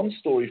 There was one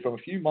story from a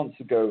few months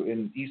ago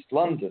in East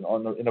London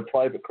in a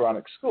private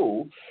Quranic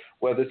school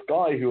where this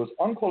guy who was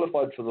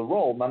unqualified for the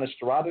role managed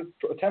to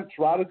attempt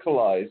to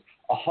radicalize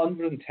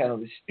 110 of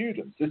his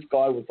students. This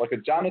guy was like a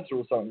janitor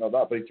or something like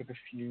that, but he took a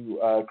few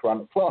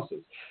Quranic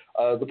classes.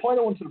 The point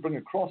I wanted to bring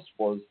across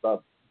was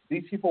that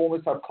these people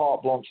almost have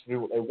carte blanche to do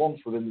what they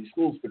want within these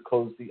schools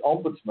because the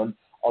ombudsmen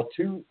are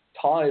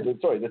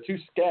they're too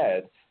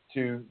scared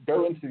to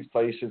go into these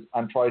places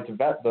and try to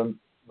vet them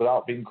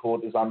without being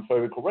called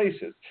Islamophobic or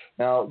racist.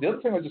 Now, the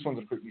other thing I just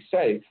wanted to quickly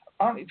say,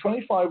 apparently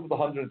 25 of the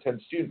 110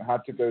 students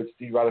had to go to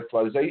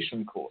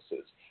de-radicalization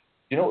courses.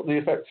 You know what the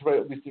effective rate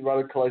of these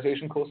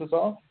de-radicalization courses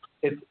are?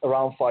 It's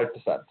around 5%.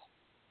 5%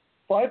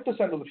 of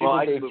the people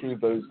who go through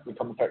those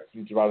become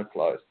effectively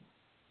de-radicalized.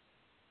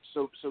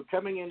 So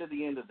coming into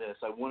the end of this,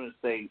 I want to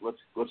say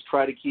let's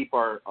try to keep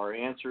our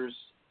answers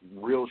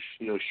real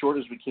short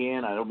as we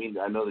can. I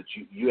know that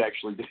you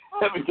actually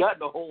haven't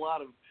gotten a whole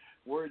lot of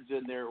words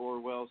in there,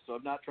 Orwell, so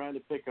I'm not trying to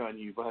pick on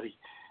you, buddy.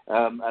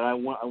 And I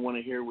want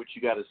to hear what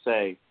you got to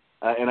say.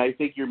 And I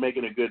think you're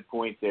making a good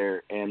point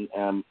there. And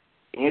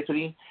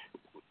Anthony,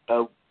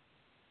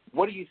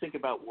 what do you think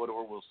about what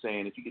Orwell's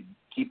saying? If you could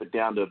keep it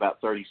down to about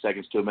 30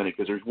 seconds to a minute,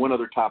 because there's one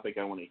other topic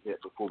I want to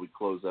hit before we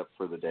close up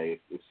for the day,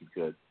 if you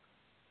could.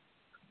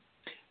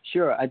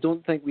 Sure. I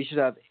don't think we should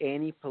have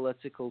any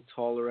political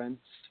tolerance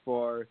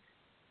for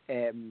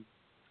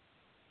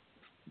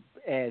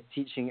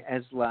teaching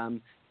Islam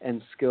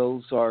in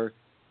schools or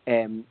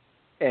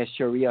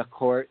Sharia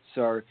courts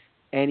or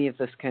any of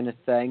this kind of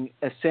thing.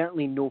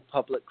 Certainly no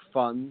public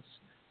funds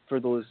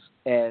for those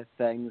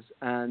things.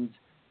 And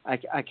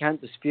I can't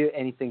dispute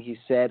anything he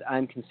said.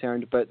 I'm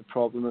concerned about the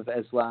problem of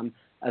Islam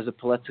as a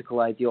political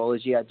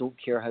ideology. I don't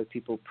care how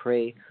people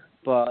pray.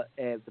 But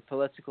the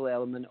political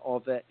element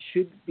of it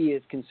should be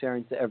of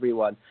concern to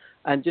everyone.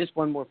 And just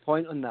one more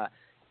point on that.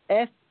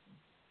 If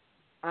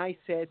I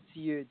said to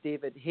you,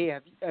 David, hey,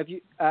 have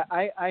you?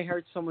 I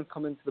heard someone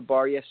come into the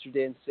bar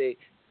yesterday and say,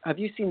 have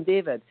you seen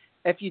David?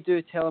 If you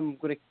do, tell him I'm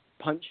going to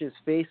punch his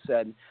face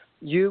in.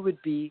 You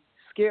would be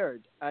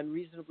scared, and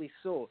reasonably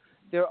so.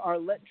 There are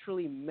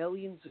literally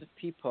millions of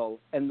people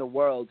in the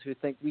world who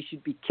think we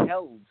should be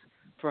killed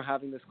for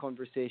having this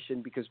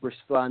conversation because we're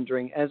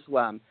slandering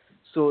Islam.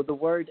 So the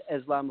word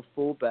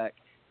Islamophobic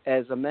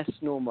is a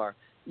misnomer.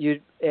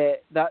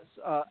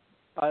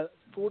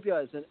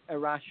 Phobia is an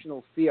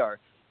irrational fear.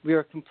 We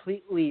are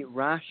completely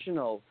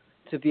rational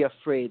to be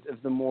afraid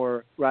of the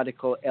more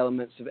radical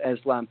elements of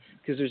Islam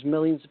because there's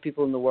millions of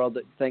people in the world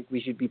that think we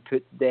should be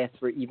put to death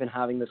for even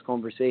having this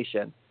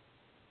conversation.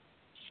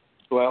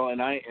 Well,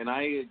 and I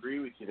agree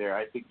with you there.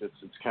 I think that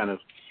it's kind of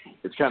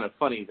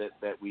funny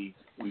that we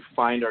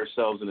find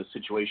ourselves in a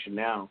situation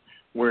now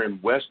where in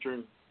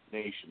Western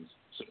nations,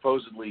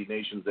 supposedly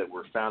nations that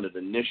were founded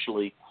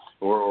initially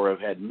or have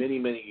had many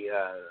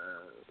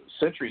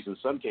centuries in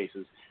some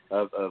cases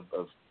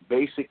of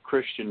basic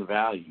Christian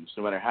values,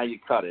 no matter how you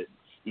cut it,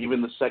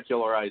 even the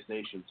secularized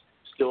nations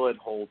still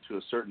hold to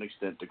a certain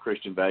extent to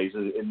Christian values.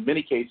 In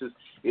many cases,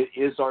 it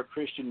is our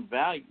Christian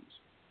values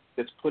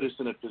that's put us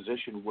in a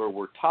position where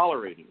we're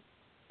tolerating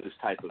this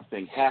type of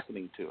thing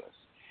happening to us.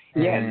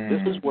 Yeah. And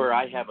this is where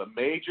I have a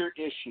major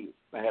issue.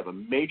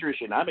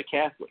 And I'm a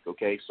Catholic,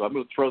 okay, so I'm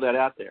going to throw that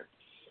out there.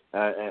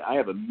 I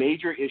have a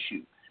major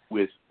issue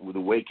with the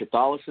way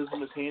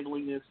Catholicism is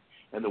handling this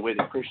and the way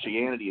that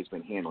Christianity has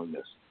been handling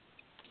this.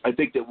 I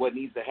think that what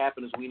needs to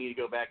happen is we need to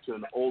go back to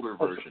an older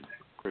version of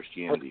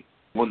Christianity,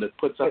 one that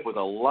puts up with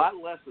a lot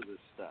less of this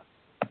stuff.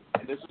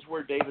 And this is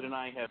where David and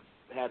I have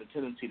had a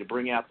tendency to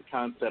bring out the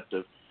concept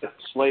of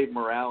slave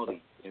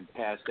morality in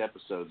past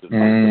episodes of the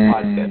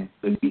podcast,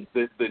 the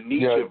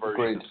Nietzsche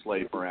version of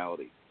slave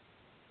morality.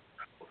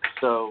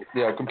 So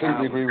I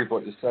completely agree with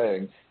what you're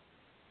saying.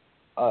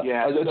 I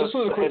just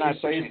wanted to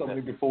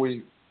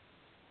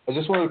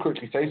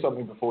quickly say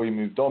something before we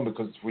moved on,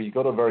 because we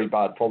got a very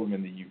bad problem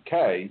in the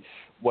UK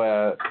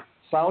where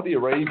Saudi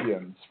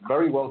Arabians,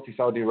 very wealthy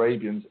Saudi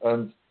Arabians,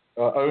 own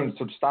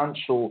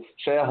substantial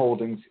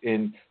shareholdings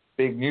in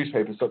big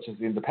newspapers such as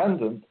The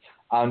Independent,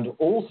 and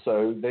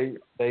also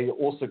they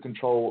also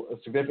control a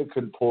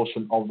significant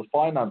portion of the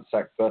finance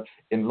sector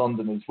in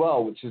London as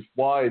well, which is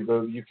why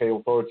the UK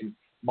authorities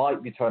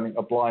might be turning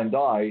a blind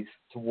eye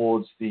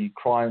towards the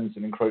crimes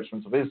and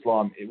encroachments of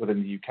Islam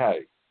within the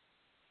UK.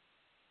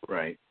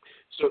 Right.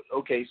 So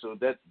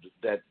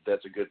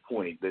that's a good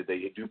point.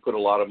 They do put a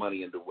lot of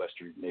money into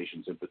Western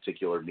nations, in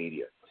particular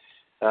media.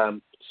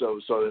 So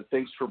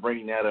thanks for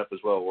bringing that up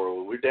as well.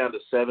 We're down to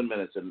 7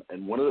 minutes,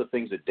 and one of the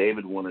things that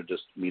David wanted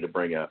just me to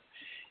bring up,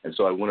 and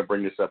so I want to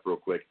bring this up real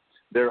quick.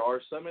 There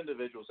are some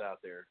individuals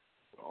out there,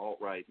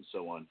 alt-right and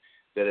so on,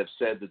 that have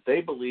said that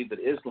they believe that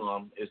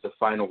Islam is the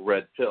final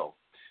red pill.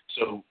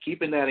 So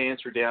keeping that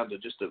answer down to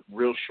just a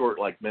real short,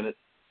 minute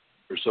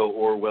or so,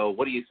 Orwell,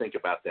 what do you think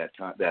about that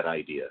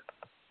idea?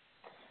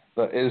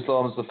 That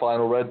Islam is the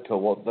final red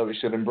pill, that we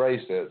should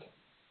embrace it?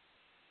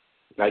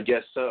 I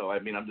guess so. I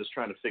mean, I'm just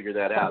trying to figure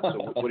that out.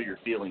 So what are your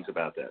feelings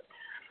about that?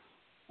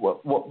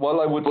 Well,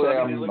 I would say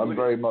I'm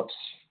very much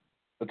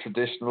a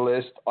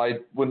traditionalist. I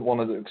wouldn't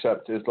want to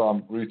accept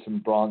Islam root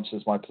and branch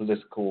as my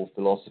political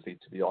philosophy,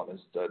 to be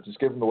honest. Just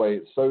given the way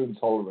it's so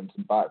intolerant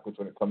and backwards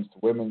when it comes to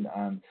women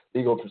and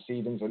legal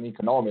proceedings and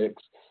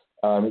economics,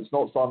 it's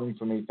not something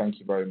for me. Thank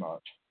you very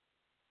much.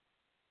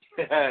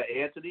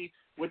 Anthony,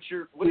 what is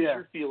your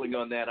feeling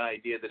on that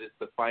idea that it's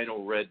the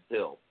final red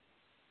pill?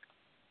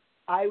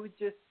 I would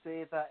just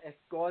say that if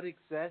God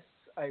exists,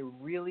 I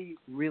really,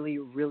 really,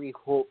 really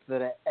hope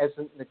that it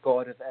isn't the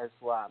God of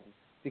Islam,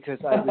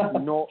 because I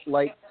would not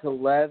like to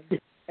live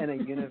in a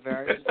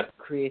universe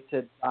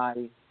created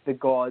by the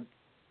God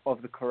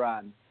of the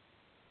Quran.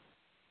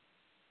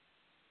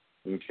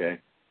 Okay,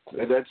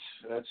 I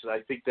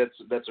think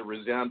that's a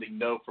resounding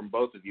no from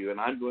both of you, and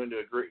I'm going to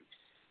agree.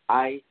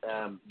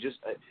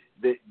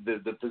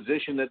 The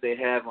position that they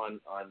have on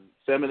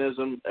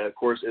feminism, of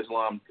course,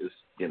 Islam is,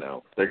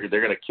 they're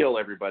going to kill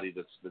everybody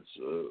that's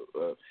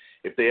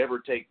if they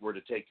ever were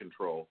to take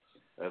control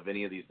of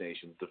any of these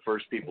nations. The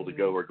first people to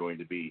go are going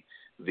to be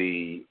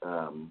the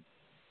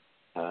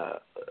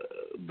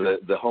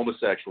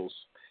homosexuals,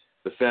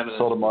 the feminists,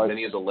 Sodomites.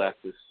 many of the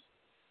leftists.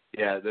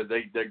 Yeah,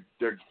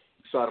 they're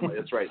sodomites.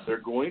 That's right. They're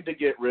going to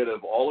get rid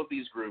of all of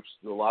these groups,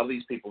 a lot of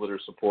these people that are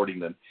supporting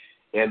them,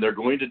 and they're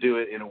going to do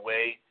it in a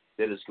way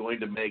that is going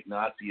to make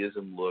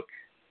Nazism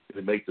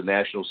make the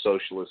National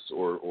Socialists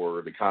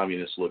or the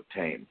Communists look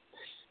tame.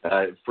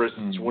 For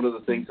instance, one of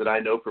the things that I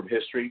know from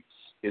history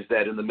is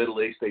that in the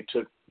Middle East they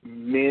took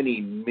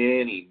many,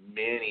 many,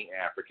 many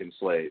African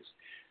slaves,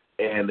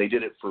 and they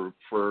did it for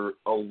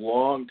a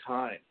long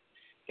time.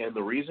 And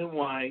the reason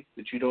why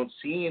that you don't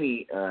see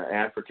any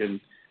African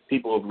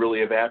people who really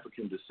have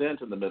African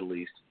descent in the Middle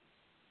East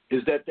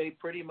is that they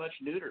pretty much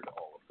neutered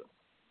all of them.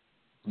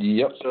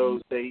 Yep.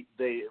 So they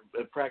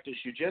practice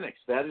eugenics.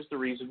 That is the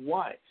reason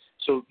why.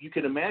 So you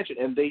can imagine,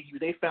 and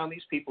they found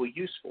these people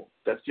useful.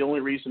 That's the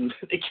only reason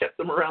they kept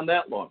them around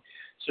that long.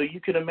 So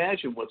you can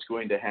imagine what's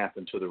going to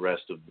happen to the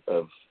rest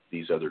of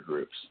these other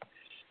groups.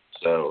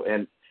 So,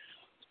 and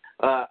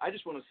I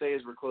just want to say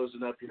as we're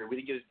closing up here, we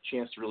didn't get a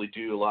chance to really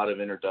do a lot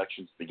of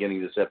introductions at the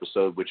beginning of this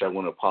episode, which I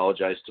want to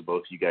apologize to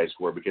both you guys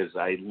for, because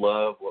I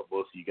love what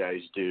both of you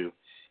guys do.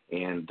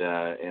 And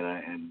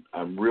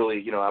I'm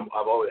really,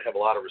 I've always have a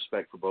lot of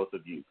respect for both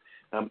of you.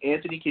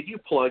 Anthony, could you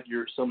plug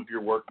some of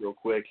your work real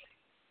quick?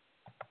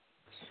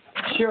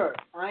 Sure.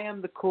 I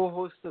am the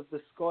co-host of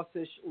the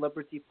Scottish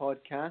Liberty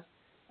podcast.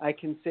 I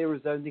can say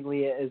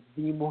resoundingly it is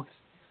the most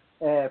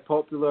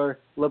popular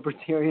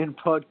libertarian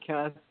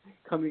podcast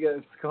coming out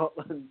of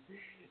Scotland.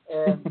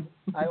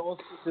 I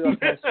also do a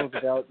personal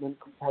development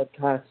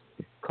podcast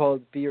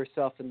called Be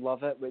Yourself and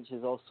Love It, which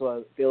is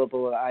also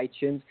available on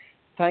iTunes.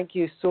 Thank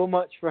you so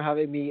much for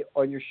having me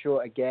on your show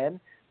again,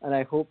 and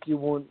I hope you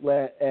won't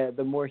let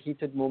the more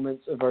heated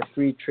moments of our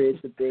free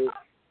trade debate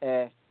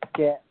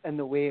get in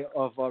the way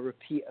of a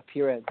repeat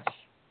appearance.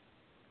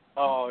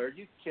 Oh, are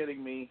you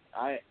kidding me?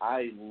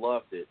 I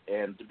loved it,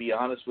 and to be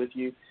honest with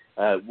you,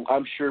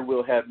 I'm sure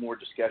we'll have more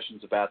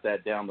discussions about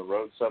that down the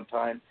road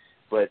sometime.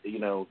 But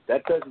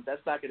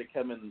that's not going to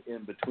come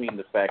in between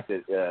the fact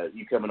that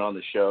you coming on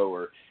the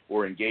show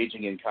or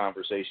engaging in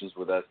conversations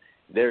with us.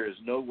 There is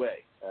no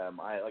way.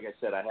 Like I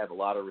said, I have a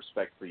lot of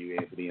respect for you,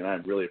 Anthony, and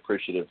I'm really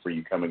appreciative for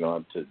you coming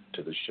on to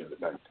the show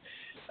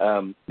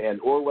tonight. And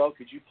Orwell,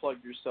 could you plug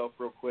yourself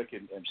real quick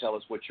and tell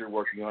us what you're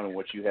working on and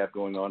what you have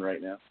going on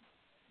right now?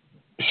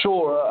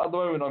 Sure. At the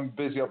moment, I'm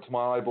busy up to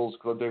my eyeballs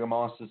because I'm doing a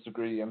master's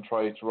degree and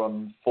trying to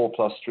run 4+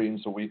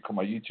 streams a week on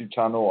my YouTube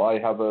channel. I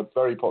have a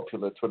very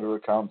popular Twitter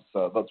account.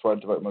 That's where I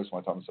devote most of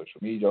my time on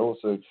social media. I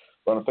also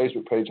run a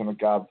Facebook page and a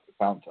Gab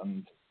account,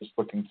 and just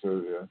looking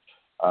to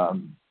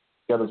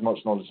get as much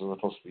knowledge as I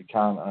possibly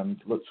can, and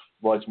look to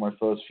write my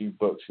first few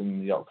books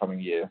in the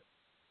upcoming year.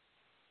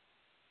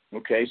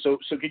 Okay, so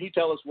can you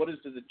tell us what is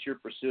it that you're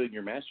pursuing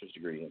your master's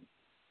degree in?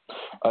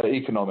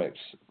 Economics,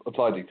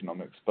 applied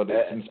economics, but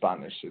it's in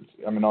Spanish.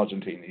 I'm in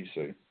Argentina, you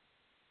see.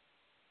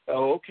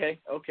 Oh, okay.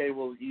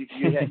 Well, you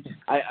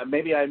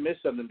maybe I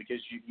missed something because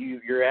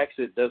your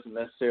accent doesn't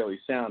necessarily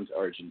sound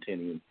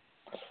Argentinian.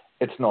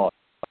 It's not.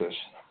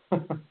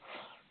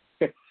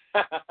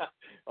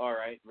 All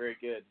right, very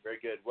good.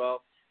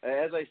 Well,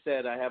 as I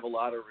said, I have a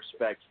lot of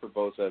respect for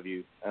both of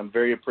you. I'm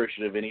very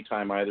appreciative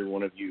anytime either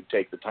one of you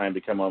take the time to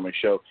come on my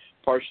show.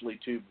 Partially,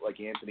 too, like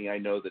Anthony, I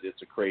know that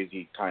it's a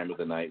crazy time of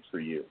the night for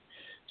you.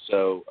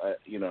 So,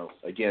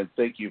 again,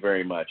 thank you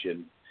very much,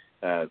 and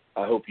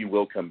I hope you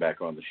will come back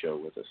on the show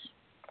with us.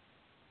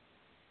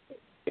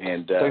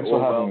 And thanks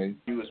for having me.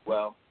 You as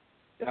well.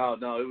 No,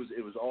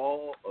 it was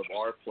all of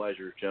our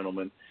pleasure,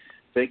 gentlemen.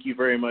 Thank you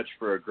very much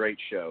for a great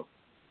show.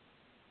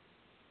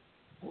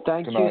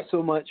 Thank you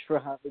so much for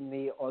having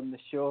me on the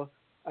show.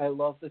 I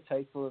love the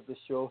title of the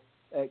show.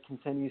 It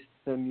continues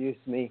to amuse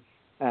me.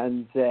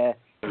 And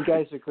you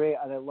guys are great.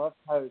 And I love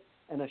how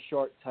in a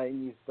short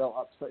time you've built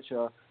up such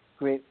a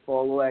great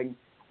following.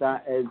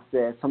 That is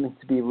something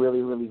to be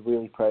really, really,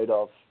 really proud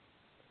of.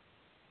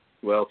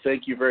 Well,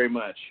 thank you very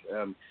much.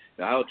 Now,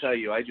 I'll tell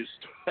you, I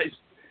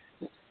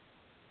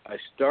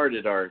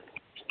started our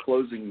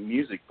closing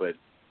music, but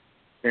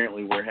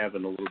apparently we're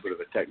having a little bit of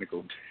a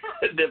technical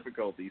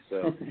difficulty.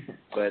 So,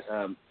 but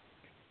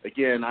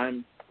again,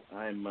 I'm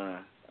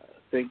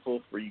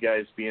thankful for you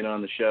guys being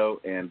on the show,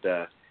 and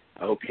I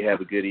hope you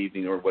have a good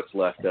evening, or what's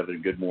left of it, a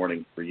good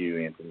morning for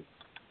you, Anthony.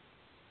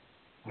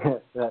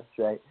 That's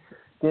right.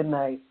 Good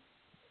night.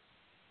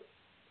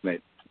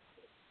 Night.